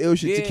 Like that's the ill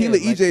shit. Yeah, Tequila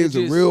like, EJ it is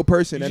a just- real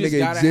person. you That just nigga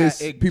gotta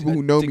exists. have- People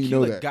who know me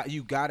know tequila that.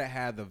 you gotta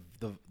have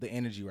the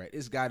energy right.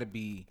 It's gotta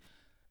be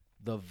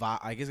the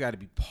vibe. Like it's gotta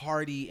be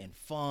party and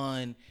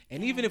fun.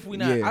 And even if we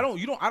not, Yeah. I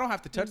don't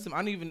have to touch them.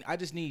 I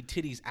just need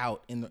titties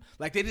out in the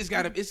like. They just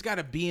gotta. It's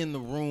gotta be in the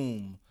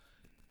room.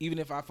 Even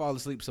if I fall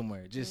asleep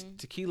somewhere, just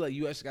tequila.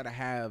 You just gotta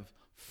have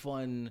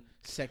fun,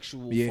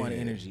 sexual, Yeah. fun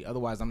energy.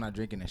 Otherwise, I'm not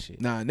drinking that shit.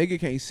 Nah, nigga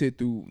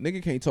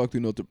can't talk through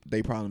no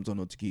they problems on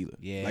no tequila.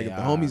 Yeah, Like if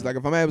the homies, like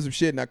if I'm having some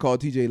shit and I call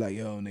TJ like,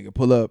 yo, nigga,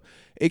 pull up,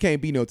 it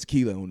can't be no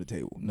tequila on the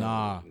table.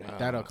 Nah,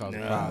 that'll cause a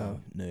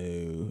problem.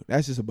 No,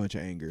 that's just a bunch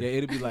of anger. Yeah,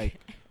 it'll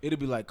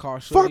be like car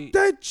shorty. Fuck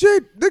that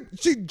shit.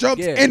 She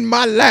jumps Yeah. in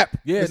my lap.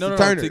 Yeah, Mr. no.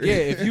 Turner. Yeah,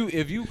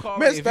 if you call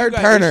Mr. if you got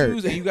Turner.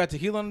 issues and you got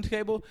tequila on the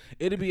table,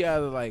 it'll be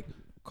either like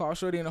call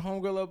shorty and a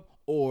homegirl up,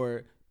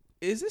 or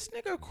is this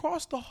nigga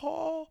across the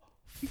hall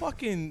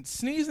fucking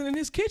sneezing in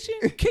his kitchen?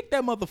 Kick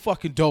that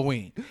motherfucking dough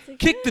in.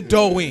 Kick the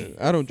dough in.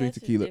 I don't drink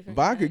Such a tequila. different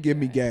Vodka kind of give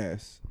me drug.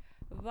 gas.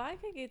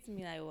 Vodka gets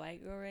me like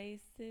white girl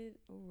wasted.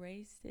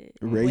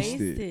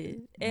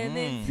 Wasted. And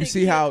then You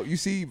see how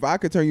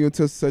vodka turn you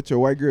into such a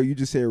white girl? You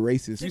just said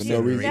racist You for said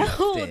no reason.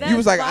 No, You that's You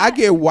was like, I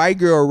vodka. get white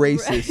girl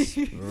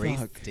racist.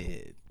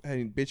 Wasted.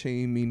 Hey, bitch, ain't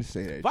even mean to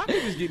say that. Vodka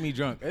just get me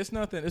drunk. It's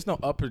nothing. It's no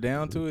up or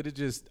down to it. It's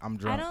just I'm I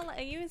drunk. don't like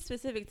even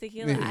specific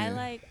tequila. Yeah.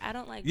 I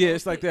don't like. Yeah, cold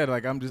it's like te- that.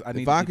 Like I'm just. I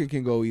need. Vodka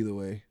can go either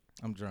way.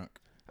 I'm drunk.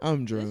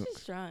 I'm That's drunk.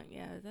 just drunk.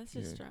 Yeah, that's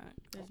just drunk.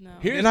 There's no.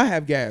 Here- And I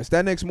have gas.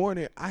 That next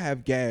morning, I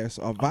have gas.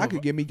 Vodka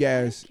give me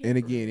gas. And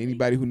again,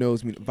 anybody who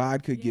knows me,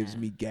 vodka gives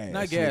me gas.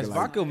 Not Nigga, gas. like-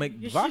 Vodka make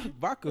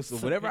vodka. So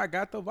whatever I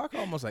got though, vodka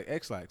almost like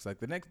X-Lax. Like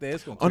the next day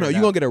it's gonna. Oh no, clear it you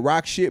out. gonna get a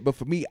rock shit, but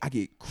for me, I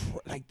get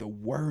like the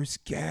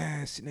worst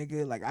gas,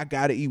 nigga. Like I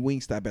gotta eat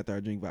Wingstop after I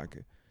drink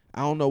vodka.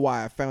 I don't know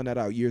why I found that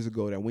out years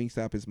ago that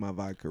Wingstop is my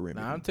vodka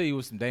remedy. Nah, I'm telling you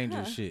with some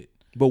dangerous shit.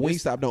 But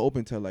Wingstop don't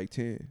open till like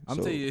 10. I'm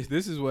so. telling you,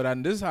 this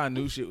is how I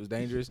knew shit was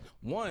dangerous.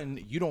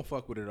 One, you don't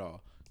fuck with it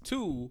all.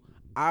 Two,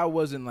 I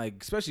wasn't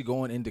like, especially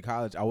going into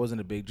college, I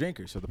wasn't a big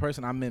drinker. So the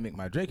person I mimicked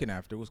my drinking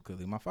after was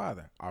clearly my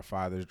father. Our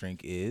father's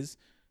drink is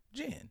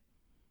gin.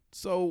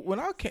 So when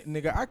I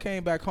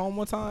came back home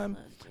one time.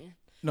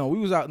 We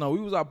was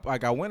out.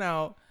 Like I went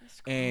out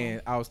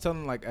and I was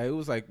telling like it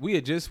was like we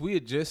had just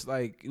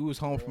like it was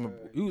home from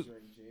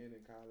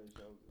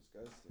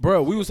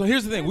Bro, here's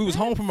the thing. We was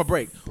home from a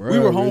break. Bruh, we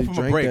were home from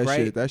a drank break, that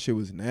right? Shit. That shit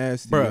was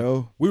nasty, Bro,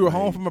 yo. we were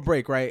home from a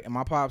break, right? And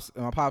my pops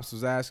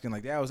was asking,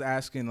 like, Dad was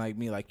asking, like,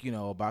 me, like, you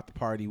know, about the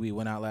party we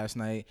went out last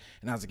night.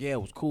 And I was like, yeah,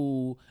 it was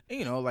cool. And,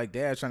 you know, like,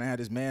 Dad's trying to have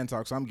this man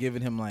talk. So I'm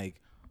giving him,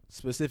 like,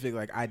 specific,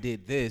 like, I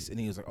did this. And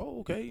he was like, oh,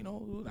 okay, you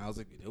know. And I was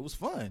like, it was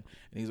fun. And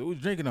he's like, what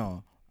you drinking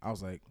on? I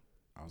was like,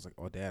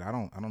 oh, Dad, I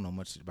don't know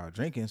much about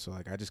drinking. So,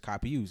 like, I just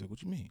copy you. He's like,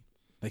 what you mean?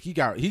 Like, he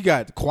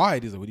got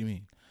quiet. He's like, what do you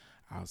mean?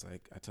 I was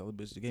like, I tell the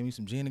bitch that gave me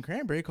some gin and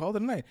cranberry, called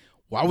it a night.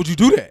 Why would you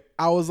do that?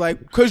 I was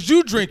like, cause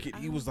you drink it.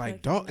 He was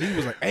like, don't. He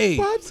was like, hey.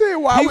 Bob said,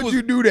 why would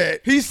you do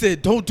that? He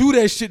said, don't do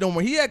that shit no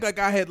more. He acted like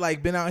I had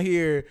like been out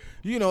here,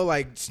 you know,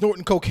 like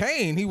snorting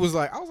cocaine. He was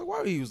like, I was like,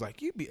 why? He was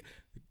like, you be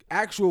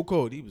actual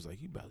code. He was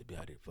like, you probably be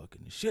out here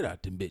fucking the shit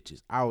out them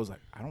bitches. I was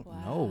like, I don't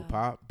know,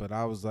 Pop, but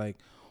I was like,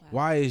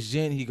 why is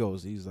gin? He's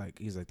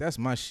like, that's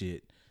my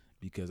shit.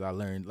 Because I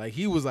learned, like,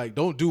 he was like,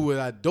 don't do what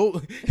I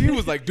don't. He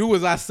was like, do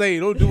as I say,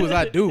 don't do as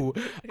I do. I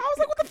was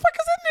like, what the fuck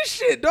is in this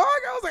shit, dog?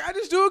 I was like, I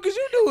just do it because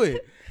you do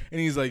it. And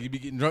he's like, you be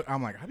getting drunk.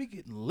 I'm like, I be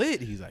getting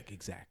lit. He's like,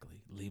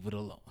 exactly. Leave it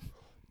alone.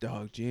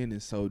 Dog, gin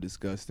is so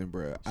disgusting,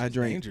 bro. I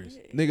drank. Dangerous.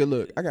 Nigga,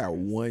 look, I got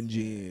one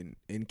gin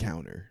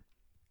encounter.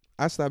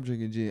 I stopped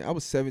drinking gin. I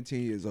was 17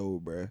 years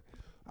old, bro.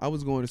 I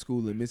was going to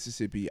school in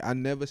Mississippi. I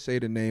never say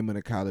the name of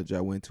the college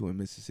I went to in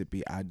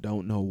Mississippi. I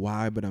don't know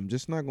why, but I'm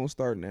just not going to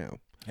start now.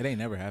 It ain't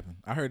never happened.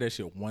 I heard that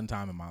shit one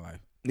time in my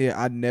life.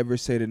 Yeah, I'd never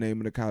say the name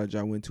of the college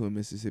I went to in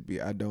Mississippi.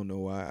 I don't know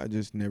why. I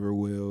just never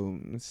will.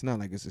 It's not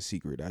like it's a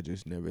secret. I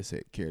just never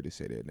care to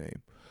say that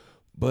name.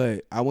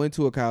 But I went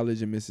to a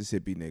college in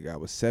Mississippi, nigga. I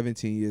was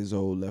 17 years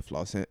old, left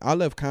Los Angeles. I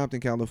left Compton,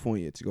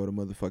 California to go to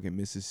motherfucking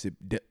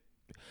Mississippi.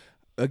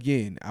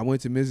 Again, I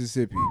went to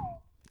Mississippi.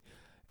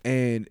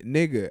 And,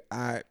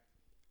 nigga,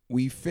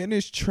 we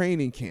finished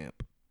training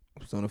camp.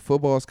 I was on a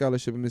football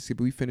scholarship in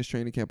Mississippi. We finished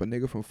training camp. A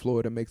nigga from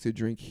Florida makes a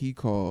drink he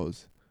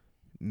calls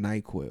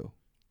NyQuil.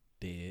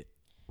 Dead.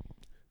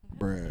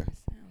 Bruh.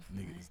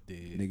 Niggas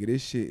dead. Nigga,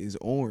 this shit is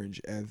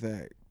orange at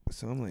that.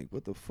 So I'm like,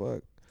 what the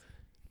fuck?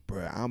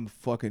 Bruh, I'm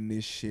fucking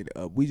this shit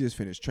up. We just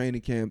finished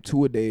training camp,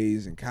 2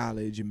 days in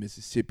college in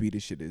Mississippi.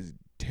 This shit is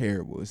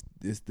terrible.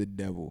 It's the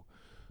devil.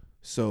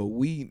 So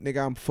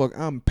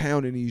I'm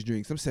pounding these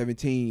drinks. I'm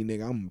 17,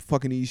 nigga. I'm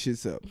fucking these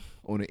shits up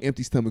on an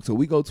empty stomach. So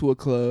we go to a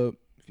club.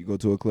 If you go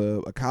to a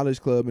club, a college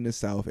club in the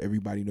South,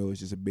 everybody knows it's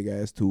just a big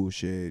ass tool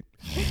shed.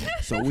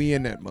 So we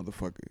in that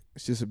motherfucker.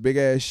 It's just a big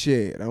ass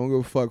shed. I don't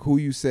give a fuck who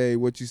you say,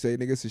 what you say.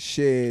 Nigga, it's a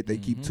shed. They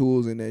keep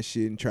tools in that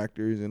shit and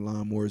tractors and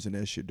lawnmowers and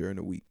that shit during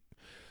the week.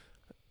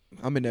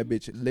 I'm in that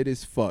bitch lit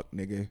as fuck,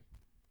 nigga.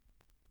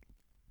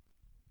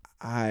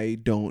 I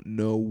don't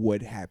know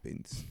what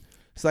happens.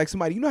 It's like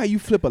somebody, you know how you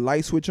flip a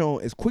light switch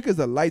on? As quick as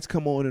the lights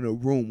come on in a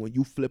room when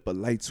you flip a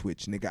light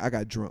switch, nigga, I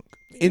got drunk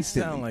instantly.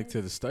 It sound like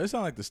it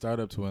sound like the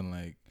startup to when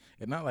like,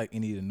 and not like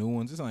any of the new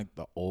ones. It's like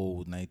the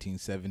old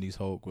 1970s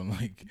Hulk when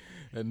like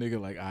a nigga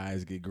like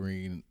eyes get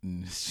green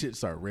and shit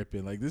start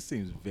ripping. Like this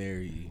seems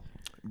very.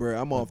 Bro,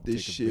 I'm off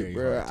this shit,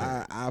 bro.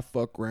 I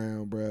fuck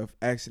around, bro.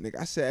 Accident.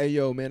 I said, hey,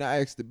 yo, man.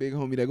 I asked the big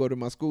homie that go to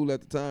my school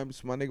at the time.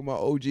 It's my nigga, my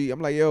OG. I'm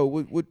like, yo,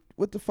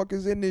 what the fuck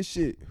is in this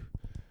shit?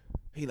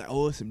 He like,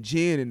 oh, it's some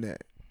gin in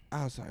that.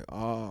 I was like,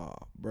 oh,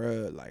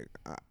 bro. Like,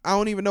 I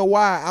don't even know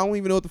why. I don't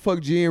even know what the fuck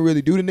gin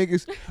really do to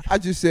niggas. I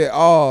just said,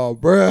 oh,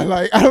 bro.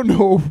 Like, I don't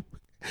know.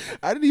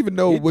 I didn't even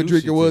know what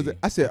drink it was.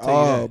 I said,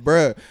 oh,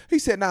 bruh. He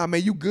said, nah,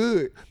 man, you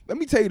good. Let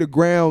me tell you the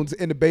grounds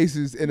and the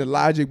basis and the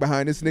logic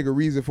behind this nigga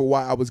reason for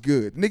why I was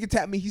good. Nigga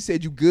tapped me. He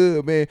said, you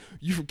good, man.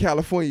 You from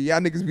California. Y'all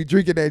niggas be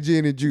drinking that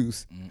gin and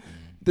juice.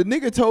 The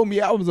nigga told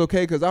me I was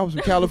okay because I was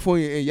from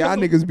California and y'all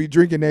niggas be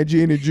drinking that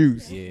gin and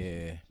juice.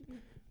 Yeah.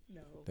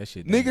 That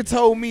shit. Nigga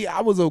told me I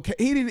was okay.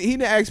 He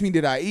didn't ask me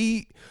did I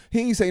eat.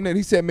 He ain't say nothing.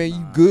 He said, man,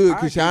 you good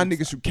because y'all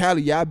niggas from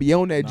Cali. Y'all be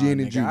on that gin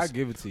and juice. I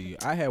give it to you.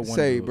 I had one.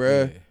 Say,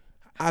 bruh. Yeah.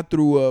 I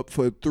threw up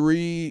for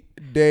 3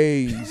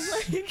 days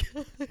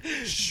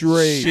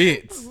straight.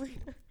 Shit.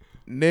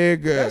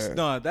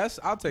 Nigga.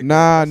 I'll take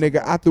Nah,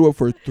 nigga, I threw up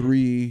for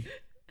 3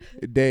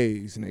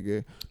 days,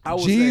 nigga.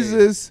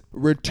 Jesus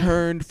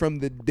returned from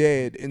the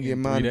dead in the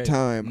amount of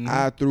time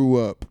I threw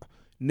up.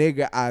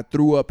 Nigga, I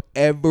threw up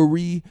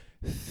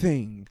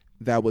everything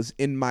that was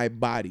in my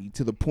body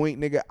to the point,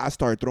 nigga, I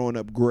started throwing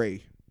up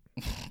gray.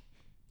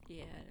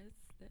 Yeah,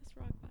 that's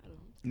rock bottom.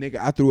 Nigga,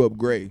 I threw up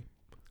gray.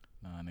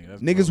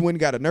 Niggas went and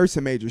got a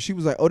nursing major. She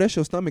was like, oh, that's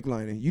your stomach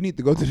lining. You need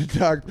to go to the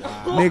doctor.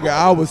 Wow. Nigga,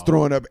 I was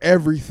throwing up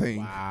everything.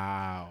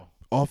 Wow.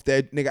 off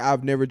that, nigga,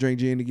 I've never drank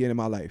gin again in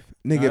my life.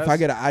 Nigga, Nah, if I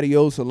get an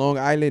adios or Long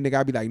Island, nigga,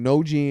 I'd be like,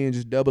 no gin,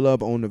 just double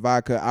up on the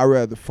vodka. I'd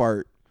rather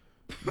fart.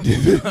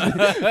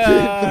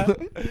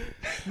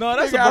 No,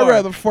 that's Nigga, a I'd bar.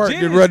 rather fart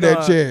Gin than is, run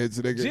that chance,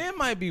 nigga. Gin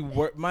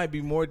might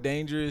be more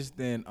dangerous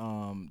than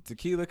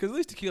tequila, because at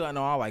least tequila I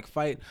know I like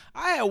fight.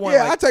 I had one.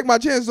 Yeah, like, I take my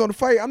chances on the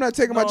fight. I'm not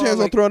taking my No, chance on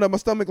like, throwing up my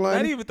stomach line.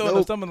 not even throwing Nope.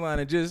 the stomach line.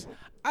 And just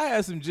I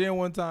had some gin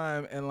one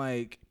time, and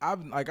like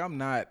I'm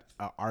not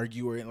an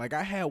arguer, and like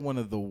I had one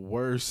of the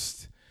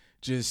worst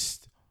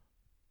just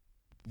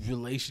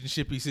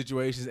relationshipy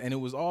situations, and it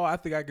was all I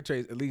think I could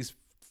trace at least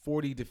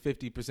 40 to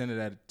 50% of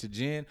that to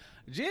gin.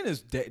 Gin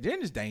is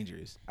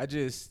dangerous.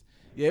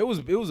 It was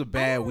a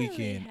bad don't really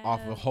weekend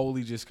off of have-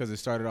 Holy, just because it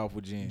started off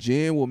with gin.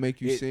 Gin will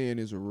make you It- sin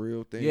is a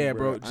real thing. Yeah,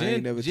 bro. I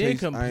ain't never Gin I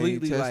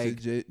completely, ain't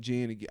tested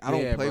gin again. I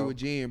don't Yeah, play bro. with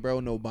gin,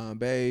 bro. No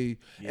Bombay.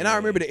 And I Yeah.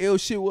 remember the ill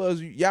shit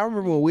was, y'all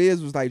remember when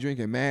Wiz was like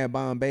drinking mad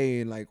Bombay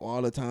and like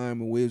all the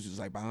time, and Wiz was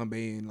like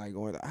Bombay and like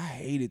I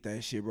hated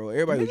that shit, bro.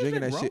 Everybody was Niggas drinking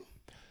drink that rum? shit.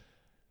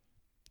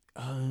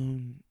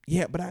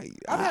 Yeah, but I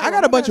had-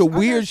 got a bunch of I've had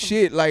weird some-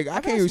 shit. Like I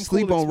I've can't had even some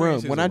sleep cool on rum.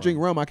 experiences When I with drink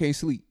rum. rum, I can't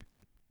sleep.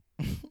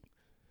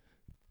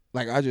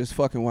 Like I just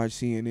fucking watch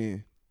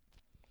CNN.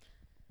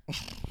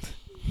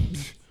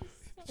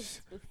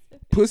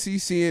 Pussy,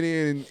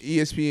 CNN, and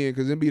ESPN,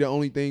 because them be the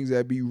only things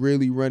that be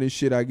really running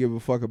shit I give a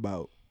fuck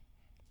about.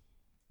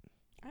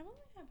 I've only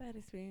had bad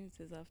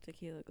experiences off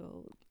tequila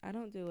gold. I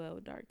don't do well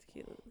with dark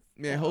tequilas.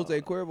 Man, So,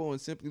 Jose Cuervo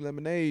and Simply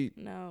Lemonade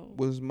No.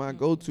 was my Mm-mm.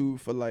 go-to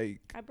for like,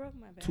 I broke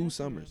my 2 bathroom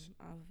summers.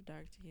 off of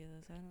dark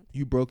tequilas. I don't.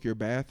 you broke your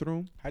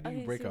bathroom. How do you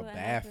Okay, break so a what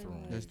happened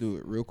bathroom? was- Let's do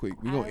it real quick.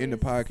 We're I going to end the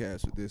was-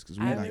 podcast with this because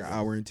we I like an was-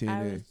 hour and 10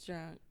 I in. was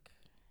drunk,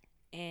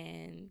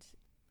 and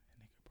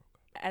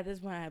at this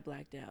point I had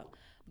blacked out.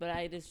 But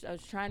I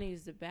was trying to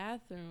use the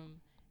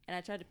bathroom, and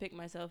I tried to pick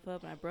myself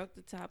up, and I broke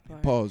the top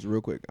part. Pause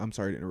real quick. I'm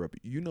sorry to interrupt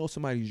you. You know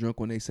somebody's drunk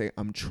when they say,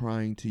 I'm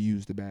trying to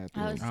use the I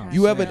bathroom. was trying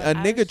You ever, so- a I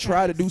nigga was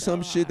try to trying do so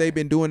some shit they've hard.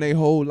 been doing their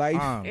whole life?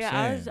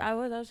 Yeah, saying. I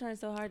was trying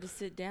so hard to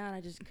sit down.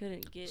 I just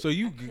couldn't get. So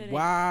you I couldn't-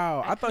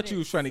 wow! I I thought you couldn't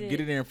was trying to get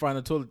sit. it in front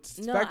of the toilet.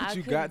 The No, fact that I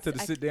you got to couldn't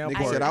the s- sit down Nigga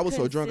part. said I was so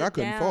couldn't drunk I sit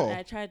couldn't down, fall. and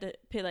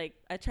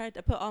I tried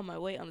to put all my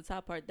weight on the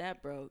top part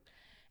that broke,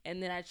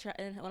 and then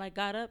and when I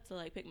got up to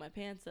like pick my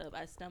pants up,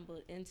 I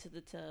stumbled into the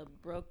tub,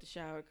 broke the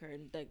shower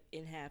curtain like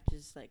in half,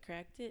 just like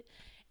cracked it,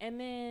 and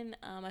then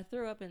I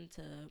threw up in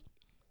the tub,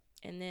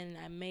 and then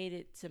I made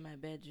it to my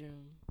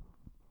bedroom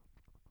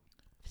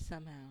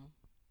somehow.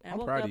 And I I'm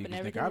woke proud up of you, and 'cause nigga,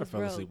 everything I'd was have fell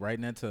broke. asleep right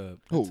in that tub.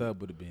 Who? That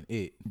tub would have been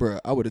it. Bruh,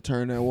 I would have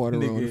turned that water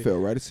on and Nigga. fell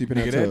right asleep in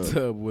Nigga, that that tub.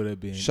 tub would have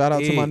been. Shout out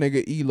to my it.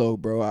 nigga Elo,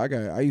 bro.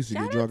 I used to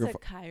get Shout drunk. out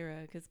and to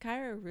Kyra, because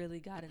Kyra really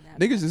got in that.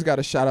 Niggas just got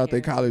to bathroom shout out their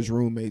and took care of college me.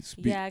 roommates.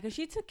 Yeah, because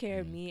she took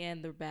care of me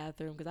and the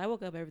bathroom. Because I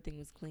woke up, everything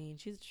was clean.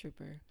 She's a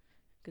trooper.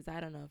 Because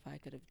I don't know if I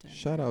could have done.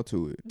 Shout that. out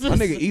to it. My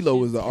nigga Elo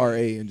was the She's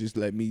RA and just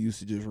let me used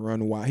to just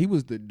run wild. He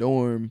was the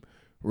dorm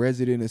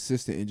resident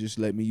assistant and just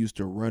let me used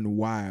to run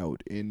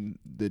wild in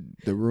the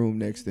room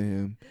next to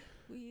him.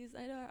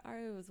 I know our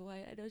RA was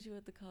white. I know she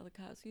went to call the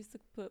cops.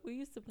 We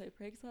used to play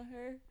pranks on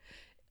her.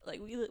 Like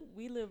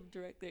we lived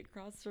directly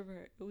across from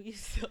her. We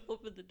used to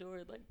open the door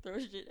and like throw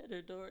shit at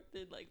her door.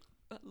 Then like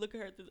look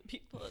at her through the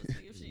peephole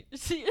and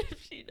see if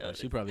she Oh,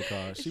 noticed. she probably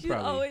called. She She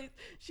probably.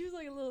 she was a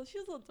little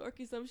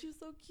dorky. Something. She was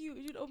so cute.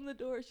 She'd open the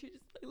door. She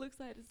just like look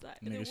side to side.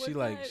 And then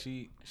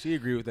Nigga, she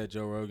agreed with that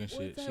Joe Rogan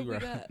shit. She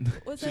right.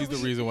 She's the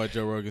reason why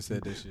Joe Rogan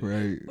said this shit.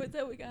 Right. One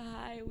time we got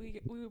high, we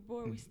were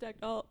bored. We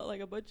stacked all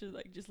like a bunch of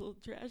like just little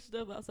trash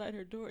stuff outside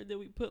her door, and then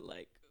we put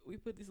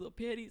these little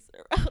panties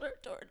around her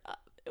doorknob.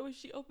 And when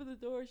she opened the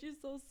door, she's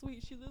so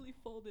sweet. She literally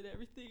folded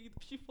everything.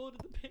 She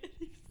folded the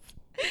panties,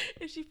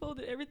 and she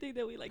folded everything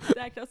that we like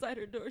stacked outside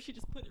her door. She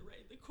just put it right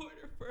in the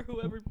corner for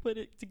whoever put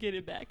it to get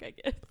it back. I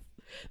guess.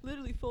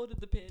 Literally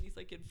folded the panties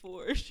like in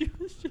 4. She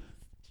was just.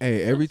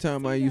 Hey, every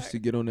time I sweetheart. used to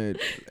get on that,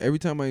 every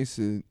time I used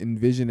to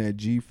envision that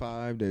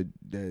G5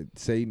 that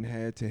Satan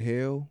had to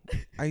hell,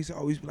 I used to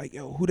always be like,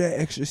 yo, who that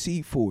extra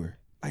seat for?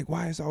 Like,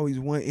 why is always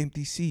one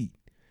empty seat?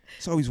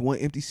 It's always one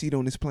empty seat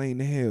on this plane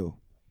to hell.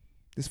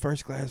 This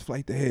first class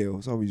flight to hell.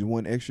 It's always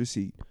one extra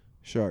seat.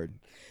 Shard,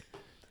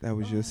 that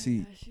was Oh your my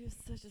seat. gosh, she was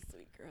such a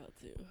sweet girl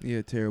too.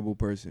 Yeah, terrible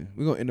person.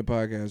 We're going to end the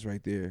podcast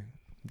right there.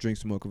 Drink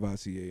some more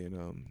Cavassier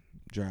and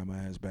drive my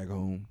ass back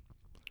home.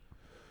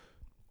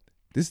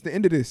 This is the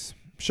end of this.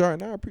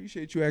 Shardon, I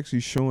appreciate you actually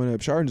showing up.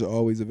 Shardon's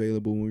always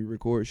available when we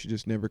record. She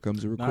just never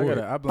comes to No, record.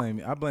 I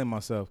blame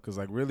myself, because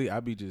like really I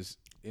be just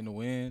in the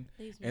wind,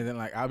 Leaves me and then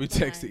like I'll be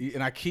behind. texting E,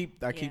 and I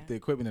keep Yeah. the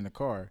equipment in the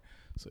car,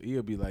 so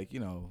E'll be like, you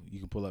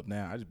can pull up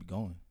now. I just be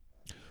going.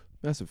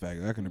 That's a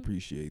fact. I can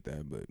appreciate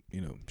that. But,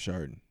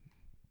 Shardon,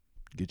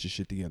 get your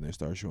shit together and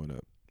start showing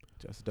up.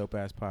 Just a dope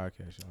ass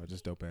podcast, y'all.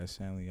 Just dope ass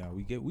family, y'all.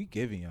 We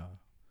giving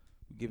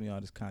y'all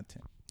this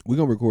content. We're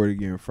going to record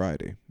again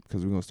Friday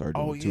because we're going to start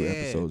doing 2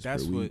 episodes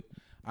that's per what. week.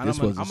 And This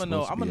I'm wasn't gonna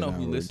know. supposed to I'm be gonna know an who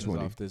hour and listens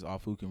 20.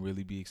 off who can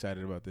really be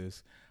excited about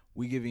this.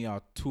 We giving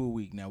y'all 2 a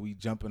week now. We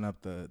jumping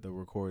up the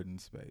recording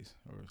space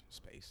or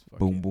space. Fuck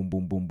Boom, it. boom,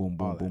 boom, boom, boom,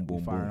 All boom, boom, that. We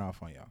boom, firing boom.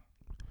 off on y'all.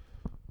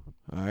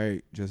 All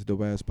right, Just a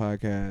Dope Ass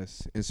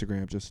Podcast.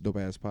 Instagram, Just a Dope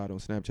Ass Pod. On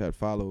Snapchat,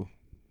 follow.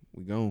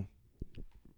 We gone.